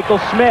with it. Michael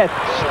Smith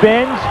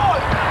spins.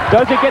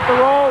 Doesn't get the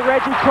roll.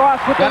 Reggie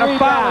Cross with the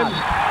rebound.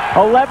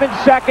 11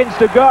 seconds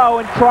to go,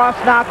 and Cross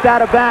knocked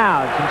out of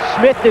bounds. And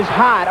Smith is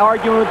hot,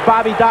 arguing with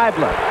Bobby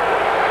Deibler.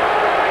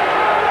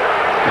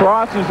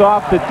 Cross is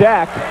off the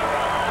deck.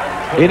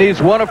 He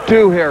needs 1 of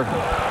 2 here.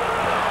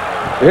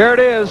 Here it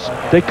is.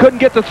 They couldn't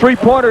get the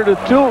three-pointer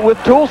with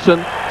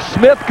Toulson.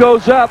 Smith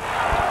goes up.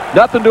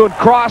 Nothing doing.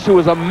 Cross, who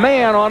was a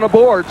man on the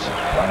boards,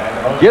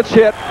 gets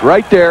hit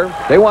right there.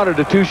 They wanted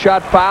a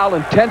 2-shot foul,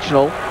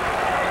 intentional.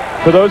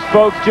 For those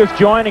folks just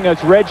joining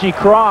us, Reggie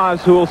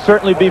Cross, who will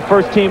certainly be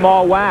first-team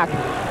All-WAC,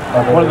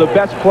 one of the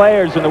best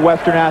players in the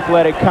Western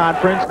Athletic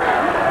Conference.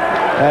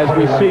 As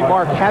we see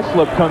Mark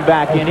Heslop come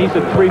back in, he's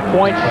a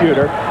three-point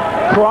shooter.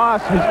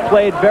 Cross has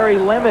played very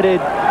limited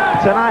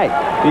tonight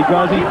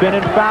because he's been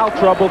in foul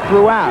trouble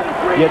throughout.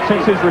 Yet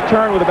since his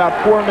return with about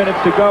 4 minutes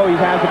to go, he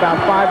has about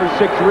 5 or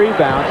 6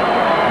 rebounds.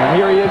 And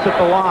here he is at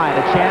the line,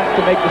 a chance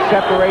to make the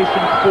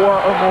separation 4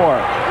 or more.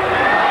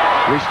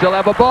 We still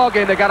have a ball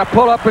game. They got to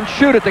pull up and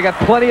shoot it. They got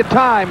plenty of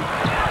time.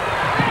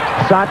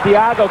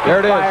 Santiago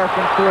can fire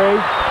from 3.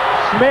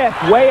 Smith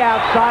way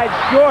outside,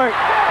 short.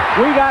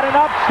 We got an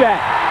upset.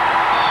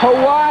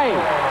 Hawaii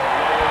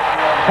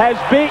has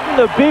beaten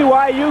the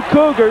BYU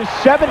Cougars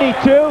 72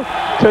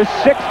 to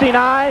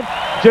 69,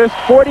 just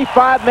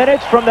 45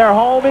 minutes from their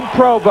home in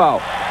Provo.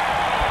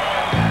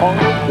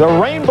 The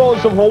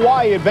Rainbows of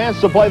Hawaii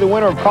advance to play the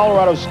winner of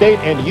Colorado State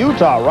and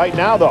Utah. Right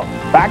now, though,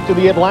 back to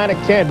the Atlantic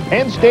 10,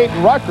 Penn State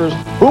and Rutgers,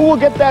 who will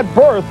get that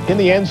berth in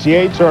the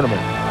NCAA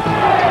Tournament.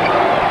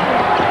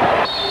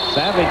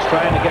 Savage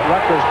trying to get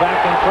Rutgers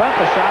back in front.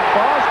 The shot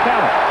falls,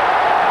 count it.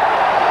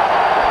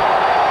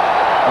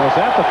 Was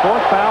that the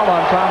 4th foul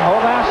on Tom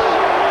Hovass?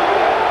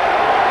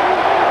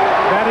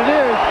 That it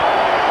is.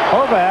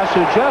 Hovass,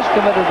 who just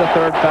committed the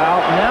 3rd foul,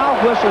 now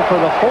whistled for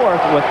the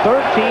 4th with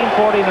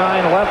 13:49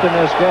 left in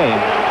this game.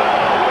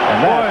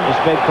 And that is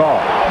big call.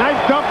 Nice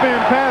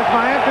dump-in pass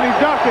by Anthony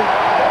Duckett.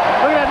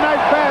 Look at that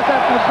nice pass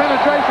after the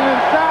penetration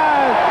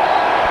inside.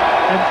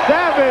 And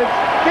Savage,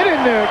 get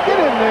in there,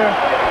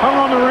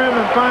 hung on the rim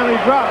and finally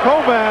dropped.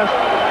 Hovass,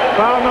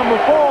 foul number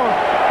 4.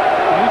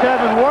 He's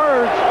having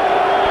words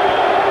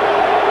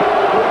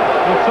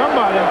with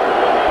somebody.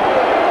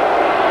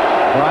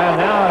 Brian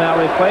now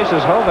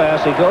replaces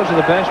Hovass. He goes to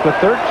the bench with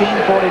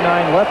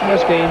 13:49 left in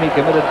this game. He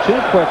committed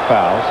 2 quick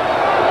fouls.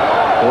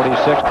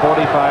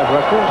 46-45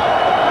 Rutgers.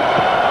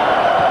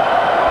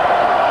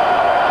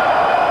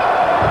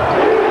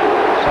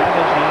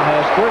 Savage now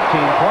has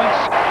 13 points.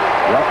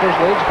 Rutgers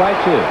leads by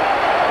 2.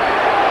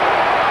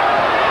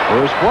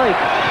 Here's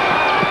Blake.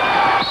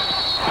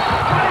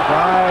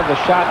 Drive. The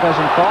shot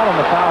doesn't fall, and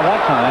the foul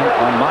that time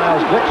on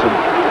Miles Dixon.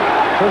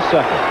 His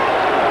 2nd.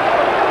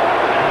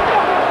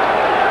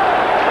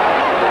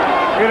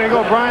 Here they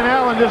go. Brian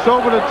Allen just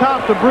over the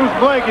top to Bruce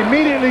Blake.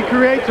 Immediately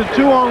creates a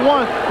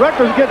 2-on-1.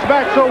 Rutgers gets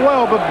back so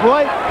well, but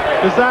Blake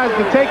decides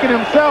to take it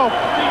himself.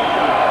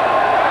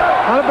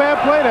 Not a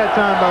bad play that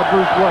time by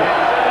Bruce Blake.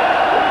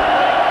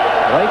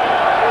 Blake,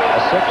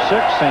 a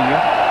 6'6" senior,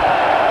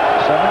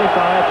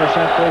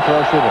 75% free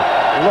throw shooter.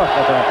 Look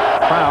at that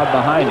crowd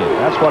behind him.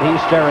 That's what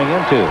he's staring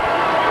into.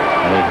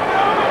 And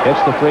he hits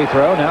the free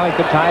throw. Now he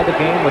could tie the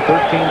game with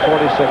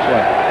 13:46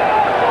 left.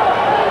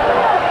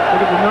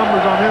 Look at the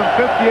numbers on him,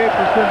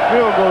 58%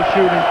 field goal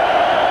shooting.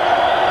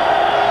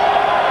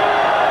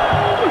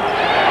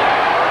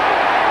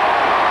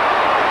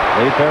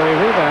 Lee Perry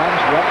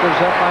rebounds, Rutgers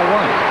up by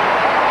 1.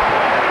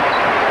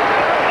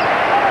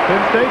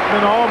 Penn State's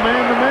been all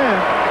man-to-man.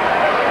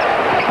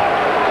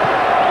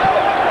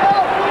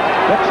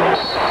 Dixon,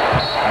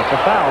 that's a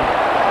foul.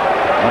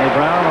 Money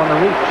Brown on the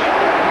reach.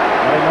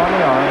 Right on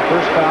the arm,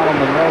 first foul on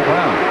Monroe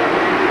Brown.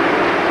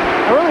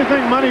 I really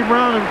think Money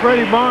Brown and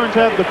Freddie Barnes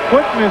have the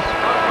quickness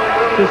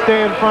to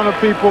stay in front of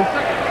people,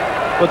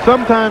 but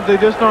sometimes they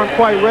just aren't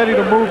quite ready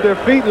to move their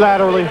feet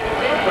laterally.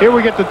 Here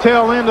we get the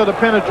tail end of the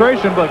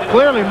penetration, but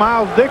clearly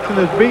Miles Dixon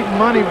has beaten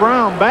Money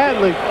Brown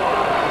badly,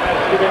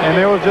 and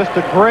there was just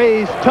a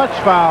grazed touch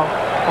foul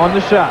on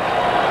the shot.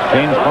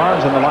 James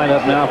Barnes in the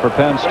lineup now for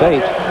Penn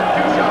State,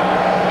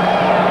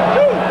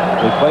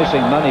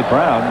 replacing Money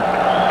Brown.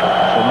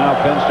 So now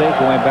Penn State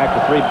going back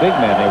to 3 big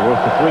men. They were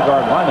with the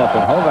 3-guard lineup,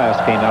 and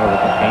Hovass came out of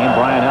the game.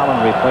 Brian Allen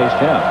replaced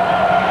him.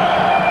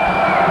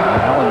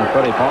 Allen and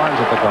Freddie Barnes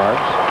at the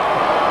guards.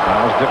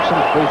 Miles Dixon,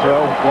 free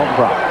throw, won't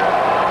drop.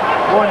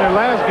 Boy, in their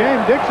last game,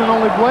 Dixon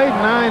only played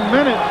 9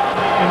 minutes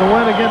in the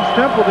win against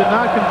Temple. Did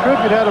not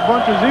contribute, had a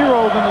bunch of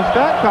zeros in the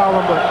stat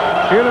column, but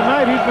here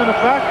tonight he's been a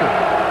factor.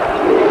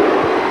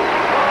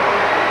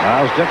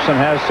 Miles Dixon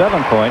has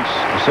 7 points.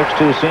 A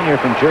 6'2" senior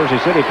from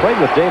Jersey City. Played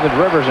with David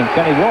Rivers and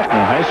Kenny Walton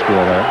in high school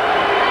there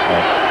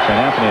at St.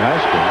 Anthony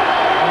High School.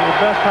 One of the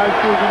best high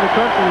schools in the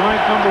country,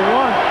 ranked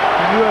 #1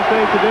 in USA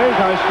Today's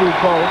high school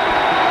poll.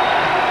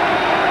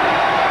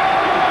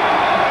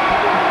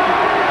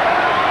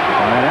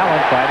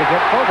 Tried to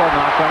get Fogel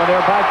knocked out of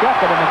there by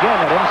Duckett, and again,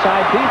 that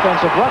inside defense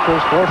of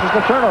Rutgers forces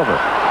the turnover.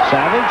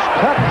 Savage,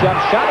 cut,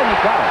 jump shot, and he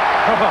got it.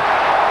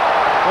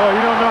 Oh, you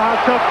don't know how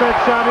tough that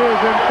shot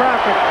is in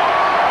traffic.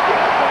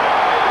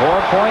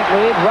 4-point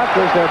lead,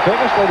 Rutgers, their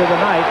biggest lead of the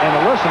night,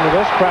 and listen to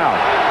this crowd.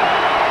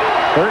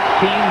 13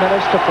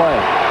 minutes to play.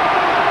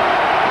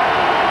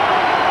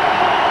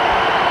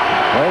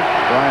 Blake,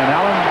 Brian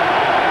Allen,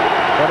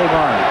 Freddie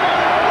Barnes.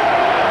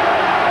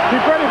 See,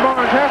 Freddie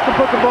Barnes has to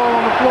put the ball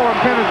on the floor and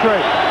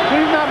penetrate.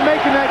 He's not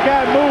making that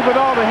guy move at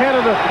all ahead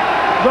of the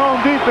zone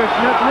defense,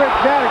 and that's Rick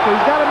Datica.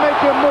 He's got to make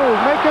him move,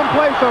 make him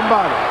play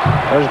somebody.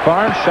 There's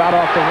Barnes, shot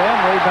off the rim,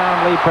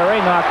 rebound Lee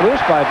Perry, knocked loose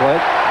by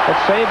Blake.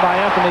 It's saved by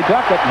Anthony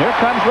Duckett, and here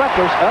comes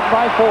Rutgers up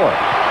by 4.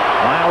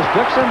 Miles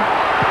Dixon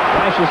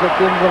flashes it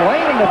into the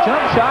lane, and the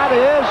jump shot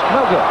is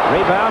no good.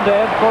 Rebound to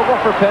Ed Fogel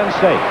for Penn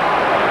State.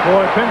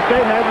 Boy, Penn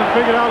State hasn't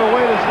figured out a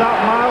way to stop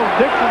Miles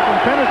Dixon from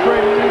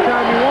penetrating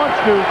anytime he wants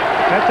to.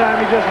 That time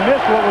he just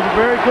missed what was a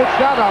very good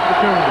shot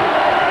opportunity.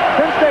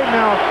 Penn State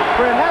now,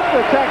 Fred, has to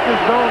attack this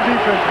zone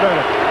defense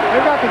better.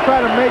 They've got to try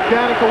to make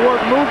Danica work,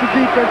 move the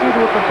defense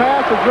either with the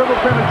pass or dribble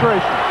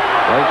penetration.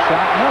 Blake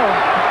shot, no.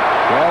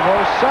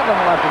 12:07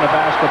 left in the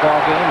basketball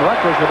game.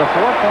 Rutgers with a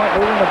 4-point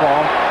lead in the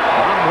ball.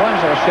 Bob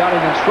Wenzel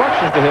shouting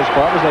instructions to his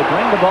club as they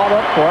bring the ball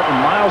up court, and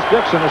Miles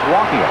Dixon is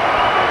walking it.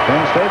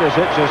 Penn State has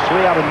hit just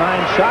 3 out of 9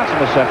 shots in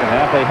the second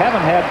half. They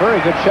haven't had very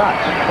good shots.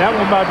 That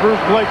one by Bruce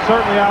Blake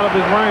certainly out of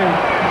his range.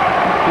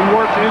 He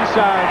works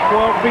inside.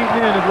 12 feet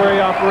in is where he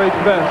operates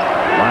best.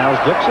 Miles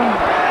Dixon.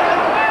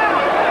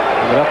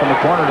 Give it up in the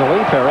corner to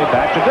Lee Perry.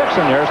 Back to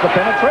Dixon. There's the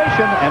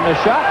penetration, and the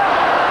shot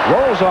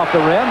rolls off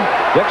the rim.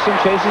 Dixon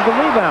chases the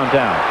rebound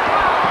down.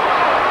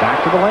 Back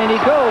to the lane he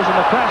goes, and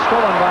the pass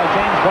stolen by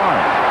James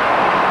Barnes.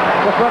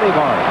 To Freddie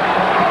Barnes.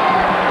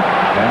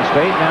 Penn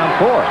State down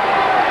 4.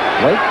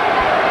 Blake.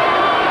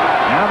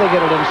 Now they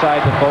get it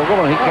inside to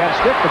Fogel, and he can't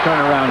stick the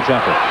turnaround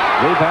jumper.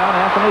 Rebound,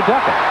 Anthony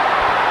Duckett.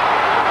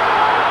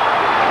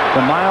 To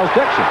Miles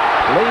Dixon.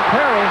 Lee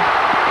Perry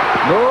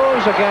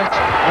moves against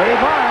Freddie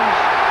Barnes.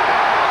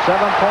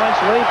 7 points,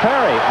 Lee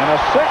Perry. And a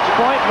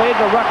 6-point lead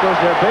to Rutgers,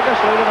 their biggest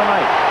lead of the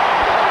night.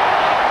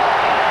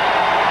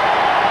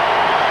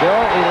 Still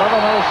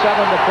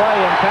 11:07 to play,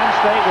 and Penn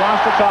State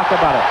wants to talk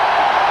about it.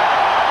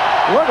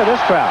 Look at this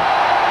crowd.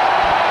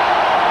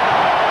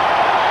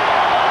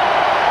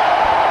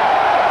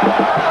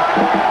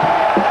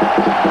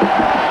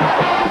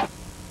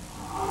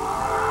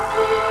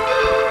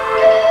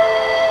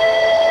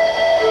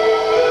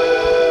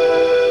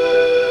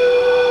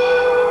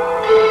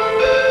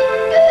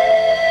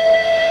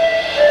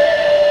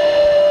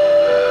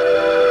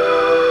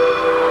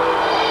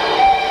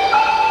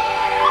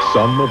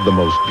 Some of the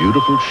most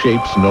beautiful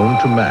shapes known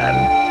to man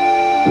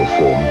were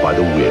formed by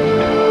the wind.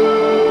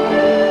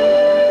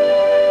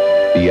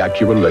 The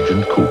Acura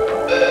Legend Coupe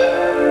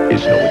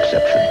is no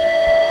exception.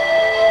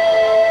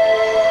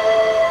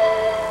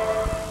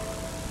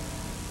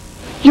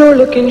 You're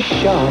looking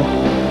sharp,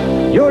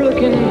 you're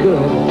looking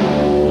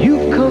good.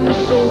 You've come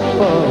so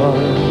far,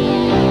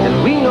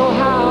 and we know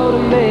how to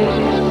make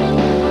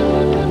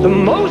the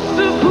most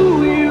of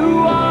who you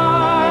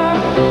are.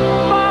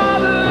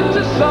 Father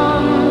to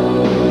son,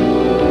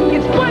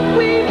 it's what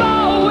we've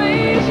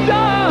always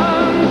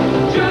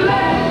done.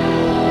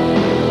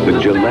 Gillette. The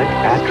Gillette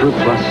Atra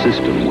Plus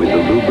system with the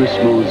Lubra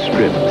Smooth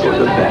strip for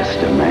the best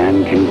a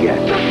man can get.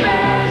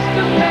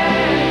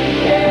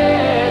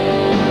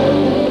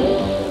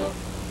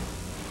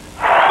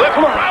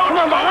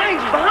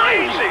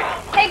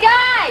 Hey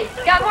guys,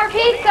 got more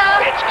pizza?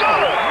 Let's go.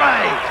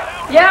 Right.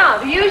 Yeah,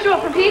 the usual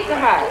from Pizza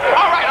Hut.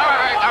 All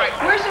right.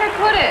 Where should I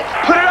put it?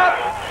 Put it up.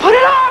 Put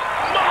it up.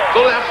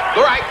 Go left.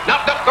 Go right. No,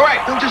 go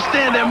right. Don't just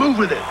stand there. Move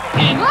with it.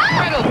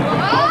 Incredible.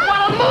 What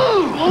a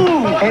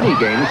move. Any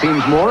game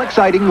seems more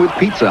exciting with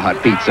Pizza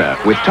Hut pizza.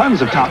 With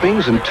tons of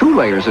toppings and 2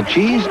 layers of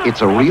cheese,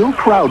 it's a real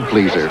crowd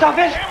pleaser. Stop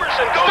it.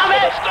 Stop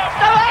it.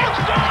 Stop it.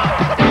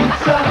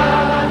 Pizza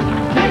Hut,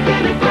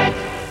 making it great.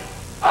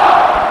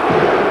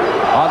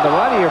 On the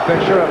right of your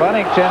picture,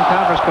 Atlantic 10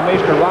 Conference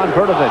Commissioner Ron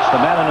Bertovich. The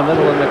man in the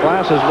middle in the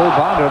glass is Lou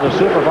Bonder. The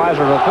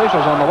supervisor of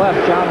officials on the left,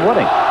 John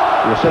Wooding.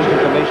 The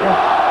assistant commissioner.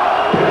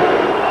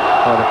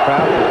 Oh, the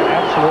crowd is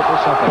absolutely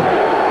something.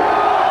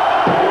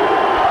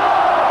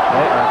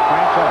 They are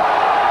cranked up.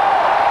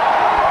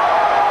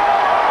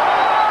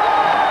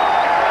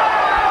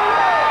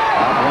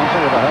 Bob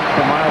Wenzel with a hook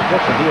for Miles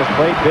Dixon. He has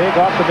played big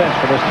off the bench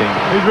for this team.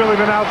 He's really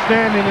been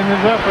outstanding in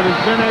his effort.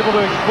 He's been able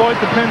to exploit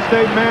the Penn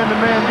State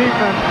man-to-man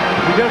defense.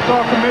 We just saw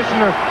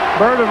Commissioner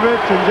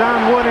Bertovich and John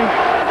Wooding,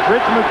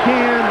 Rich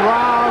McKeon,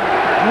 Rob,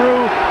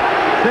 Drew,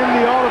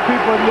 Cindy, all the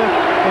people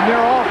in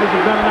their office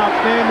have done an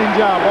outstanding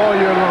job all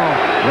year long.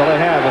 Really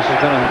have. This has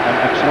been an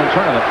excellent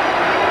tournament.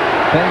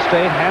 Penn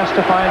State has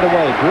to find a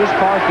way. Bruce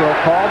Parkhill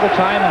called the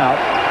timeout,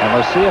 and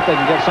let's see if they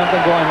can get something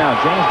going now.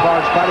 James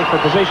Bard's fighting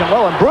for position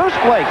low, and Bruce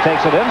Blake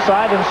takes it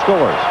inside and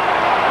scores.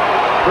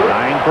 9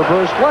 for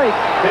Bruce Blake,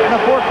 and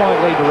a 4-point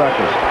lead to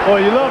Rutgers.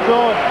 Boy, you love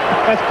to,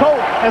 as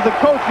coach, as a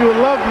coach, you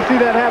would love to see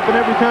that happen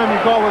every time you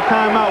call a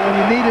timeout. When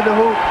you needed a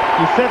hoop,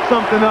 you set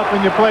something up and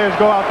your players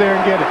go out there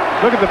and get it.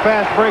 Look at the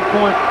fast break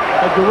point.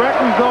 A direct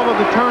result of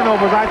the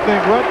turnovers, I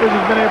think. Rutgers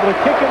has been able to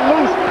kick it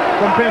loose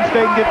from Penn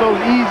State and get those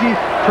easy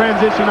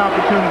transition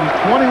opportunities.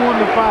 21-5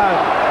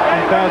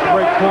 on fast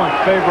break points,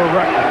 favor of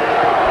Rutgers.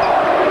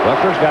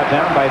 Rutgers got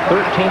down by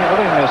 13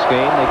 early in this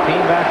game. They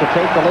came back to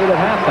take the lead at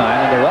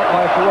halftime, and they're up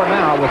by 4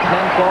 now with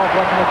 10-12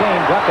 left in the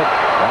game. Duckett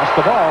lost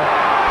the ball.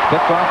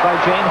 Picked off by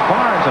James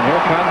Barnes, and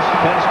here comes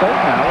Penn State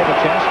now with a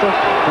chance to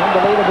turn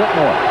the lead a bit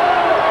more. A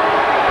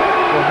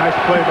nice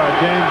play by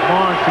James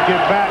Barnes to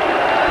get back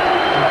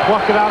and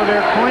pluck it out of there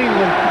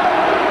cleanly.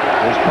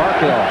 Here's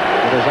Parkhill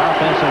with his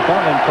offense in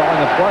front of him calling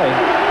the play.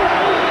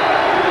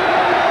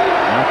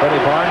 Now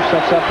Freddie Barnes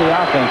sets up the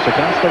offense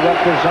against the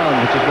Rutgers zone,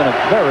 which has been a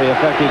very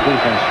effective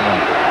defense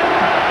tonight.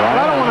 Well,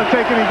 I don't want to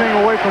take anything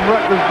away from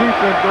Rutgers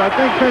defense, but I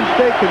think Penn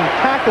State can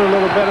tackle a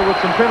little better with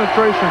some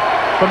penetration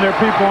from their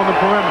people on the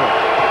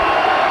perimeter.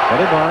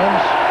 Freddie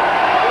Barnes.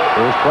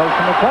 Bruce Blake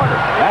from the corner.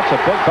 That's a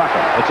big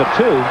bucket. It's a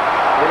 2.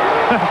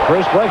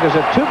 Bruce Blake has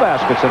hit 2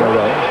 baskets in a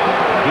row.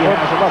 He has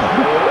 11.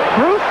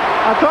 Bruce,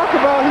 I talked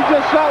about he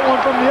just shot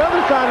one from the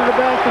other side of the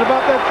basket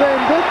about that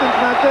same distance,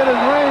 and I said his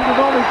range was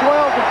only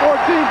 12 to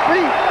 14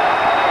 feet.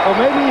 Well,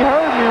 maybe he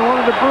heard me and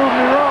wanted to prove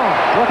me wrong.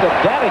 Look at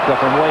Danica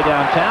from way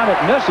downtown. It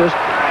misses.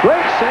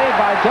 Great save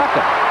by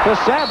Duckett. To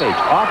Savage.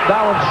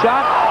 Off-balance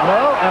shot.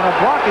 No. And a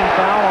blocking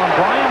foul on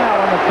Brian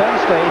Allen of Penn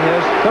State. His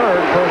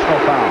 3rd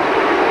personal foul.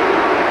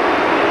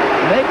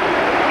 Make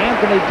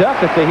Anthony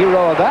Duckett the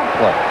hero of that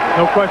play.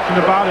 No question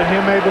about it.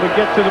 Him able to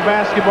get to the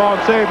basketball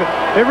and save it.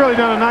 They've really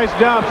done a nice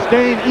job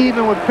staying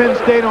even with Penn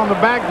State on the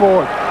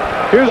backboard.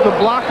 Here's the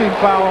blocking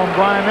foul on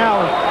Brian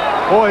Allen.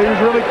 Boy, he was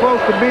really close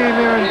to being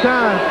there in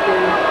time.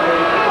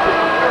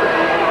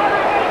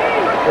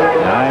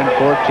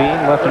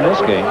 9:14 left in this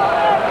game. Tom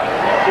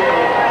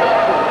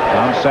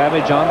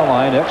Savage on the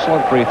line.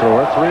 Excellent free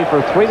thrower. 3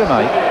 for 3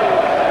 tonight.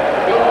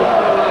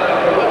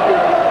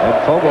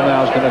 Ed Fogel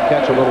now is going to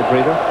catch a little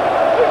breather.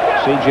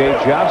 C.J.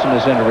 Johnson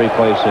is in to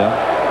replace him.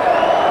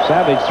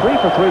 Savage 3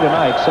 for 3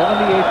 tonight.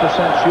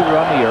 78% shooter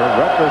on the year.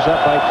 Rutgers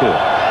up by 2.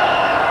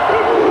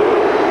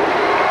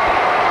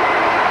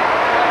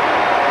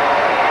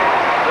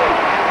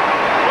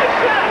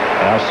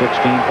 Now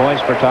 16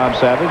 points for Tom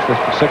Savage, the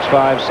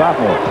 6'5"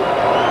 sophomore.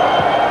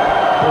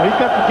 Well, he's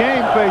got the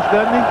game face,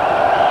 doesn't he? I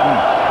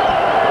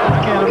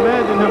can't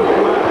imagine him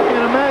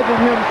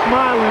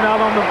smiling out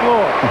on the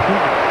floor.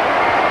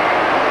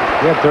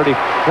 He had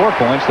 34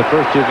 points the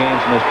first 2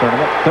 games in this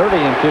tournament, 30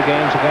 in 2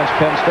 games against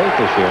Penn State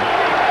this year.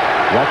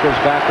 Rutgers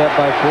back up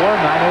by 4,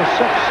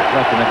 9:06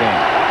 left in the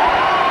game.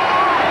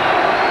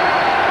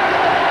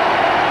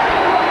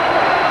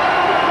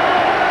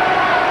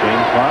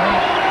 James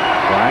Barnes,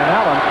 Brian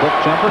Allen, quick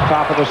jumper,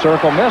 top of the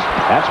circle, missed.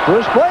 That's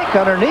Bruce Blake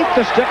underneath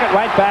to stick it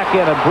right back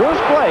in. And Bruce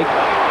Blake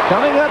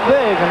coming up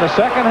big in the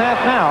second half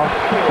now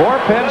for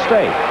Penn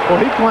State.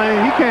 Well, he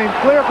came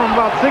clear from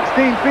about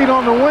 16 feet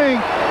on the wing,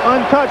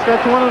 untouched.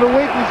 That's one of the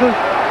weaknesses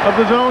of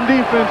the zone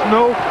defense.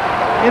 No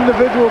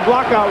individual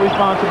blockout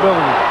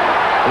responsibility.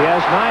 He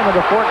has 9 of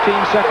the 14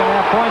 second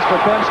half points for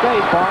Penn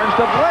State. Barnes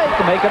to Blake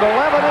to make it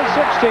 11 and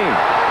 16.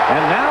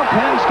 And now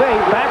Penn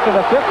State back to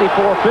the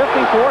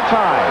 54-54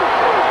 tie.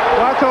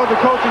 Well, I told the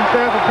coaching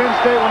staff of Penn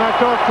State when I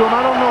talked to him,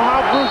 I don't know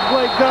how Bruce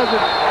Blake does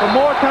it, but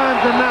more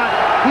times than not,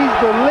 he's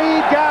the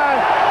lead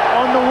guy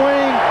on the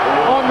wing,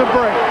 on the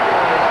break.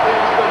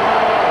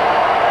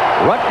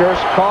 Rutgers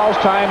calls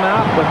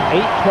timeout with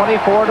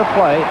 8:24 to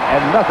play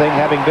and nothing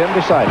having been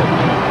decided.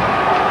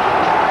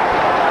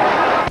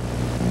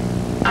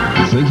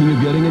 Thinking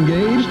of getting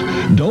engaged?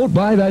 Don't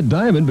buy that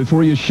diamond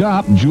before you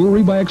shop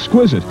Jewelry by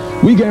Exquisite.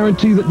 We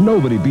guarantee that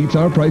nobody beats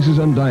our prices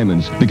on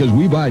diamonds because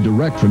we buy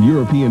direct from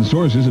European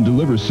sources and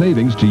deliver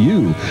savings to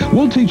you.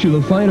 We'll teach you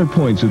the finer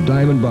points of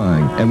diamond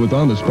buying, and with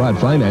on-the-spot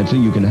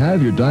financing, you can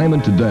have your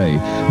diamond today.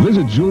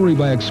 Visit Jewelry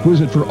by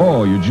Exquisite for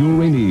all your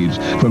jewelry needs,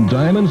 from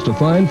diamonds to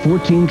fine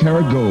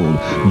 14-karat gold.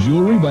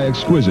 Jewelry by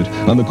Exquisite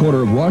on the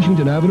corner of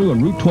Washington Avenue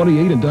and Route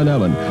 28 in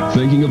Dunellen.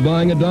 Thinking of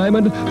buying a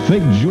diamond?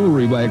 Think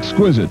Jewelry by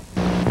Exquisite.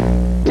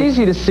 It's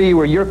easy to see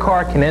where your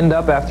car can end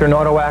up after an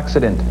auto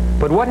accident.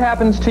 But what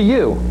happens to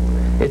you?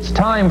 It's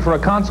time for a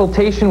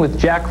consultation with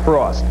Jack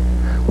Frost.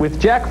 With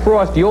Jack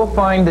Frost, you'll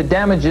find the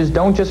damages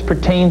don't just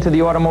pertain to the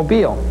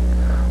automobile.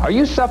 Are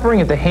you suffering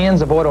at the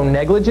hands of auto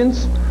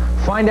negligence?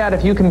 Find out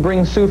if you can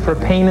bring suit for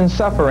pain and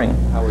suffering,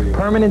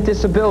 permanent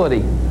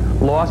disability,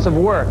 loss of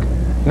work,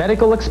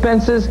 medical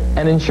expenses,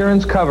 and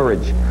insurance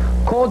coverage.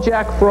 Call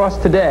Jack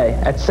Frost today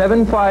at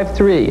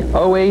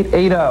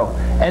 753-0880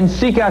 and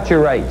seek out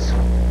your rights.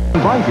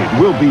 Invited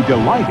will be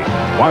delighted,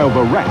 while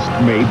the rest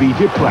may be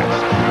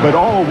depressed. But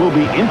all will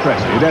be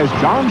interested as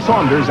John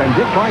Saunders and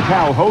Dick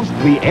Vitale host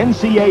the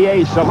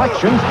NCAA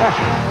Selection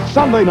Special,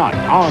 Sunday night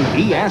on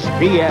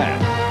ESPN.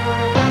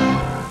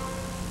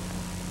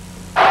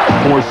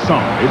 For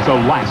some, it's a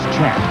last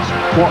chance.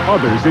 For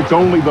others, it's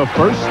only the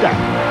first step.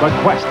 The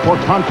quest for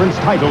conference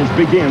titles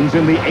begins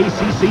in the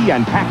ACC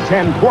and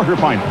Pac-10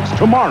 quarterfinals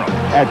tomorrow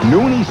at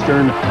noon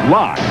Eastern,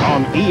 live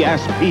on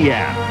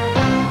ESPN.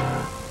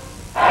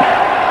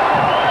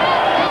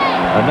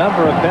 A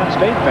number of Penn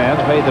State fans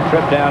made the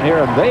trip down here,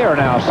 and they are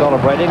now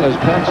celebrating as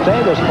Penn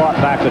State has fought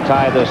back to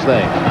tie this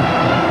thing.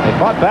 They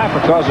fought back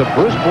because of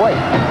Bruce Blake.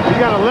 He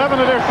got 11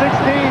 of their 16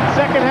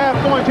 second half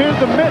points. Here's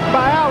the miss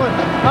by Allen.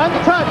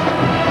 Untouched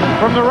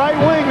from the right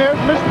wing. There's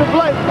Mr.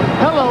 Blake.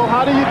 Hello,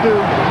 how do you do?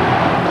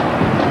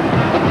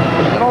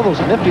 He's got all those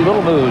nifty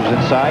little moves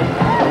inside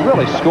to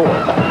really score.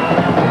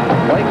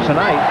 Blake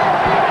tonight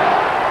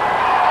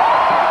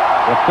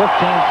with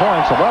 15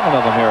 points, 11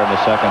 of them here in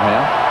the second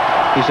half.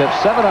 He's at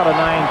 7 out of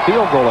 9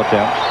 field goal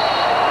attempts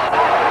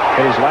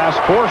in his last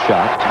 4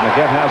 shots, and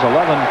again has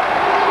 11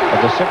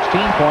 of the 16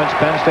 points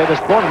Penn State has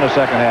scored in the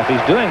second half. He's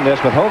doing this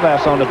with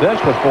Hovass on the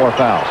bench with 4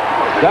 fouls.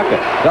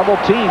 Duckett, double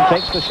team,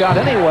 takes the shot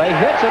anyway,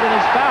 hits it, and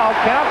he's fouled.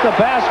 Count the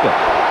basket.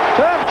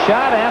 Tough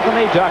shot,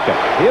 Anthony Duckett.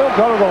 He'll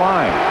go to the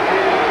line.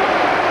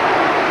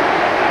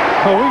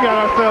 Oh, we got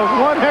ourselves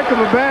one heck of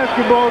a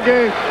basketball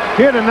game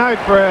here tonight,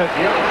 Fred.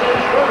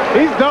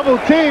 He's double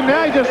teamed.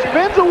 Now he just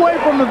spins away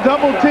from the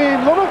double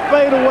team. Little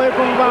fade away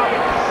from about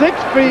 6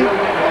 feet.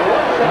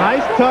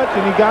 Nice touch,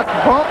 and he got the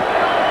bump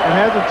and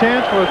has a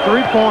chance for a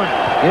 3-pointer.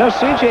 You know,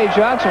 C.J.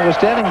 Johnson was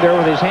standing there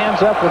with his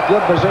hands up with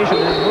good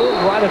position and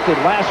moved right at the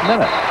last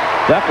minute.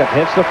 Duckett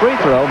hits the free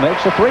throw,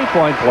 makes a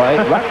 3-point play.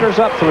 Rutgers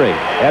up 3.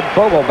 Ed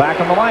Fogel back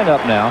in the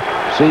lineup now.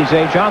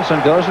 C.J. Johnson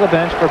goes to the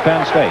bench for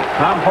Penn State.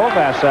 Tom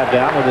Hovass sat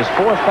down with his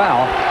 4th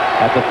foul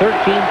at the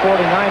 13:49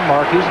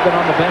 mark. He's been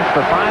on the bench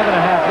for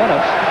 5.5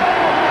 minutes.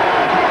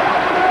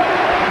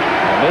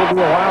 Maybe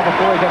a while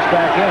before he gets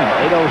back in.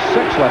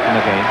 8:06 left in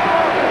the game.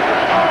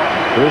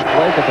 Bruce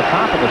Blake at the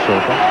top of the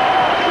circle.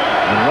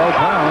 And low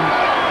down.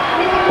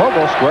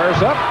 Fogel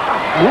squares up.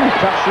 Ooh,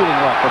 tough shooting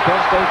luck for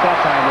Penn State that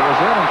time. It was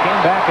in and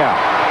came back out.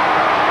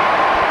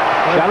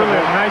 That's really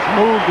a nice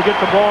move to get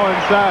the ball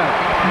inside.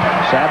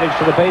 Savage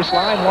to the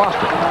baseline, lost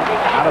it.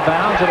 Out of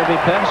bounds, it'll be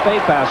Penn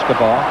State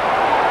basketball.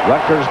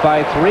 Rutgers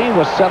by 3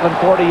 with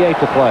 7:48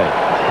 to play.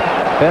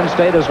 Penn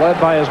State is led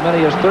by as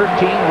many as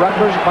 13.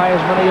 Rutgers by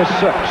as many as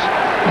 6.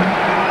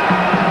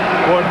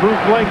 Boy,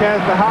 Bruce Blake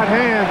has the hot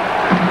hand.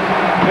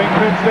 I think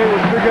Penn State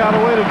would figure out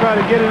a way to try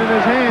to get it in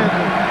his hands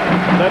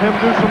and let him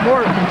do some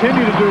work,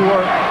 continue to do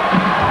work.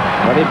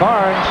 Buddy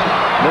Barnes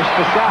missed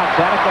the shot.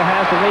 Danica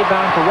has the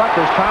rebound for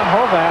Rutgers. Tom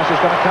Hovass is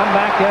going to come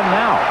back in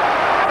now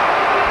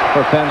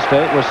for Penn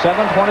State with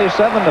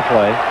 7:27 to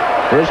play.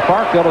 Bruce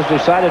Parkfield has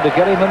decided to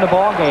get him in the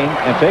ball game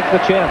and take the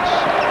chance.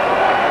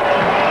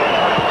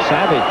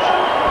 Savage.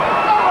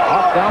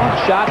 Off balance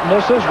shot,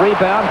 misses.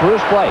 Rebound,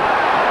 Bruce Blake.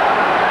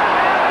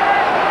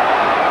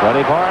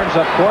 Buddy Barnes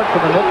up court for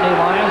the Nittany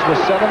Lions with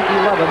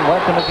 7:11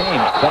 left in the game.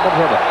 Double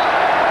dribble.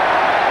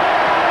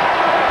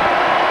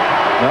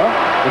 No,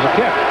 there's a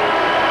kick.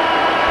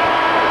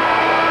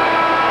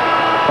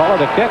 Call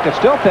it a kick. It's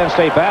still Penn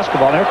State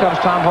basketball. And here comes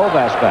Tom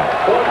Hovass back.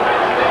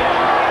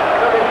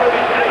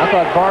 I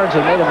thought Barnes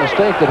had made a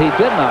mistake that he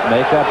did not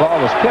make. That ball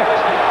was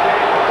kicked.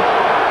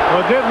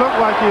 Well, it did look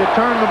like he had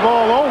turned the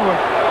ball over.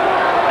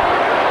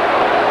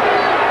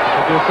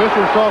 But the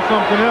official saw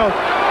something else.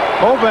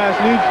 Hovass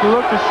needs to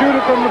look to shoot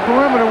it from the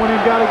perimeter when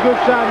he's got a good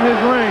shot in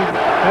his range.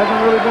 Hasn't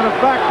really been a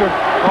factor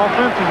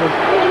offensively.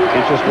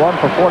 He's just 1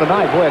 for 4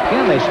 tonight. Boy,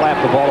 again, they slap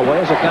the ball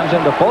away as it comes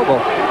into Fogel.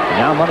 And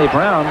now Money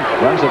Brown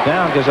runs it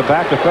down, gives it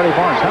back to Freddie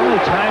Barnes. How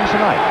many times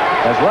tonight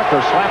has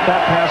Rutgers slapped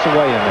that pass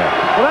away in there?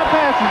 Well, that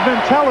pass has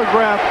been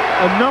telegraphed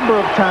a number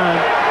of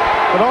times,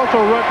 but also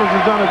Rutgers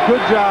has done a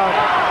good job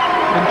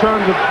in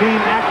terms of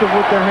being active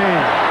with their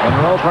hands.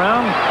 Monroe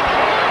Brown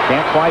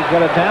can't quite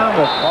get it down.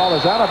 The ball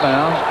is out of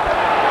bounds.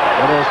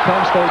 It is Penn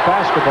State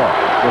basketball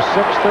with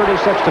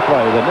 6:36 to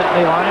play. The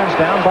Nittany Lions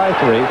down by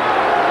 3.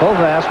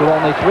 Hovass with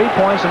only 3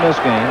 points in this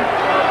game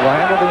will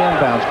handle the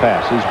inbounds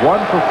pass. He's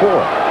 1 for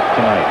 4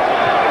 tonight.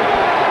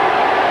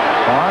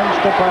 Barnes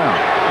to Brown.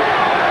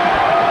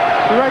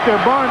 Right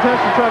there, Barnes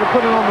has to try to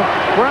put it on the.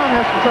 Brown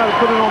has to try to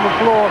put it on the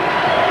floor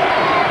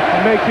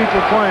and make people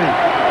playing.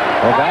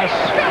 Hovass.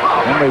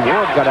 Henry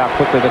Ward got out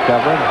quickly to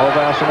cover him.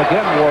 Hovass, and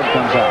again Ward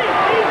comes out.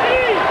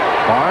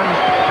 Barnes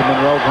to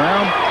Monroe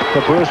Brown to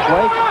Bruce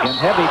Blake in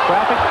heavy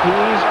traffic.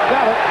 He's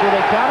got it. Do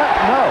they count it?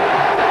 No.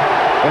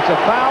 It's a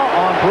foul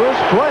on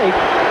Bruce Blake.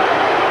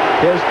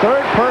 His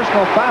 3rd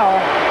personal foul,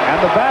 and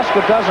the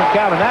basket doesn't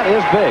count, and that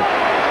is big.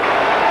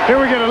 Here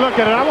we get a look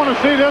at it. I want to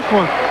see this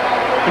one.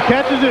 He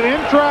catches it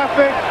in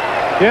traffic.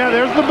 Yeah,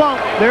 there's the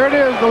bump. There it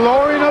is, the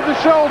lowering of the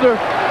shoulder.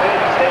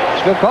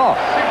 It's a good call.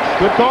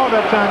 Good call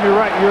that time. You're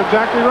right. You're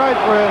exactly right,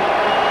 Fred.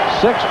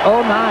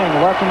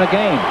 6:09 left in the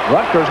game.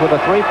 Rutgers with a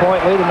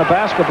 3-point lead in the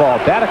basketball.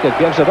 Danica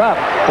gives it up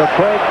to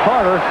Craig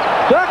Carter.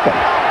 Duckett.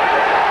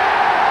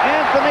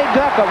 Anthony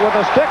Duckett with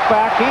a stick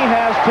back. He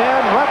has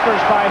 10.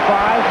 Rutgers by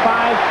 5.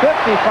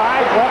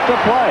 5:55 left to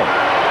play.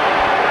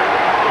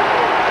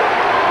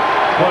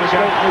 Penn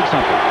State needs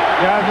something.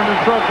 Guys in the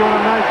truck doing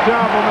a nice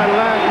job on that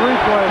last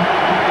replay.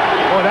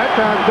 Boy, that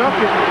time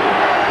Duckett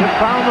just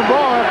found the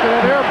ball after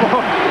that air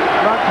ball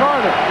by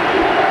Carter.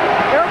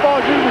 Air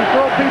balls usually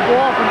throw people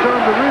off in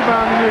terms of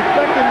rebounding. You're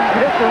expecting them to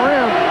hit the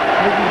rim.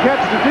 They can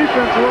catch the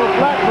defense a little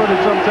flat-footed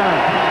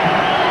sometimes.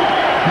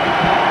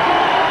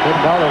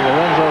 Didn't know there was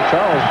Lorenzo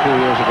Charles a few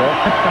years ago.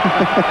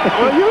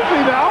 Well,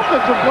 usually the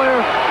offensive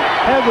player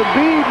has a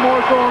bead more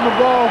so on the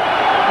ball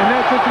in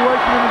that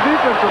situation than the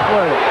defensive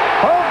player.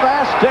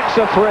 Hovass sticks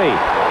a three.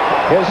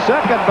 His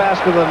second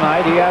basket of the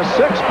night. He has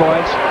 6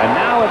 points, and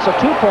now it's a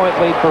 2-point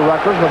lead for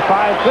Rutgers with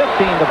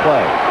 5:15 to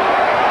play.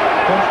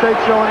 Penn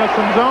State showing us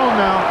some zone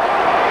now.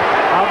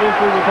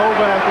 Obviously with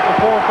Hovass at the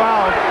 4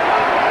 fouls.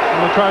 I'm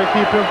going to try to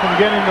keep him from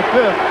getting the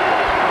 5th.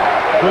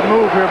 Good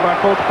move here by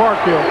Coach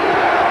Parkhill.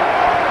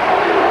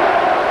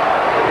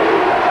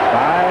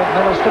 5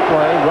 minutes to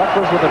play.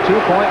 Rutgers with a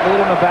 2-point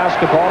lead in the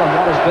basketball in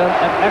what has been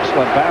an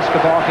excellent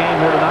basketball game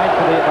here tonight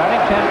for the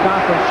Atlantic 10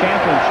 Conference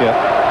Championship.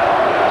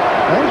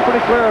 I think it's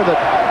pretty clear that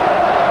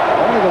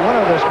only the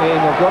winner of this game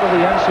will go to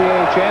the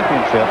NCAA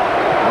Championship.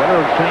 The winner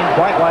of the team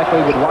quite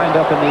likely would wind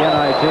up in the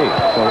NIT.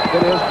 So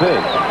it is big.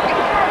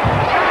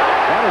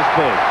 That is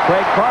big.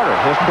 Craig Carter,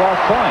 his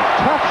 12th point.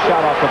 Tough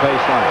shot off the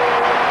baseline.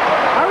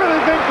 I really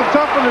think the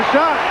tougher the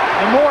shot,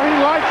 the more he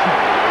likes it.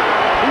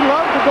 He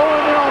loves to go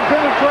in there on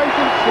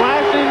penetration,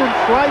 slashing and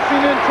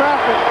slicing in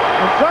traffic,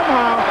 and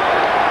somehow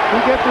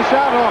he gets the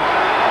shot off.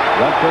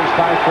 Rutgers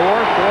by 4,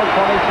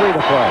 4:23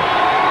 to play.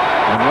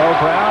 Monroe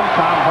Brown,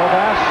 Tom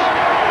Hovass,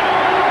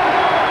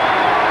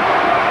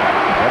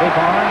 Eddie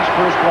Barnes,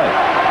 Bruce Blake.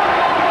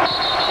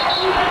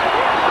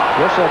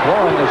 Whistle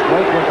blowing as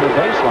Blake went to the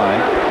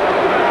baseline.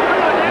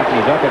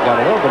 Anthony Duckett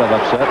got a little bit of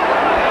upset.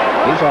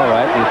 He's all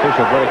right. The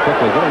official very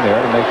quickly getting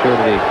there to make sure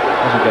that he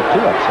doesn't get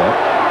too upset.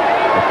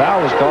 The foul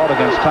was called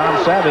against Tom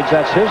Savage.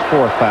 That's his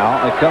 4th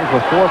foul. It comes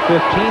with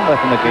 4:15 left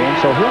in the game,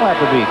 so he'll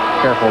have to be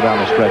careful down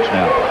the stretch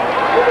now.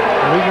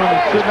 He's going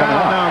to sit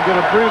down now and get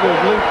a breather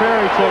as Lee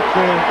Perry checks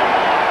in.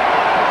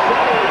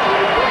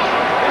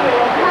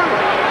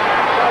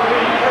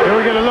 Here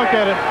we get a look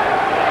at it.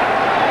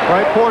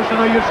 Right portion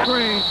of your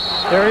screen.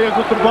 There he is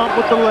with the bump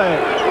with the leg.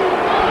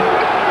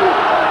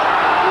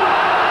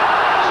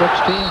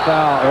 16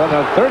 foul, or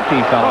no,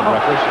 13 foul on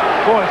Rutgers.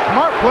 Boy,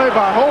 smart play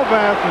by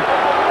Hovass.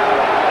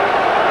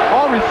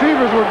 All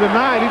receivers were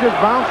denied. He just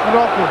bounced it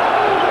off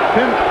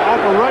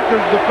a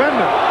Rutgers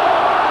defender.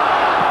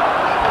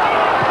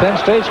 Penn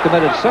State's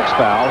committed 6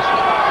 fouls.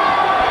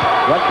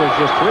 Rutgers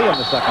just 3 in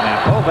the second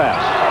half.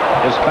 Hovass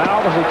is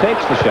fouled as he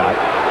takes the shot.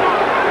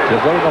 He'll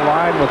go to the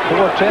line with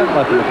 4:10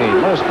 left in the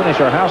game. Let us finish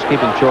our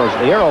housekeeping chores.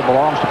 The arrow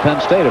belongs to Penn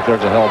State if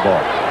there's a held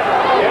ball.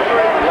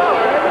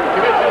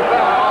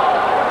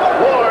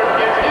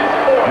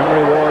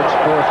 Emory Ward's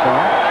 4th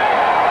foul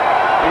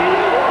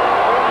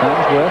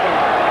comes with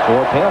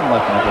 4:10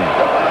 left in the game.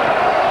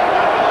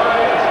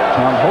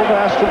 Tom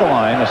Hovass to the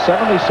line, a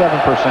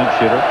 77%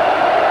 shooter.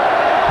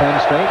 Penn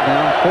State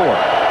down 4.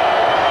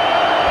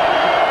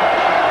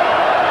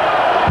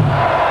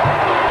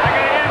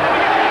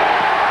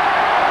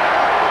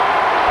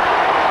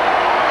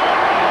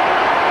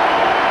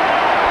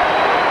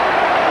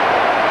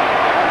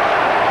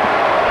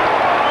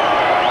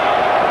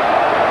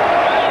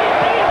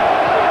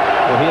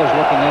 He is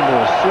looking into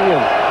a sea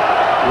of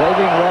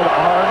waving red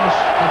arms,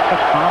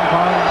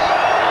 pom-poms,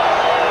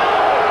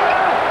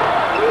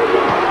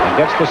 and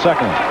gets the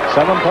second.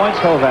 7 points,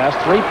 Hovass.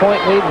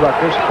 3-point lead,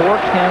 Rutgers.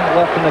 4:10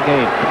 left in the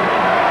game.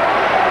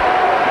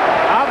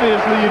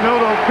 Obviously, you know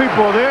those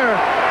people are there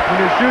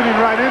when you're shooting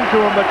right into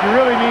them, but you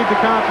really need to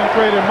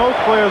concentrate, and most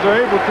players are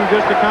able to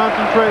just to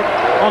concentrate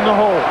on the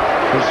hole.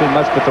 Don't see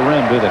much but the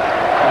rim, do they?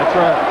 That's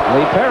right.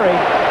 Lee Perry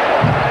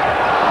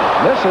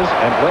misses,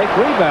 and Blake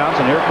rebounds,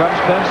 and here comes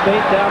Penn State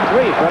down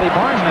 3. Freddie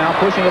Barnes now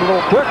pushing it a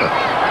little quicker.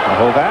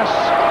 Hovass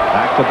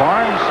back to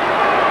Barnes.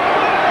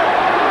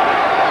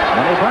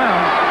 Money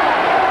Brown.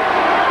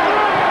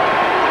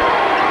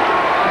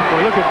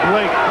 Well, look at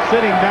Blake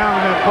sitting down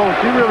in that post.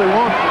 He really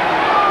wants it.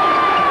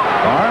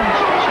 Barnes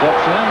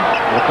steps in.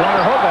 The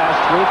corner, Hovass,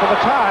 3 for the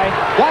tie.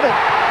 Got it.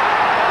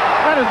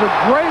 That is a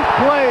great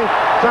play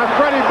by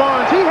Freddie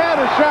Barnes. He had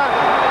a shot.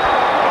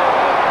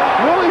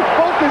 Really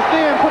focused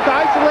in, put the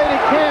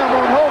isolated cam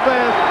on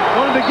Hovass,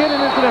 wanted to get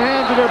it into the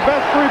hands of their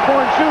best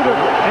 3-point shooter,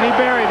 and he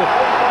buried it.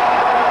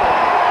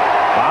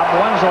 Bob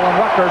Wenzel and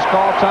Rutgers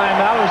call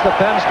timeout as the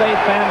Penn State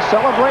fans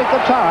celebrate the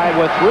tie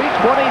with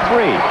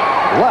 3:23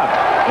 left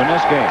in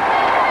this game.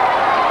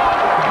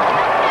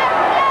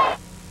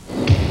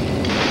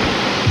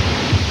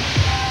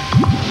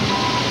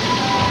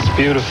 It's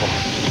beautiful.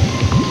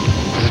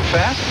 Is it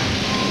fast?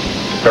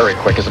 Very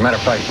quick. As a matter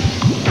of fact,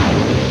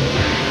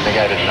 the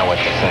guy didn't know what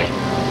to think.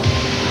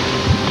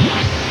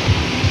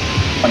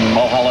 When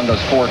Mulholland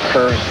does 4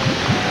 curves.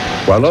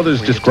 While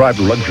others describe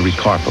luxury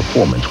car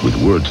performance with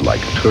words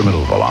like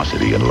terminal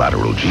velocity and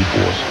lateral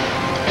G-force,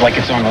 Like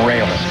it's on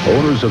rails.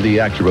 Owners of the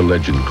Acura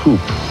Legend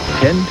Coupe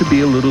tend to be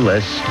a little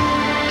less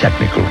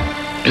technical.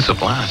 It's a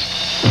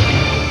blast.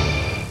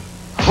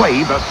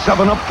 Play the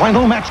 7-Up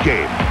final match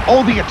game.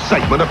 All the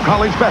excitement of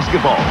college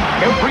basketball.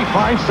 Every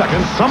 5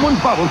 seconds, someone's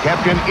bottle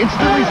cap can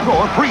instantly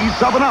score free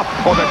 7-Up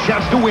or the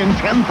chance to win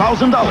 $10,000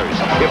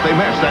 if they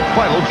match that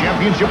final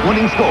championship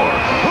winning score.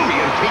 Hurry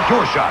and take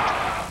your shot.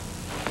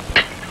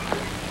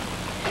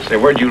 Say,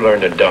 where'd you learn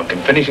to dunk? In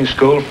finishing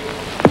school?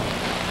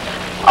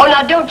 Oh,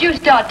 now don't you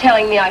start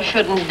telling me I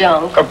shouldn't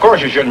dunk. Of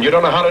course you shouldn't. You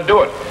don't know how to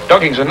do it.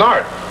 Dunking's an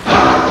art.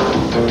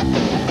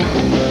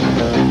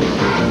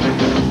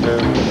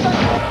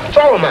 It's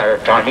all a matter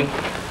of timing.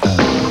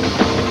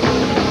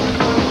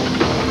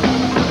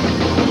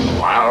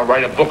 I'll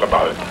write a book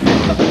about it.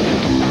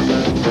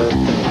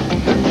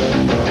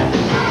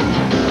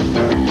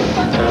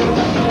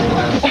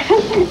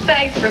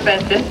 Thanks,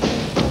 Professor.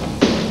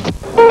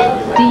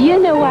 Do you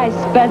know why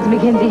Spuds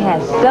McKenzie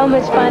has so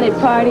much fun at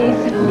parties?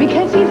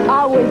 Because he's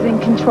always in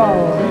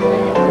control.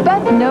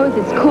 Spuds knows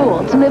it's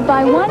cool to live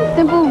by one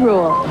simple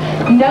rule.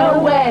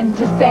 Know when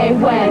to say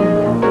when.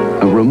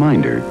 A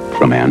reminder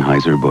from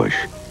Anheuser-Busch.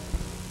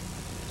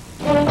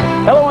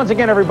 Hello once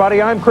again, everybody.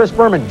 I'm Chris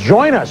Berman.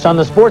 Join us on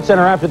the Sports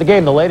Center after the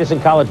game. The latest in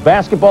college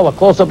basketball, a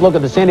close-up look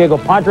at the San Diego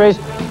Padres,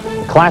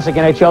 a classic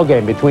NHL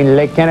game between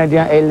Les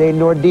Canadiens et Les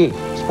Nordiques.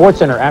 Sports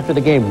Center after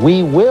the game.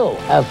 We will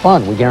have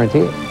fun. We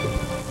guarantee it.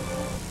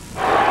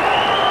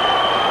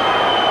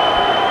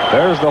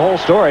 There's the whole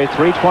story.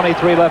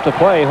 3:23 left to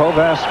play.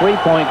 Hovas'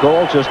 three-point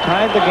goal just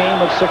tied the game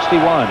at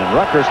 61, and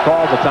Rutgers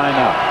called the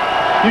timeout.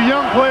 You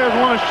young players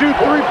want to shoot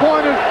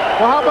three-pointers?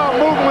 Well, how about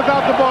moving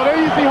without the ball? There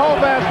you see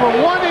Hovas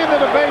from one end of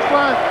the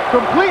baseline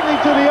completely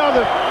to the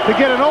other to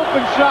get an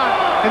open shot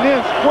and then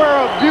square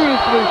up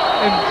beautifully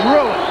and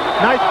drill it.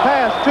 Nice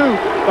pass, too,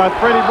 by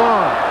Freddie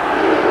Barnes.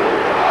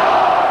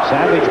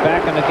 Savage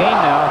back in the game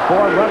now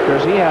for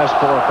Rutgers. He has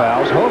 4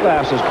 fouls.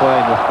 Hovas is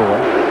playing with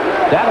 4.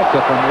 Danica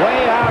from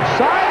way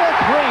outside at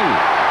 3.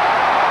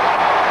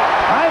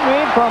 I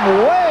mean, from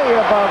way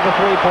above the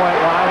three-point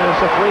line.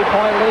 It's a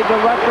 3-point lead to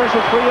Rutgers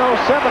with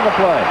 3:07 to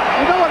play.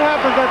 You know what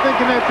happens, I think,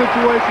 in that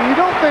situation? You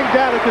don't think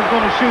Datica's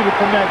going to shoot it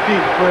from that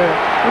deep, Fred.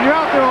 When you're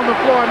out there on the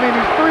floor, I mean,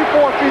 he's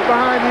 3-4 feet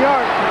behind the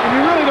arc, and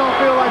you really don't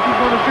feel like he's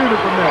going to shoot it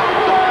from there.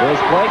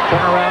 Here's Blake,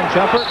 turnaround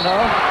jumper, no.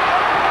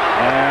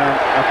 And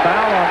a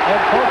foul on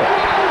Ed Kovic.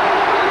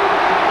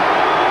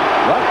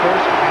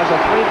 Rutgers has a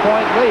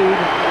 3-point lead,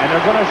 and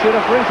they're going to shoot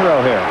a free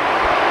throw here.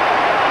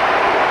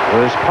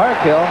 Here's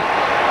Parkhill.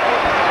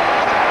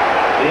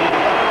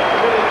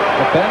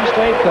 The Penn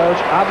State coach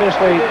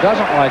obviously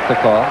doesn't like the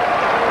call.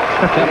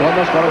 Tim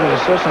Loomis, one of his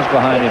assistants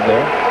behind him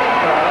there.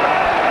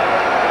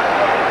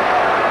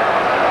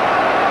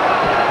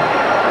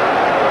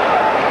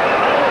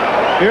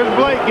 Here's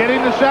Blake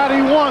getting the shot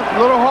he wants. A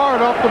little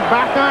hard off the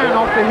back iron,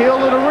 off the heel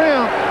of the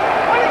rim.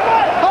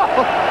 Oh,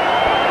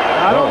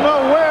 I don't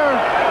know where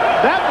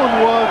that one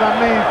was. I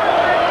mean,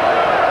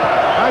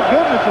 my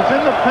goodness, it's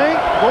in the paint,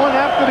 going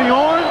after the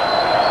orange.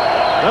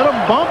 Let him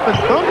bump and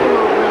thump a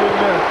little bit in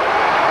there.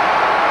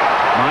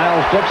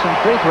 Miles Dixon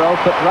free throw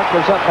put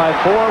Rutgers up by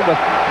 4 with,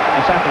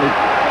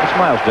 it's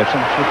Miles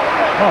Dixon.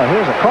 Oh,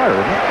 here's a Carter,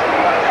 isn't it?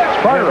 It's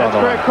Carter on the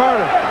line. Greg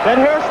Carter. That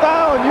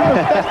hairstyle, and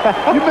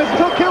you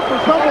mistook him for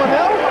someone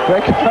else?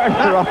 Greg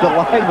Carter on the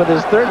line with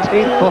his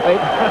 13th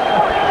point.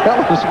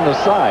 That was from the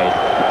side.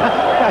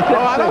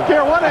 I don't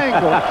care what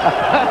angle. All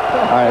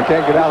right, I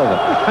can't get out of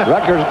it.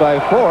 Rutgers by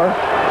 4.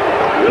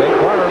 Greg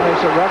Carter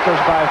makes it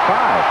Rutgers by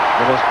 5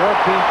 with his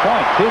 14th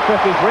point.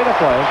 2:53 to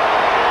play.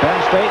 Penn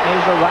State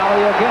needs to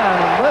rally again.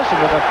 And listen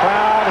to the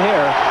crowd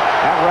here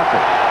at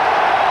Rutgers.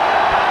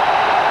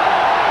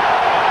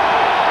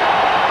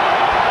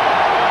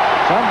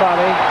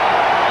 Somebody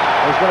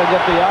is going to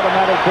get the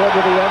automatic bid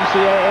to the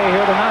NCAA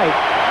here tonight.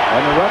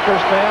 And the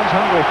Rutgers fans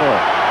hungry for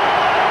it.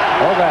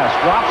 Hovas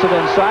drops it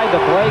inside the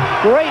plate.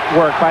 Great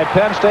work by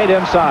Penn State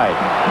inside.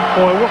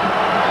 Boy,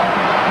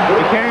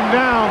 he came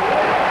down.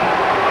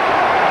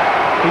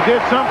 He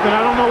did something.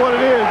 I don't know what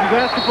it is. He's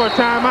asking for a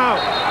timeout.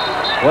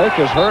 Blake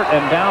is hurt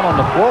and down on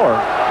the floor.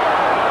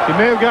 He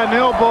may have gotten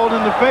elbowed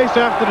in the face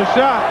after the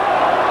shot.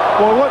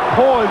 Boy, what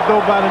poise,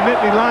 though, by the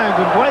Nittany Lions.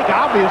 And Blake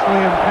obviously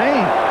in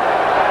pain.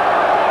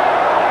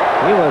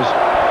 He was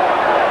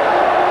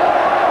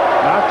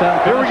knocked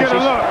unconscious. Here we get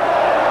a look.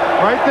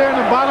 Right there in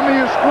the bottom of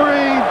your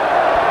screen.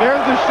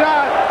 There's the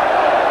shot.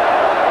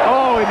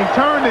 Oh, and he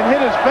turned and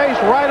hit his face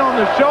right on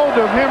the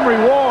shoulder of Henry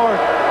Ward.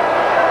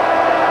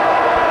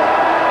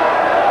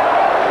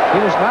 He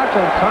was knocked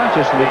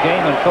unconscious in the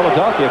game in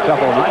Philadelphia a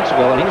couple of nights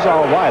ago, and he's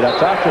all right. I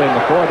talked to him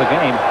before the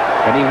game,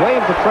 and he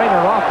waved the trainer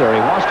off there.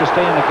 He wants to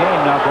stay in the game.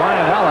 Now,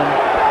 Brian Allen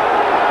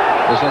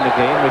is in the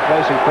game,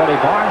 replacing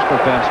Freddie Barnes for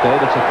Penn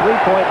State. It's a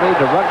 3-point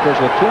lead to Rutgers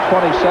with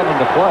 2:27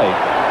 to play.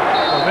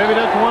 Well, maybe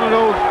that's one of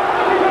those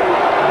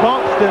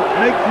bumps that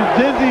makes you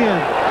dizzy and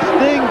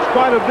stings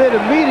quite a bit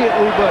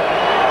immediately, but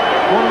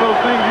one of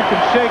those things you can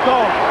shake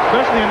off,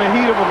 especially in the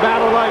heat of a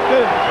battle like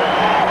this.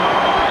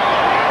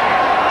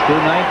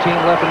 2:19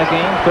 left in the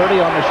game, 30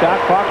 on the shot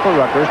clock for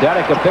Rutgers.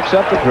 Danica picks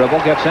up the dribble,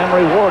 gets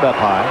Emery Ward up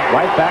high,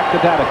 right back to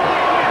Danica.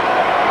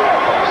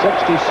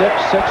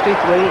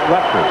 66-63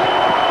 Rutgers.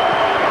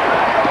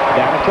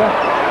 Danica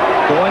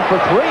going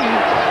for three.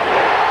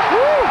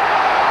 Woo!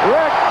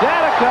 Rick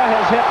Danica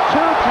has hit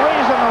 2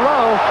 threes in a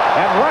row,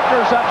 and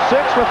Rutgers up 6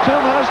 with 2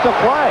 minutes to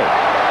play.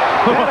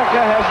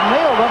 Danica has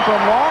nailed them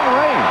from long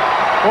range.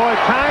 Boy,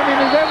 timing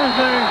is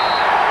everything.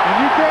 And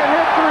you can't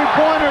hit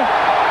three-pointers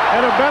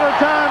at a better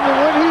time than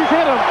when he's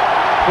hit them.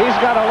 He's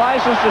got a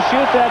license to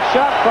shoot that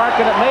shot, Clark,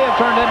 and it may have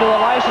turned into a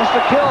license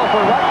to kill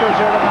for Rutgers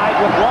here tonight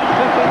with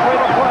 1:53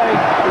 to play.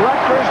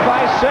 Rutgers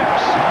by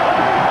 6.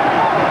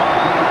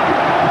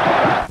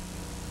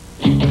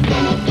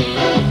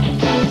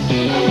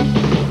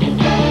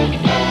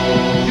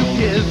 You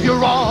give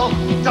your all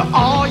to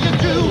all you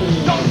do.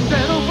 Don't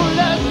settle for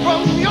less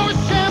from your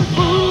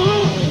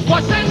shampoo.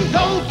 Wash and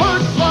go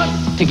Bird Plus.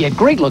 To get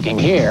great-looking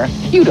hair,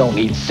 you don't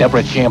need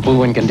separate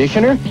shampoo and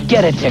conditioner.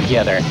 Get it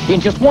together. In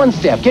just one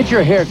step, get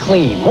your hair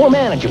clean, more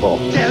manageable.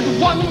 There's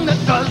one that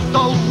does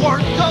the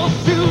work of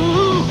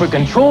two. For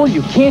control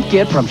you can't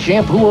get from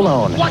shampoo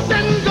alone. Wash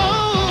and go.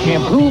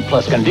 Shampoo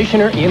plus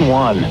conditioner in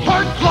one.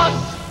 Bird Plus.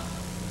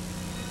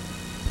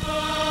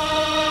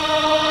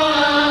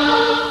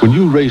 When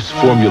you race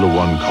Formula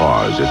One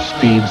cars at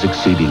speeds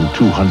exceeding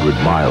 200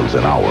 miles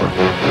an hour,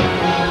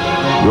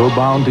 you're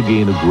bound to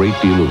gain a great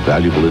deal of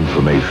valuable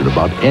information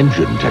about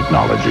engine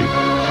technology.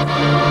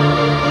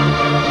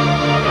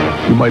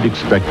 You might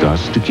expect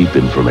us to keep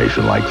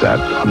information like that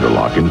under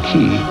lock and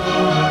key.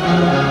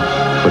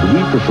 But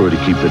we prefer to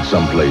keep it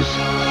someplace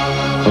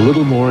a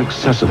little more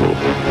accessible.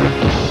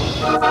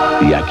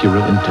 The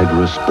Acura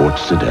Integra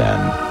Sports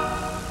Sedan.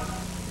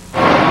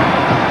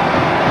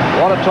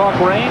 Want to talk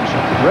range?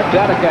 Rick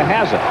Danica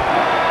has it.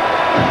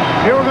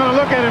 Here we're going to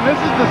look at him. This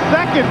is the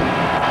second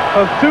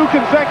of 2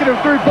 consecutive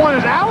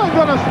three-pointers. Allen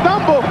going to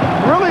stumble,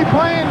 really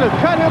playing to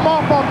cut him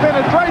off on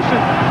penetration.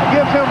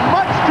 Gives him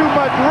much too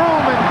much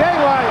room and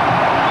daylight.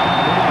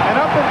 And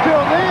up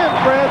until then,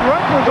 Fred,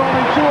 Rutgers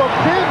only 2 of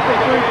 10 for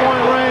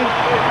three-point range.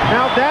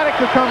 Now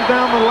Danica comes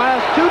down the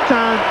last 2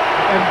 times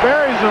and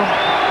buries him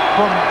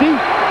from deep.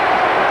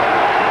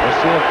 Let's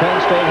see if Penn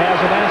State has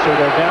an answer.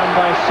 They're down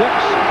by 6,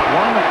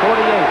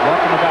 1:48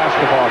 left in the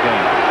basketball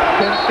game.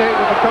 Penn State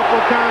with a couple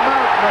of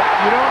timeouts, but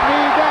you don't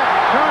need that.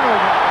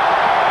 Turnover.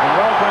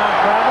 Monroe Brown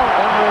travel.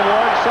 Emory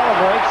Ward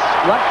celebrates.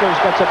 Rutgers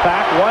gets it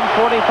back.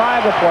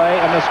 1:45 to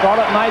play, and the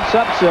Scarlet Knights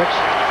up 6.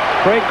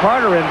 Craig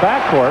Carter in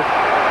backcourt.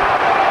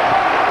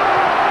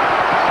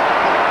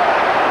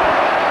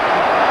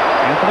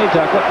 Anthony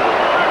Duckett.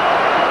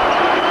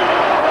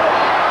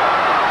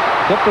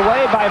 Tipped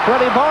away by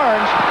Freddie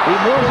Barnes. He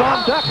moves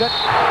on Duckett.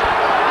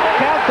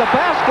 Count the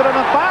basket and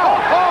a foul.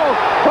 Oh,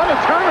 what a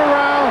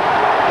turnaround.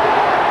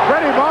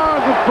 Freddie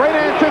Barnes with great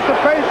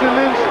anticipation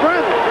and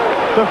strength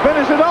to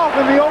finish it off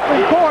in the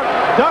open court.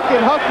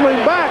 Duckett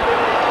hustling back.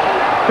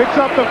 Picks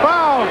up the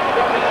foul.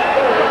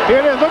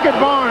 Here it is. Look at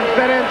Barnes,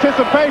 that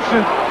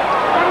anticipation.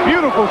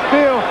 Beautiful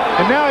steal.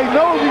 And now he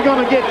knows he's going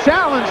to get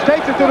challenged.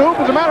 Takes it to the hoop.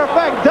 As a matter of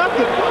fact,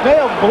 Duckett may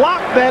have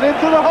blocked that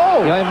into the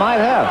hole. Yeah, he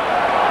might have.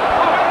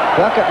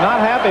 Duckett not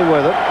happy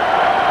with it,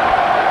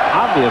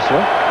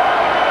 obviously.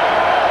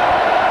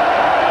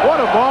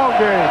 What a ball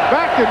game.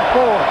 Back and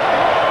forth.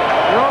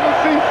 You're on the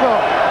seesaw.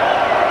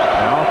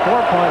 Now a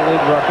 4-point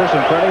lead Rutgers,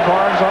 and Freddie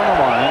Barnes on the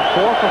line.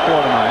 4 for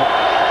 4 tonight.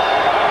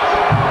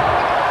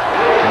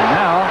 And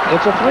now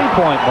it's a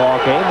 3-point ball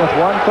game with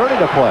 1:30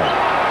 to play.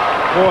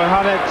 Boy,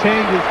 how that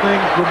changes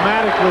things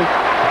dramatically.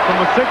 From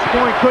a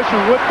 6-point cushion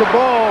with the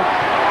ball,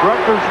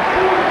 Rutgers,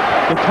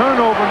 the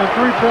turnover in the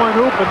 3-point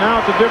hoop, and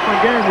now it's a different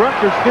game.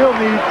 Rutgers still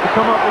needs to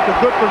come up with a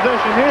good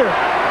possession here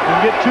and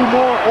get 2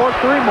 more or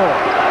 3 more.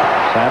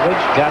 Savage,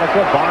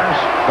 Danica, Barnes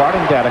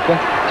guarding Danica.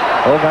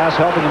 Ovass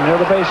helping him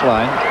near the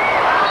baseline.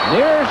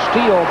 Near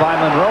steal by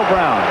Monroe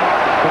Brown.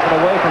 Took it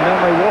away from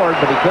Emory Ward,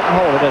 but he couldn't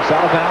hold it. It's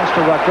out of bounds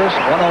to Rutgers.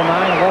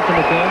 1:09 left in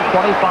the game.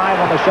 25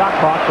 on the shot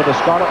clock for the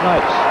Scarlet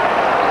Knights.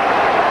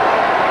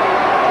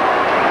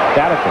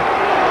 Danica.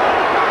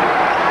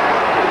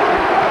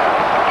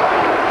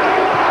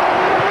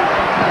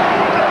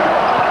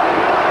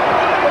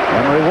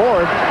 Emory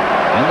Ward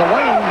in the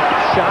lane.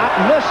 Shot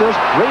misses.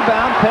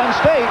 Rebound Penn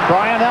State.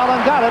 Brian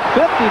Allen got it.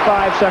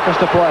 55 seconds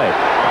to play.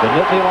 The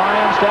Nittany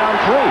Lions down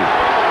 3.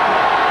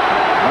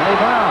 Money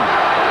Brown.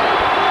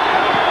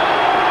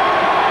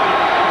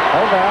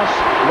 Ovass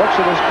looks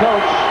at his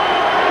coach.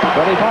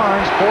 Freddie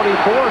Barnes.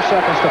 44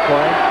 seconds to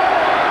play.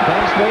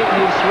 Penn State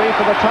needs 3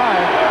 for the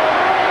tie.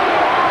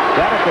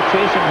 Danica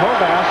chasing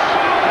Ovass.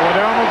 Well,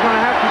 they're almost going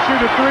to have to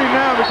shoot a 3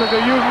 now because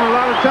they're using a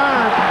lot of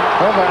time.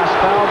 Ovass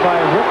fouled by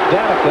Rick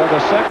Danica,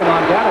 the second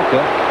on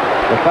Danica.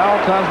 The foul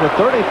comes with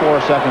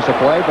 34 seconds to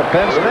play, but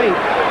Penn State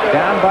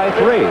down by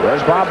 3.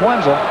 There's Bob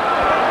Wenzel.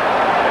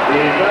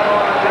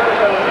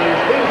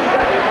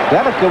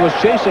 Danica was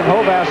chasing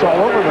Ovass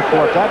all over the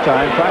court that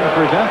time, trying to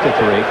prevent the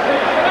 3.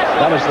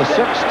 That is the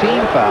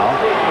 16th foul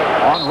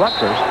on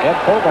Rutgers. Ed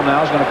Fogel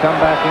now is going to come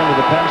back into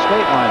the Penn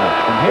State lineup.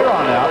 From here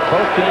on out,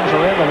 both teams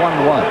are in the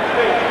 1-1.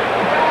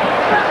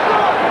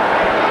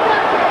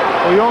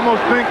 Well, you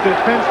almost think that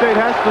Penn State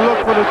has to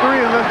look for the 3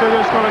 unless they're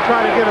just going to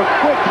try to get a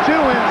quick 2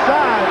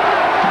 inside.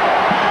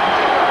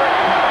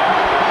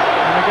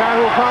 And the guy guy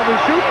who will probably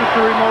shoot the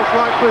three most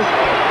likely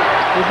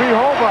will be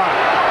Hobart.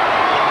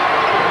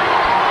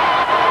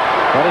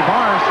 Buddy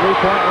Barnes,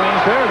 three-point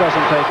range there,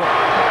 doesn't take it.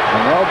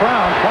 And Will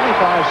Brown,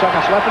 25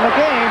 seconds left in the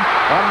game.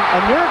 And a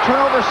near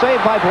turnover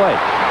saved by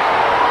Blake.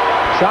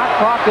 Shot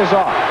clock is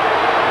off.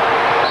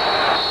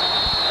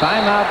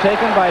 Timeout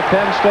taken by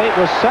Penn State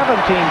with 17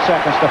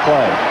 seconds to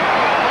play.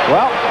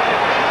 Well,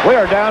 we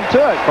are down to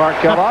it, Clark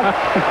Kellogg.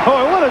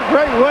 Oh, what a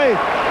great way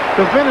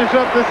to finish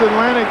up this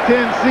Atlantic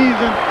 10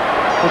 season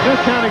with this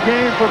kind of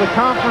game for the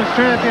conference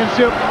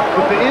championship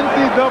with the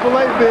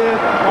NCAA bid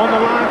on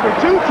the line for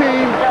two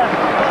teams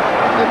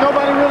that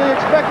nobody really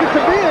expected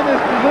to be in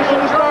this position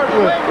to start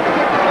with.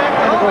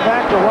 And to go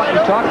back to what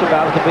you talked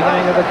about at the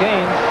beginning of the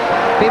game,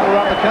 people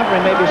around the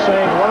country may be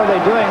saying, what are they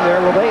doing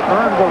there? Well, they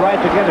earned the right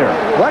to get here.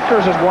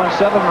 Rutgers has won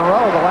 7 in a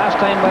row. The last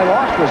time they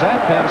lost was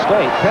at Penn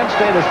State. Penn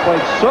State has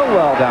played so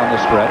well down the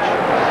stretch.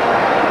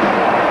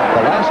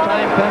 The last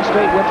time Penn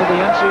State went to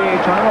the NCAA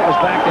Tournament was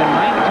back in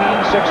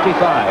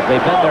 1965.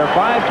 They've been there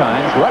 5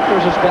 times.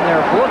 Rutgers has been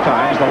there 4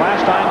 times, the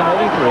last time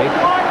in '83.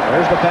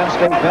 There's the Penn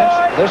State bench.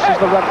 This is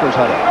the Rutgers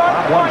huddle.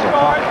 Bob Wenzel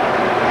talking.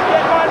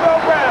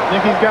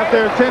 Think he's got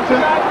their attention?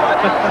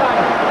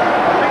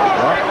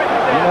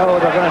 You know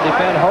they're going to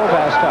defend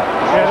Hovas tough.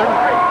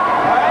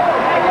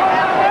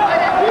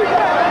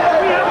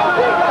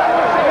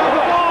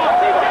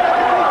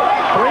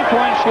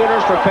 Three-point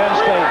shooters for Penn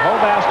State.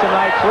 Hovas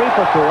tonight 3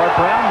 for 4.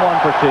 Brown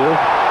 1 for 2.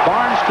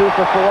 Barnes 2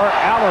 for 4.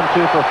 Allen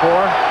 2 for 4.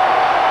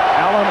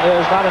 Allen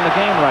is not in the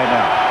game right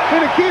now. See,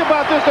 the key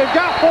about this, they've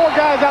got 4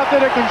 guys out there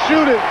that can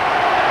shoot it.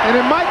 And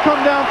it might come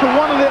down to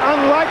one of the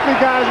unlikely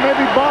guys,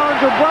 maybe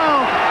Barnes or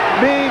Brown,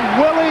 being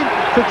willing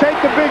to take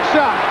the big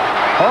shot.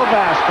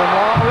 Hovas from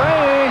long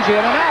range,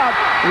 in and out.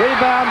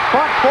 Rebound,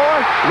 front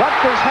court.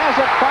 Rutgers has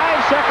it,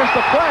 5 seconds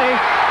to play.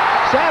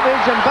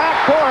 Savage in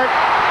backcourt.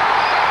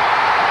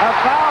 A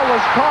foul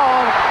was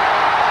called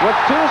with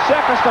 2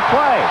 seconds to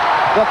play.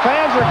 The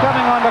fans are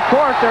coming on the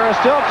court. There is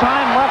still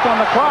time left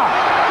on the clock.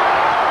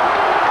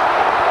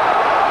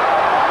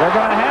 They're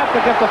going to have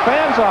to get the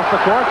fans off the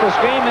court. This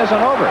game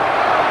isn't over.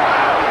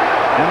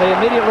 And they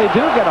immediately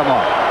do get them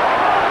off.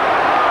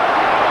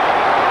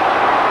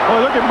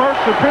 Boy, look at Merck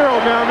Shapiro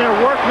down there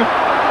working.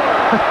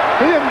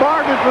 He didn't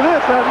bargain for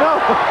this, I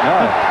know. No.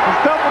 He's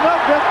tough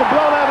enough just to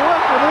blow that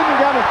whistle. Then you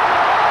got to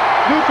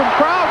do some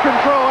crowd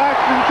control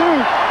action,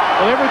 too.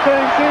 But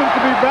everything seems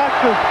to be back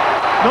to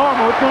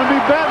normal. It's going to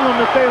be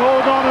Bedlam if they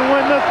hold on and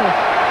win this one.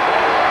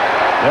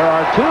 There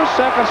are 2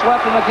 seconds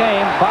left in the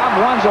game. Bob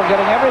Wenzel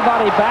getting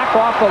everybody back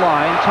off the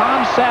line.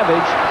 Tom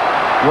Savage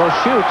will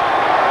shoot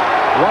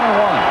 1 and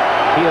 1.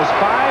 He is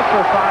 5 for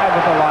 5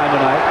 at the line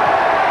tonight.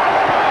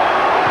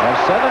 Has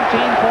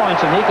 17 points,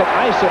 and he could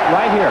ice it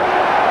right here.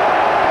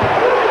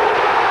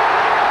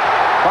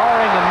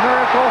 Barring a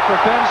miracle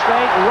for Penn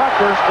State,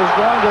 Rutgers is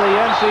going to the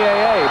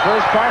NCAA.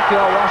 Bruce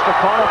Parkhill wants to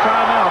call a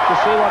timeout to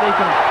see what he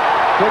can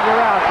figure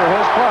out for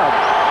his club.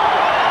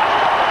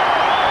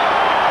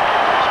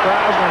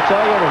 Stroud's going to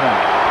tell you everything.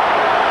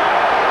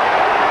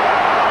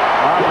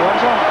 Bob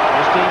Wenzel,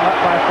 his team up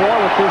by 4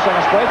 with 2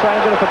 seconds play, trying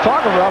to get a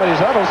photographer out of his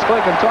huddle so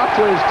he can talk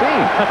to his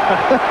team.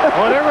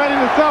 Well, they're ready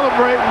to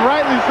celebrate, and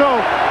rightly so.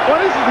 Well,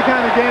 this is the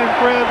kind of game,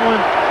 Fred, when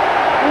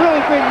you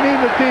really think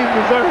neither team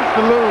deserves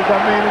to lose.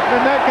 I mean, it's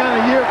been that kind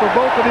of year for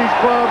both of these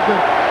clubs,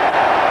 and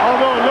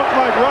although it looks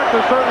like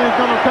Rutgers certainly is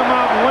going to come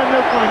out and win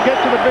this one and get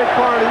to the big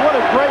party, what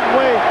a great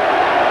way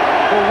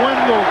for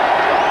Wenzel's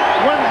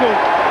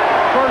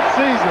first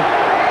season.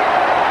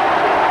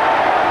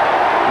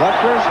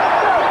 Rutgers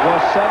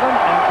was 7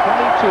 and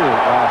 22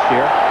 last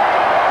year.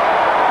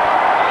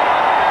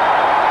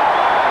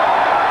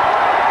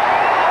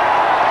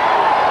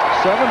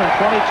 7 and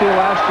 22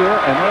 last year,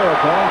 and they are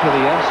going to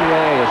the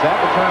NCAA. Is that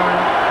the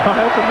turnaround? Oh,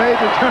 that's a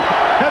major turn.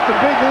 That's a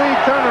big league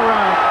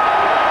turnaround.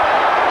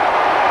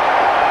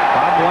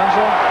 Bob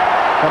Wenzel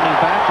coming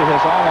back to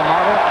his alma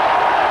mater.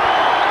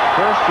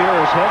 First year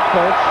as head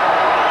coach.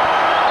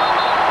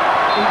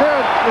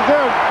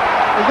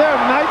 Is there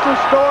a nicer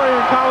story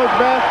in college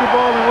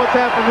basketball than what's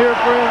happened here,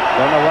 Fred?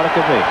 Don't know what it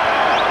could be.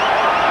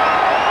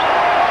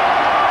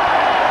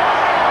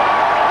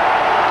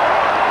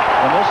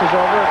 When this is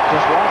over,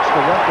 just watch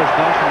the Rutgers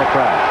bench from the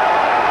crowd.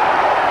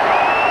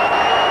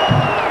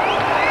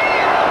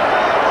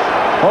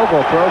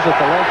 Vogel throws at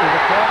the length of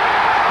the court.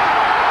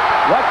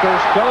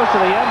 Rutgers goes to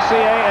the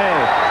NCAA.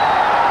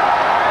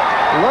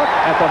 Look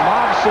at the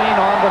mob scene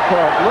on the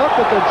court. Look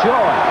at the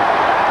joy.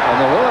 And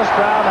the Willis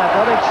Brown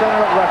Athletic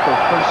Center at Rutgers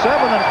from 7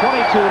 and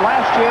 22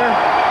 last year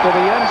to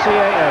the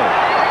NCAA.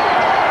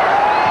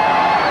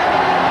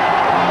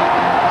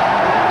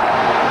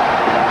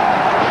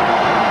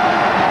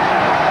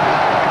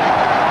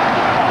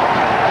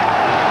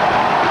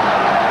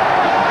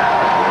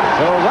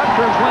 So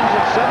Rutgers wins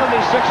it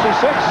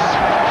 70-66.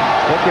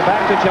 Take you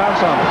back to John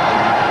Saunders.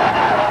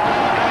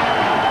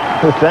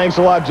 Thanks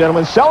a lot,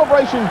 gentlemen.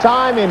 Celebration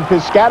time in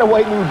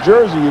Piscataway, New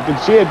Jersey. You can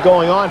see it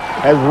going on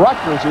as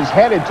Rutgers is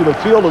headed to the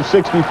field of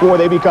 64.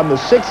 They become the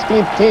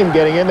 16th team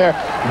getting in there,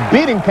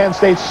 beating Penn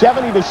State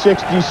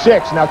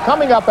 70-66. Now,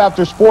 coming up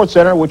after Sports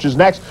Center, which is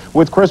next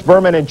with Chris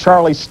Berman and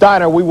Charlie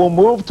Steiner, we will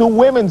move to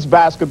women's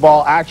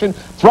basketball action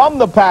from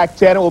the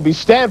Pac-10. It will be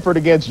Stanford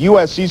against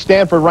USC.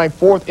 Stanford ranked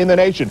 4th in the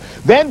nation.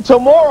 Then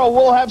tomorrow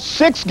we'll have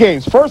 6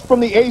 games. First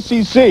from the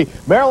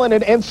ACC, Maryland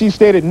and NC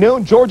State at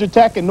noon, Georgia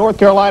Tech and North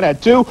Carolina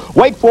at 2,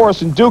 Wake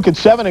Forest and Duke at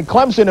 7, and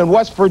Clemson and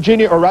West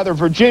Virginia, or rather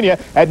Virginia,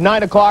 at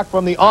 9 o'clock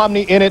from the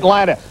Omni in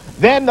Atlanta.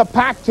 Then the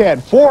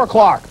Pac-10, 4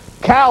 o'clock.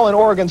 Cal and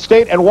Oregon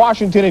State, and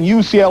Washington and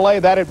UCLA,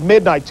 that at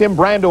midnight. Tim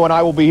Brando and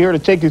I will be here to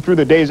take you through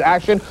the day's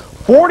action.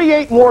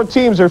 48 more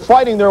teams are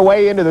fighting their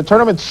way into the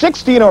tournament.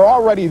 16 are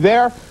already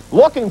there,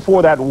 looking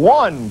for that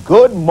one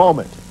good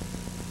moment.